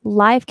this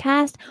live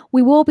cast.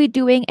 We will be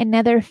doing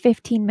another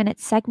 15-minute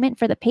segment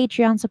for the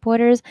Patreon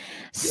supporters.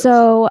 Yes.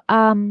 So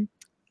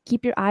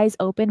keep your eyes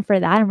open for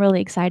that. I'm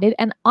really excited.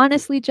 And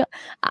honestly,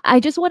 I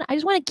just want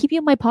to keep you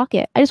in my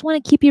pocket. I just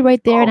want to keep you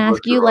right there and Oh, bless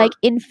ask you your like heart.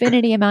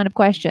 infinity amount of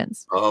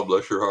questions. Oh,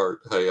 bless your heart.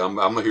 Hey, I'm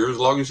here as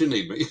long as you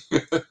need me.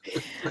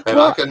 And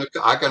Well,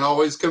 I can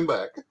always come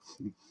back.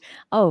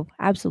 oh,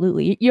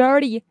 absolutely. You're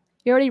already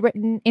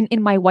written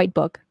in my white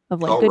book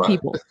of like All good right.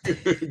 people.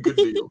 Good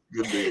deal.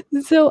 Good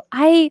deal. So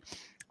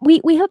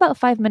we have about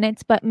 5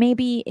 minutes, but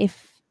maybe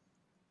if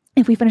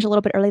we finish a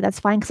little bit early, that's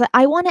fine. Because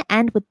I want to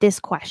end with this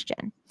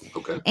question.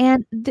 Okay.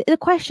 And the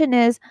question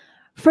is,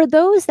 for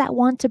those that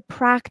want to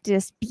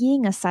practice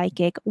being a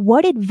psychic,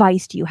 what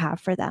advice do you have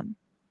for them?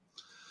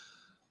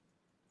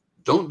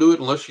 Don't do it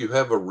unless you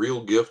have a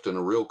real gift and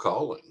a real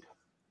calling.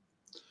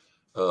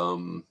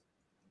 Um,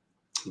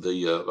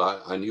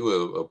 I knew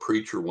a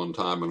preacher one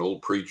time, an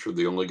old preacher,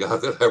 the only guy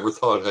that I ever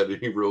thought had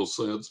any real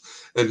sense.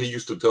 And he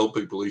used to tell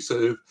people, he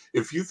said,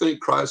 if you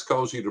think Christ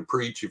calls you to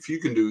preach, if you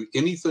can do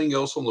anything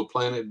else on the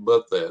planet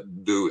but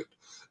that, do it.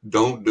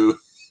 Don't do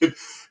it.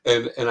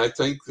 And I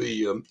think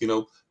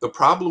the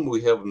problem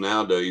we have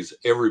nowadays,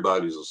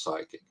 everybody's a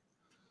psychic.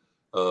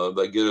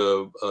 They get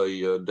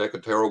a deck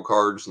of tarot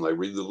cards and they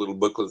read the little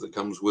booklet that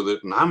comes with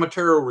it, and I'm a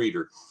tarot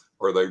reader.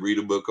 Or they read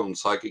a book on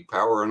psychic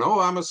power, and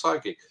I'm a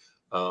psychic.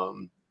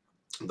 Um,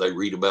 they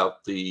read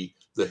about the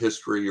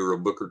history or a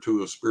book or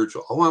two of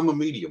spiritual. Oh, I'm a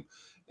medium,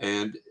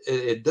 and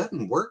it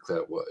doesn't work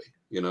that way.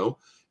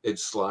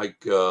 It's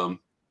like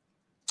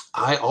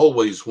I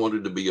always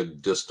wanted to be a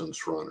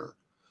distance runner,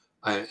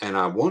 and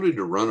I wanted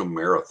to run a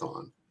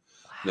marathon.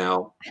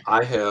 Now,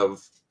 I have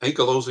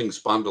ankylosing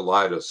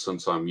spondylitis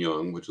since I'm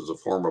young, which is a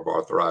form of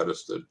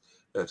arthritis that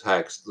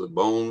attacks the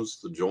bones,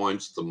 the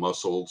joints, the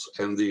muscles,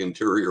 and the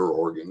interior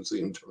organs, the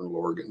internal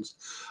organs.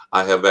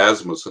 I have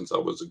asthma since I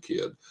was a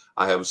kid.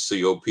 I have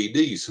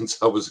COPD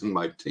since I was in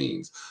my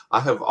teens. I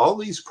have all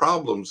these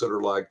problems that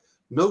are like,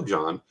 no,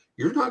 John,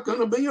 you're not going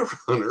to be a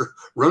runner.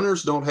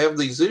 Runners don't have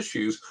these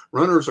issues.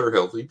 Runners are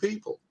healthy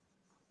people.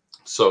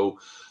 So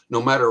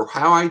no matter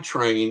how I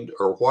trained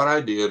or what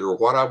I did or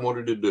what I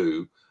wanted to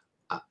do,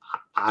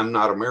 I'm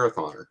not a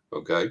marathoner.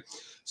 Okay.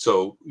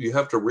 So you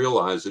have to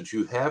realize that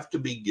you have to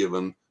be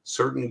given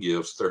certain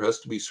gifts. There has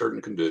to be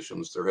certain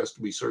conditions. There has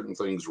to be certain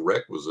things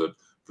requisite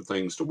for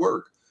things to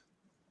work.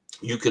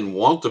 You can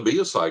want to be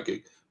a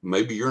psychic.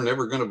 Maybe you're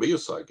never going to be a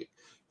psychic.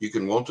 You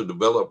can want to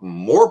develop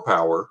more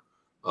power,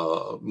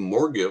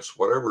 more gifts,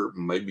 whatever.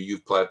 Maybe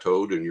you've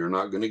plateaued and you're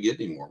not going to get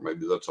any more.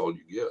 Maybe that's all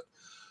you get.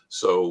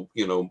 So,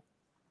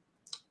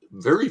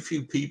 very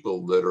few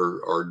people that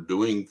are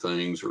doing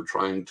things or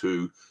trying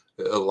to,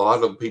 a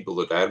lot of people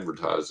that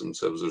advertise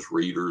themselves as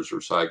readers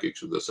or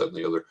psychics or this, that, and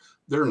the other,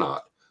 they're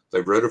not.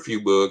 They've read a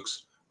few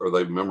books or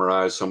they've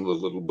memorized some of the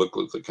little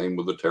booklets that came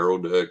with the tarot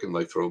deck and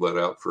they throw that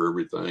out for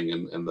everything.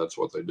 And that's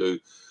what they do.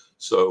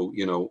 So,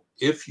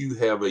 if you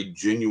have a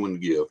genuine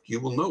gift, you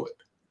will know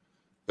it.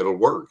 It'll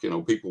work.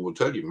 People will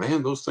tell you,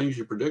 man, those things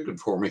you predicted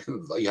for me,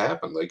 they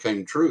happened. They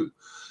came true.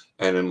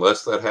 And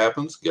unless that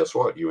happens, guess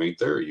what? You ain't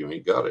there. You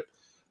ain't got it.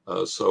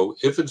 So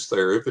if it's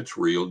there, if it's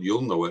real,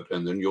 you'll know it,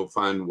 and then you'll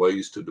find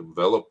ways to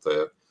develop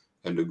that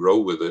and to grow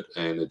with it.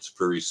 And it's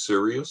very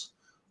serious.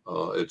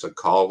 It's a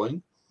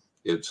calling.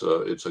 It's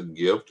a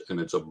gift, and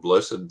it's a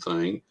blessed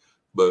thing.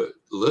 But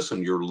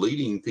listen, you're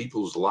leading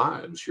people's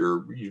lives.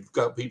 You've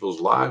got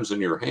people's lives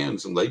in your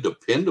hands, and they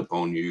depend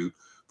upon you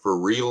for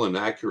real and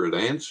accurate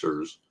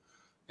answers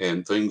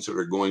and things that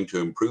are going to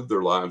improve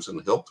their lives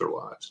and help their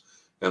lives.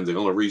 And the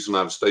only reason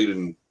I've stayed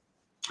in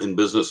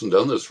business and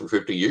done this for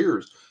 50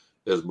 years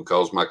is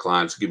because my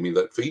clients give me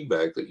that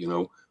feedback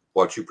that,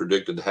 what you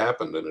predicted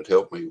happened and it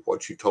helped me.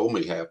 What you told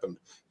me happened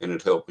and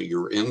it helped me.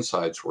 Your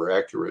insights were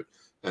accurate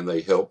and they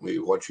helped me.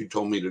 What you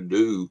told me to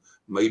do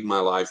made my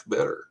life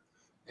better.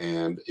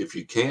 And if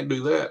you can't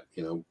do that,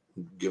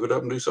 give it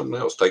up and do something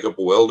else. Take up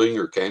welding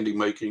or candy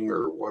making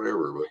or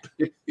whatever.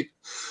 But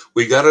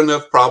we got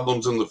enough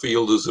problems in the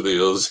field as it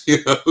is.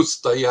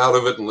 Stay out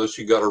of it unless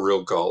you got a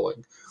real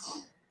calling.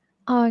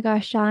 Oh my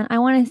gosh, John, I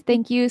want to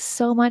thank you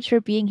so much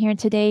for being here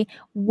today.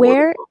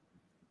 Where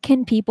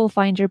can people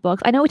find your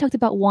books? I know we talked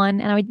about one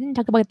and I didn't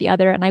talk about the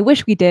other, and I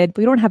wish we did, but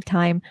we don't have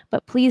time.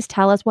 But please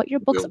tell us what your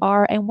books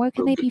are and where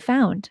can they be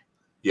found?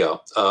 Yeah.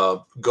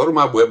 Go to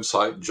my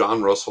website,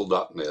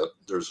 johnrussell.net.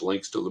 There's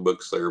links to the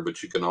books there,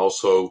 but you can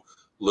also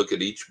look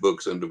at each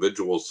book's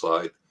individual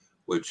site,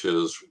 which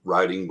is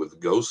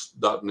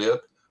writingwithghosts.net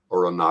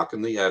or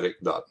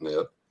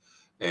aknockintheattic.net.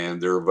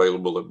 And they're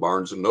available at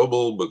Barnes &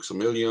 Noble, Books A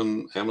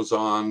Million,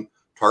 Amazon,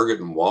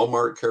 Target and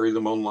Walmart carry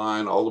them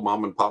online. All the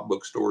mom and pop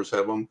bookstores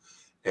have them.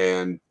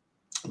 And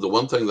the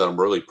one thing that I'm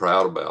really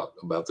proud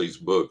about these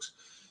books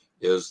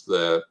is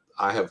that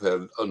I have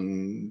had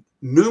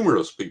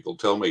numerous people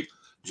tell me,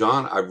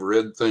 John, I've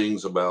read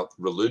things about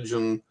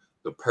religion,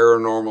 the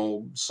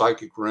paranormal,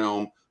 psychic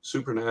realm,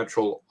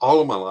 supernatural,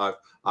 all of my life.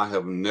 I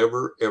have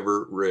never,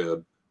 ever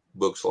read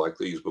books like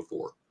these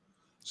before.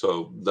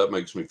 So that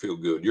makes me feel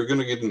good. You're going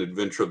to get an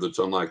adventure that's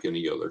unlike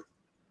any other.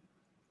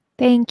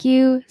 Thank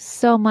you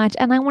so much.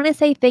 And I want to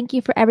say thank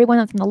you for everyone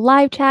that's in the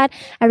live chat,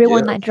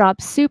 everyone that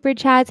drops super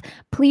chats.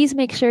 Please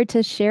make sure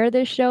to share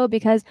this show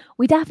because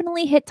we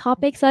definitely hit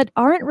topics that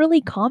aren't really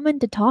common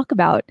to talk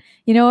about.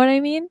 You know what I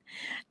mean?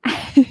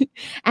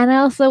 And I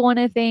also want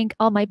to thank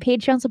all my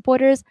Patreon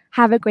supporters.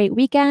 Have a great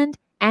weekend.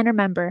 And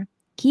remember,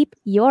 keep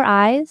your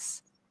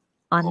eyes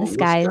on the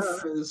skies.